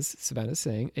incarnations, as Savannah's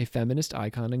saying, a feminist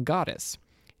icon and goddess.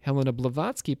 Helena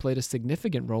Blavatsky played a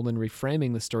significant role in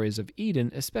reframing the stories of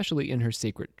Eden, especially in her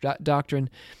secret doctrine.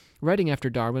 Writing after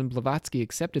Darwin, Blavatsky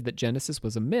accepted that Genesis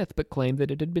was a myth, but claimed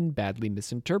that it had been badly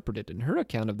misinterpreted. In her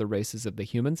account of the races of the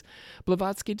humans,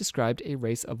 Blavatsky described a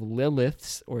race of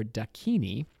Liliths, or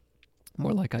Dakini,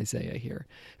 more like Isaiah here,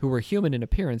 who were human in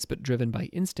appearance but driven by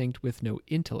instinct with no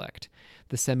intellect.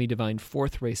 The semi-divine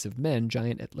fourth race of men,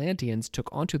 giant Atlanteans, took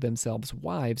onto themselves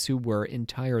wives who were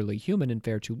entirely human and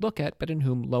fair to look at, but in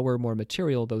whom lower, more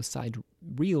material, though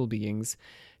side-real beings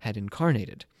had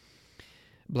incarnated.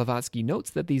 Blavatsky notes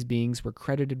that these beings were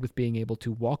credited with being able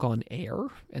to walk on air,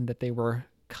 and that they were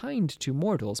kind to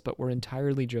mortals, but were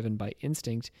entirely driven by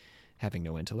instinct, having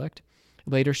no intellect.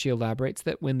 Later, she elaborates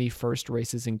that when the first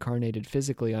races incarnated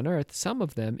physically on Earth, some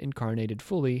of them incarnated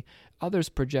fully, others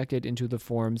projected into the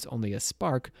forms only a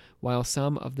spark, while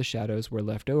some of the shadows were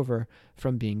left over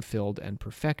from being filled and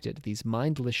perfected. These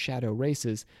mindless shadow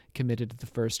races committed the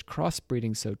first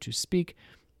crossbreeding, so to speak,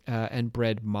 and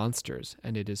bred monsters,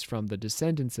 and it is from the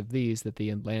descendants of these that the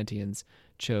Atlanteans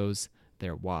chose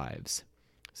their wives.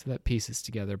 So that pieces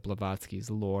together Blavatsky's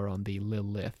lore on the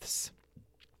Liliths.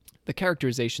 The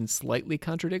characterization slightly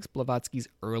contradicts Blavatsky's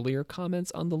earlier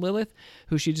comments on the Lilith,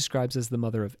 who she describes as the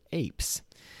mother of apes.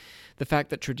 The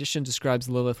fact that tradition describes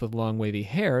Lilith with long wavy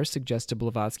hair suggests to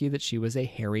Blavatsky that she was a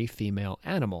hairy female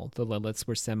animal. The Liliths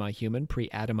were semi-human,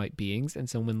 pre-Adamite beings, and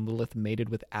so when Lilith mated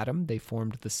with Adam, they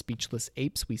formed the speechless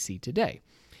apes we see today.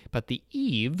 But the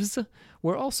Eves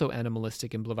were also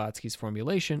animalistic in Blavatsky's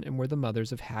formulation and were the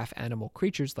mothers of half-animal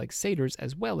creatures like satyrs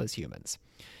as well as humans.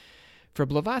 For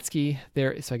Blavatsky,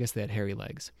 so I guess they had hairy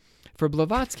legs. For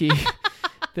Blavatsky,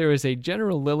 there is a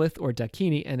general Lilith or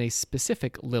Dakini and a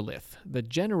specific Lilith. The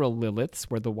general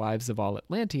Liliths were the wives of all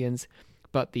Atlanteans,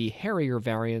 but the hairier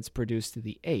variants produced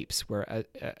the apes,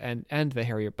 and the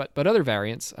hairier, but other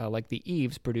variants like the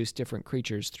Eves produced different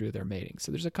creatures through their mating.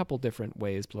 So there's a couple different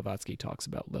ways Blavatsky talks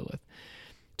about Lilith.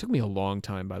 It took me a long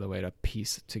time, by the way, to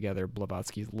piece together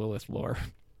Blavatsky's Lilith lore.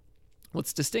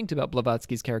 What's distinct about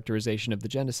Blavatsky's characterization of the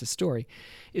Genesis story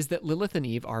is that Lilith and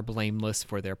Eve are blameless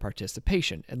for their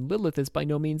participation, and Lilith is by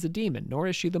no means a demon, nor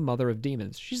is she the mother of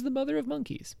demons. She's the mother of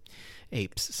monkeys.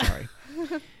 Apes, sorry.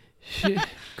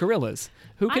 Gorillas,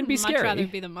 who can be scary. I'd much rather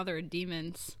be the mother of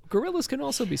demons. Gorillas can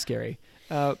also be scary.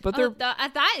 But they're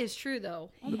that is true, though.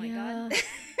 Oh, my God.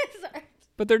 Sorry.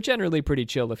 But they're generally pretty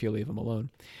chill if you leave them alone.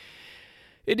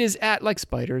 It is like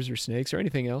spiders or snakes or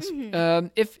anything else.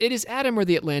 If it is Adam or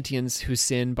the Atlanteans who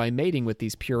sin by mating with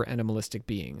these pure animalistic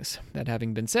beings. That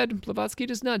having been said, Blavatsky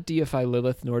does not deify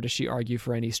Lilith, nor does she argue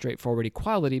for any straightforward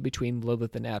equality between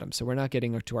Lilith and Adam, so we're not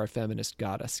getting to our feminist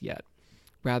goddess yet.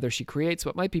 Rather, she creates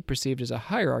what might be perceived as a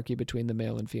hierarchy between the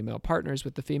male and female partners,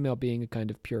 with the female being a kind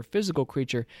of pure physical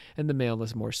creature and the male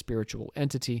as a more spiritual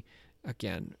entity.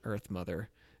 Again, Earth Mother,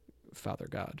 Father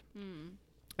God.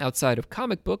 Outside of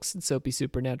comic books and soapy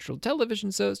supernatural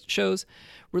television shows,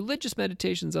 religious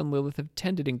meditations on Lilith have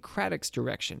tended in Craddock's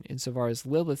direction, insofar as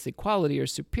Lilith's equality or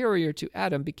superior to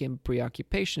Adam became a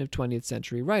preoccupation of 20th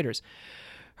century writers.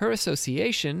 Her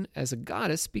association as a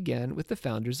goddess began with the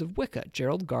founders of Wicca,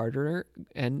 Gerald Gardner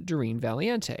and Doreen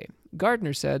Valiente.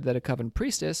 Gardner said that a coven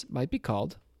priestess might be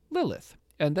called Lilith,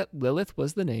 and that Lilith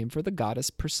was the name for the goddess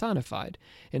personified.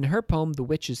 In her poem, The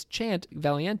Witch's Chant,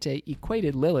 Valiente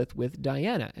equated Lilith with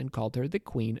Diana and called her the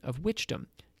Queen of Witchdom.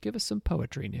 Give us some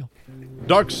poetry, Neil.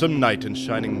 Darksome night and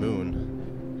shining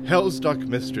moon, hell's dark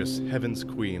mistress, heaven's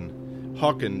queen,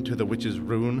 hearken to the witch's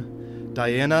rune.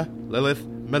 Diana, Lilith,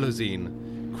 Melusine,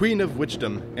 Queen of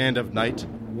witchdom and of night,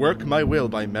 work my will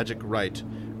by magic right.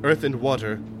 Earth and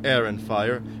water, air and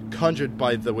fire, conjured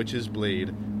by the witch's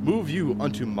blade, move you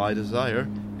unto my desire.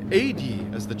 Aid ye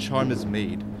as the charm is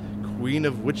made. Queen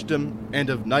of witchdom and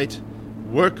of night,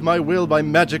 work my will by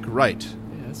magic right.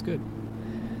 Yeah, that's good.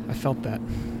 I felt that.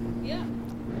 Yeah.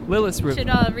 Lilith's...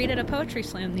 Should read at a poetry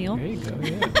slam, Neil. There you go,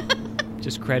 yeah.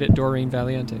 Just credit Doreen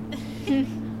Valiente.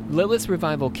 Lilith's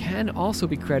revival can also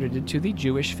be credited to the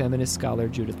Jewish feminist scholar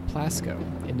Judith Plaskow.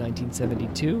 In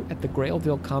 1972, at the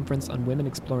Grailville Conference on Women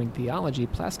Exploring Theology,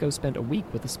 Plaskow spent a week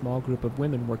with a small group of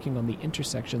women working on the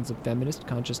intersections of feminist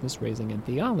consciousness raising and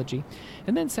theology,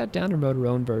 and then sat down and wrote her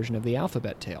own version of the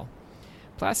alphabet tale.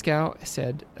 Plaskow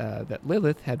said that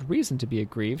Lilith had reason to be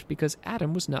aggrieved because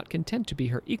Adam was not content to be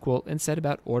her equal and set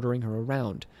about ordering her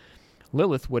around.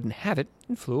 Lilith wouldn't have it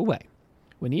and flew away.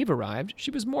 When Eve arrived, she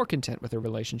was more content with her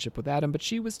relationship with Adam, but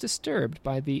she was disturbed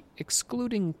by the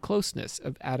excluding closeness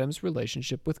of Adam's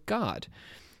relationship with God.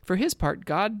 For his part,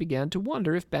 God began to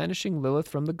wonder if banishing Lilith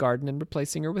from the garden and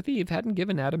replacing her with Eve hadn't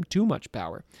given Adam too much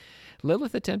power.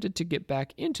 Lilith attempted to get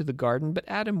back into the garden, but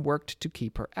Adam worked to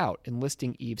keep her out,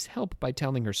 enlisting Eve's help by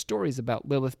telling her stories about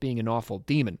Lilith being an awful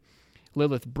demon.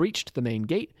 Lilith breached the main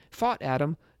gate, fought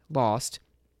Adam, lost,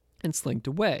 and slinked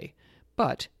away.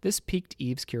 But this piqued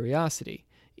Eve's curiosity.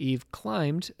 Eve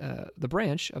climbed the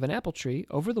branch of an apple tree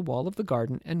over the wall of the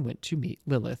garden and went to meet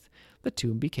Lilith. The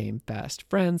two became fast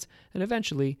friends, and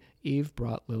eventually Eve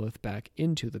brought Lilith back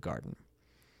into the garden.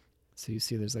 So you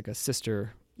see there's like a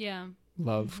sister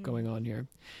love going on here.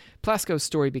 Plaskow's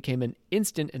story became an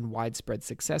instant and widespread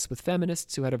success with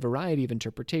feminists who had a variety of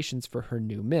interpretations for her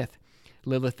new myth.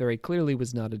 Lilith very clearly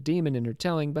was not a demon in her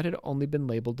telling, but had only been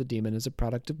labeled a demon as a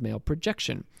product of male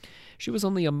projection. She was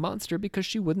only a monster because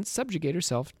she wouldn't subjugate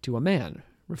herself to a man.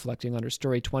 Reflecting on her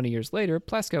story 20 years later,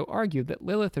 Plaskow argued that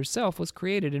Lilith herself was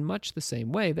created in much the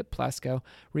same way that Plaskow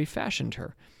refashioned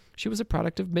her. She was a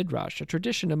product of Midrash, a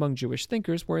tradition among Jewish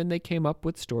thinkers wherein they came up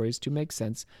with stories to make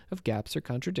sense of gaps or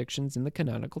contradictions in the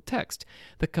canonical text.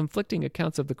 The conflicting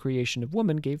accounts of the creation of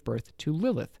woman gave birth to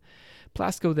Lilith.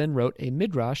 Plaskow then wrote a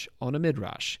Midrash on a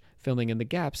Midrash, filling in the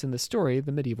gaps in the story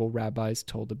the medieval rabbis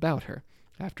told about her.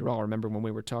 After all, remember when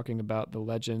we were talking about the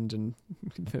legend and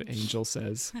the angel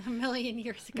says, a million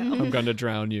years ago, I'm going to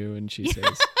drown you, and she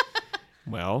says,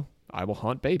 well, I will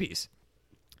haunt babies.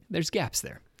 There's gaps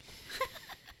there.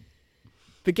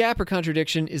 The gap or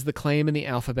contradiction is the claim in the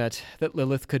alphabet that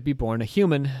Lilith could be born a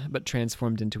human, but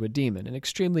transformed into a demon, an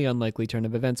extremely unlikely turn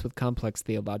of events with complex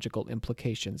theological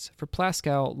implications. For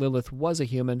Plaskow, Lilith was a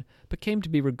human, but came to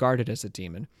be regarded as a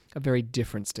demon, a very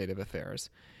different state of affairs.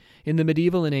 In the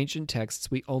medieval and ancient texts,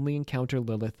 we only encounter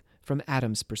Lilith from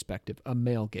Adam's perspective, a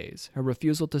male gaze. Her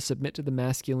refusal to submit to the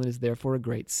masculine is therefore a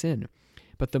great sin.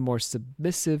 But the more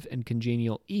submissive and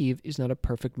congenial Eve is not a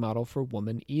perfect model for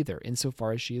woman either,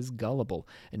 insofar as she is gullible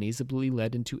and easily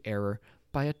led into error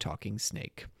by a talking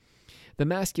snake. The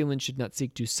masculine should not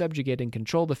seek to subjugate and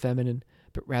control the feminine,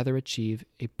 but rather achieve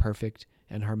a perfect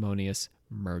and harmonious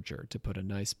merger, to put a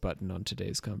nice button on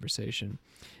today's conversation.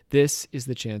 This is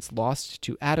the chance lost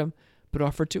to Adam, but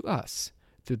offered to us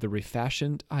through the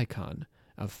refashioned icon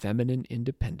of feminine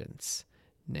independence,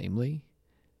 namely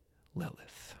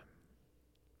Lilith.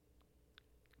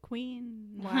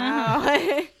 Queen. Wow.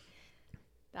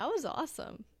 That was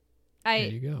awesome. There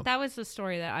you go. That was the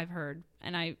story that I've heard,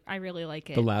 and I really like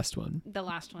it. The last one. The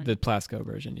last one. The Plaskow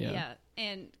version, yeah. Yeah,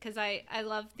 and because I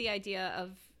love the idea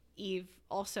of Eve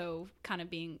also kind of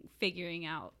figuring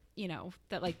out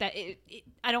that like that.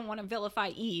 I don't want to vilify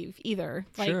Eve either.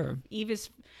 Like, Sure.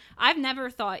 I've never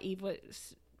thought Eve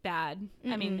was bad.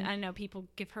 I mean, I know people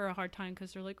give her a hard time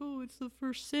because they're like, oh, it's the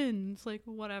first sin. It's like,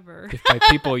 whatever. If by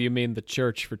people you mean the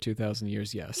church for 2,000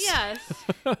 years, yes. Yes.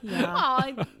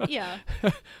 Yeah. Yeah.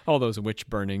 All those witch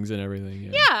burnings and everything.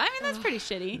 Yeah, I mean, that's pretty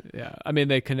shitty. Yeah. I mean,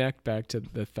 they connect back to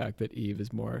the fact that Eve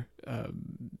is more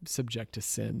subject to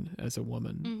sin as a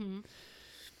woman. Mm-hmm.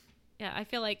 Yeah, I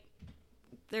feel like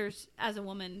there's, as a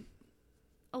woman,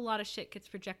 a lot of shit gets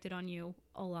projected on you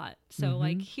a lot. So,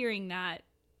 like, hearing that,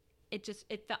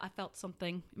 I felt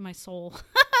something in my soul.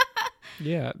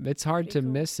 Yeah, it's hard Pretty to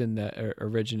cool. miss in the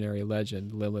originary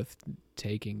legend, Lilith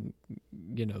taking,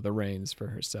 the reins for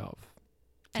herself.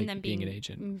 And then being an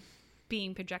agent.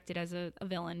 Being projected as a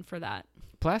villain for that.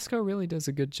 Plasko really does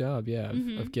a good job,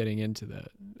 of getting into that.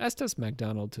 As does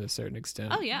MacDonald to a certain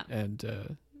extent. Oh, yeah. And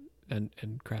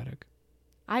Craddock.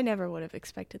 I never would have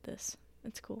expected this.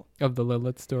 It's cool. Of the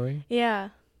Lilith story? Yeah,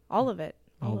 all of it.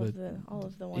 All All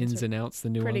of the ones Ins are and outs, the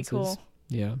nuances. pretty cool.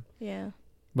 Yeah. Yeah.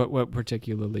 What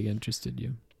particularly interested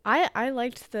you? I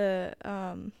liked the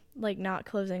like not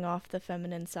closing off the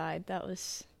feminine side. That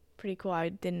was pretty cool. I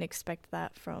didn't expect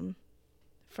that from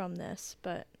this,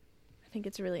 but I think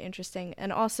it's really interesting.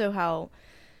 And also how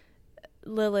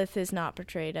Lilith is not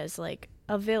portrayed as like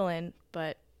a villain,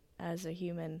 but as a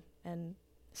human and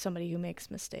somebody who makes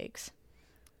mistakes.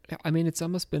 I mean, it's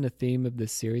almost been a theme of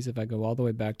this series. If I go all the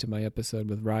way back to my episode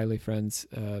with Riley Friends,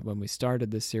 when we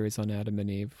started this series on Adam and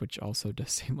Eve, which also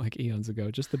does seem like eons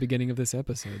ago, just the beginning of this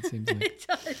episode seems like. It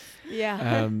does.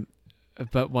 Yeah.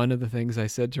 But one of the things I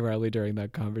said to Riley during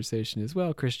that conversation is,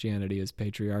 well, Christianity is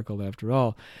patriarchal after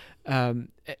all.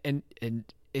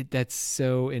 That's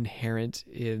so inherent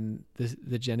in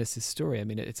the Genesis story. I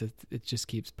mean, it just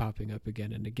keeps popping up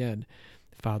again and again.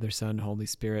 Father, Son, Holy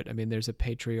Spirit. I mean, there's a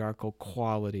patriarchal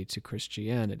quality to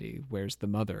Christianity. Where's the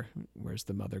mother? Where's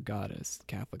the mother goddess?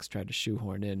 Catholics try to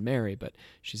shoehorn in Mary, but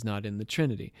she's not in the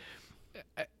Trinity.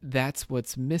 That's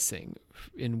what's missing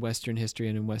in Western history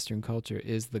and in Western culture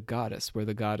is the goddess, where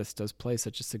the goddess does play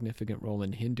such a significant role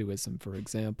in Hinduism, for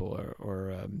example, or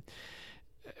a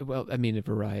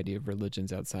variety of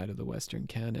religions outside of the Western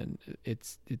canon.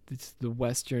 It's the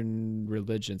Western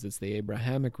religions, it's the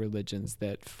Abrahamic religions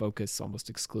that focus almost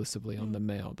exclusively on the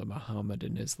male, the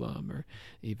Mohammedan Islam or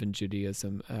even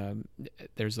Judaism.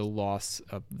 There's a loss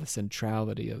of the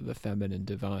centrality of the feminine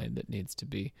divine that needs to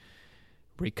be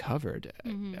recovered.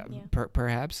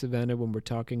 Perhaps, Savannah, when we're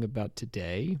talking about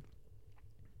today,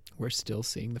 we're still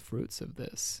seeing the fruits of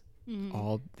this.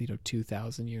 All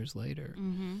 2,000 years later.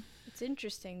 It's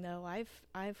interesting though.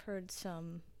 I've heard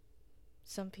some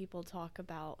people talk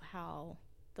about how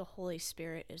the Holy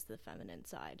Spirit is the feminine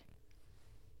side.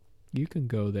 You can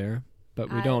go there,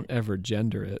 but we don't ever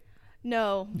gender it.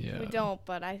 No, Yeah. we don't,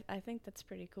 but I think that's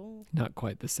pretty cool. Not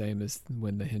quite the same as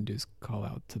when the Hindus call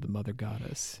out to the mother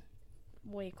goddess,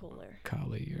 Way cooler.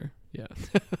 Kali, or yeah.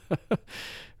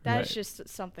 That's Right. just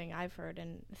something I've heard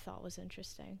and thought was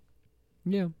interesting.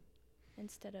 Yeah.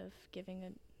 Instead of giving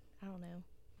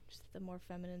just the more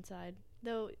feminine side.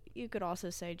 Though you could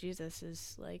also say Jesus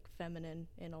is like feminine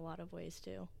in a lot of ways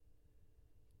too.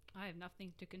 I have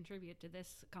nothing to contribute to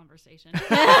this conversation.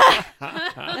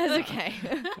 That's okay.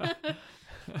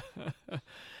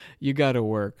 You gotta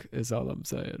work, is all I'm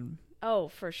saying. Oh,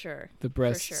 for sure. The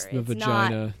breasts, sure. the It's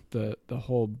vagina, the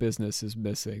whole business is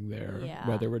missing there. Yeah.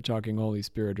 Whether we're talking Holy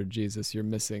Spirit or Jesus, you're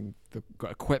missing the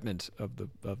equipment of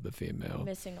the female.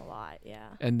 Missing a lot, yeah.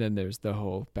 And then there's the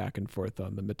whole back and forth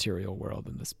on the material world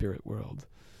and the spirit world,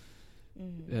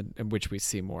 and which we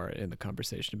see more in the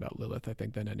conversation about Lilith, I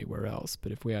think, than anywhere else.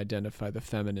 But if we identify the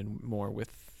feminine more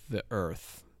with the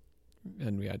earth,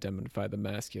 and we identify the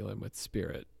masculine with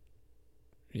spirit,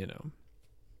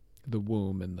 the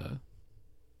womb and the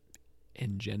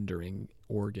engendering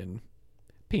organ,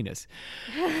 penis.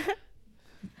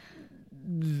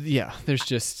 Yeah, there's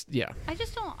just, yeah.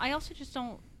 I also just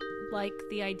don't like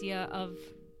the idea of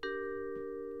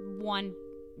one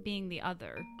being the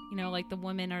other. Like the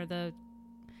women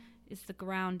is the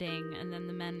grounding, and then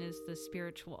the men is the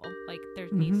spiritual. Like there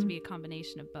needs to be a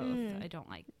combination of both. I don't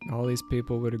like. All these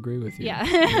people would agree with you. Yeah.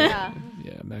 Yeah.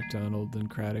 Yeah, MacDonald and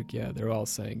Craddock, they're all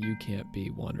saying you can't be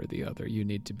one or the other. You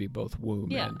need to be both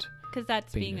womb and Because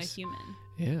that's being a penis. human.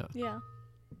 Yeah. Yeah.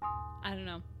 I don't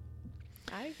know.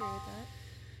 I agree with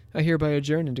that. I hereby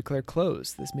adjourn and declare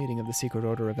closed this meeting of the Secret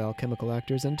Order of Alchemical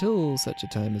Actors until such a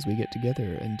time as we get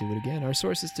together and do it again. Our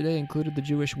sources today included the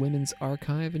Jewish Women's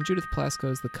Archive and Judith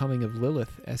Plasko's The Coming of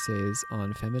Lilith, essays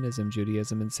on feminism,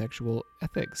 Judaism, and sexual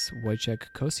ethics. Wojciech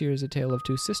Kosier's A Tale of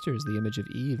Two Sisters, the image of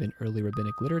Eve in early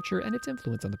rabbinic literature and its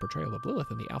influence on the portrayal of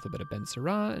Lilith in the alphabet of Ben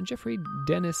Sirah, and Jeffrey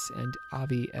Dennis and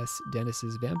Avi S.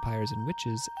 Dennis's Vampires and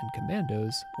Witches and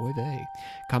Commandos, oy vey,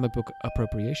 comic book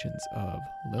appropriations of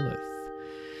Lilith.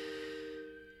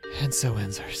 And so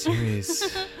ends our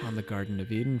series on the Garden of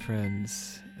Eden,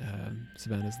 friends.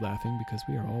 Savannah's laughing because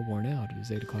we are all worn out. It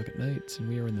is 8 o'clock at night, and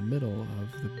we are in the middle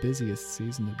of the busiest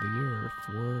season of the year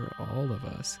for all of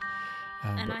us.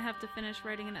 And I have to finish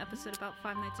writing an episode about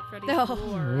Five Nights at Freddy's Oh.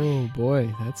 lore. Oh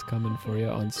boy, that's coming for you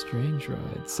on Strange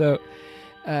Ride. So,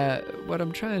 what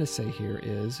I'm trying to say here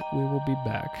is we will be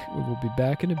back. We will be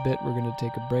back in a bit. We're going to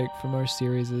take a break from our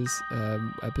series.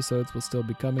 Episodes will still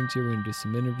be coming to you. We're going to do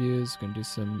some interviews. We're going to do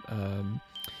some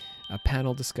a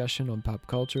panel discussion on pop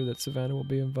culture that Savannah will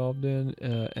be involved in.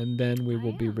 And then we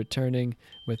will be returning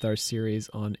with our series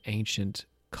on ancient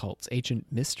cults, ancient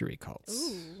mystery cults.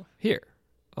 Ooh. Here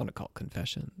on Occult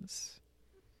Confessions.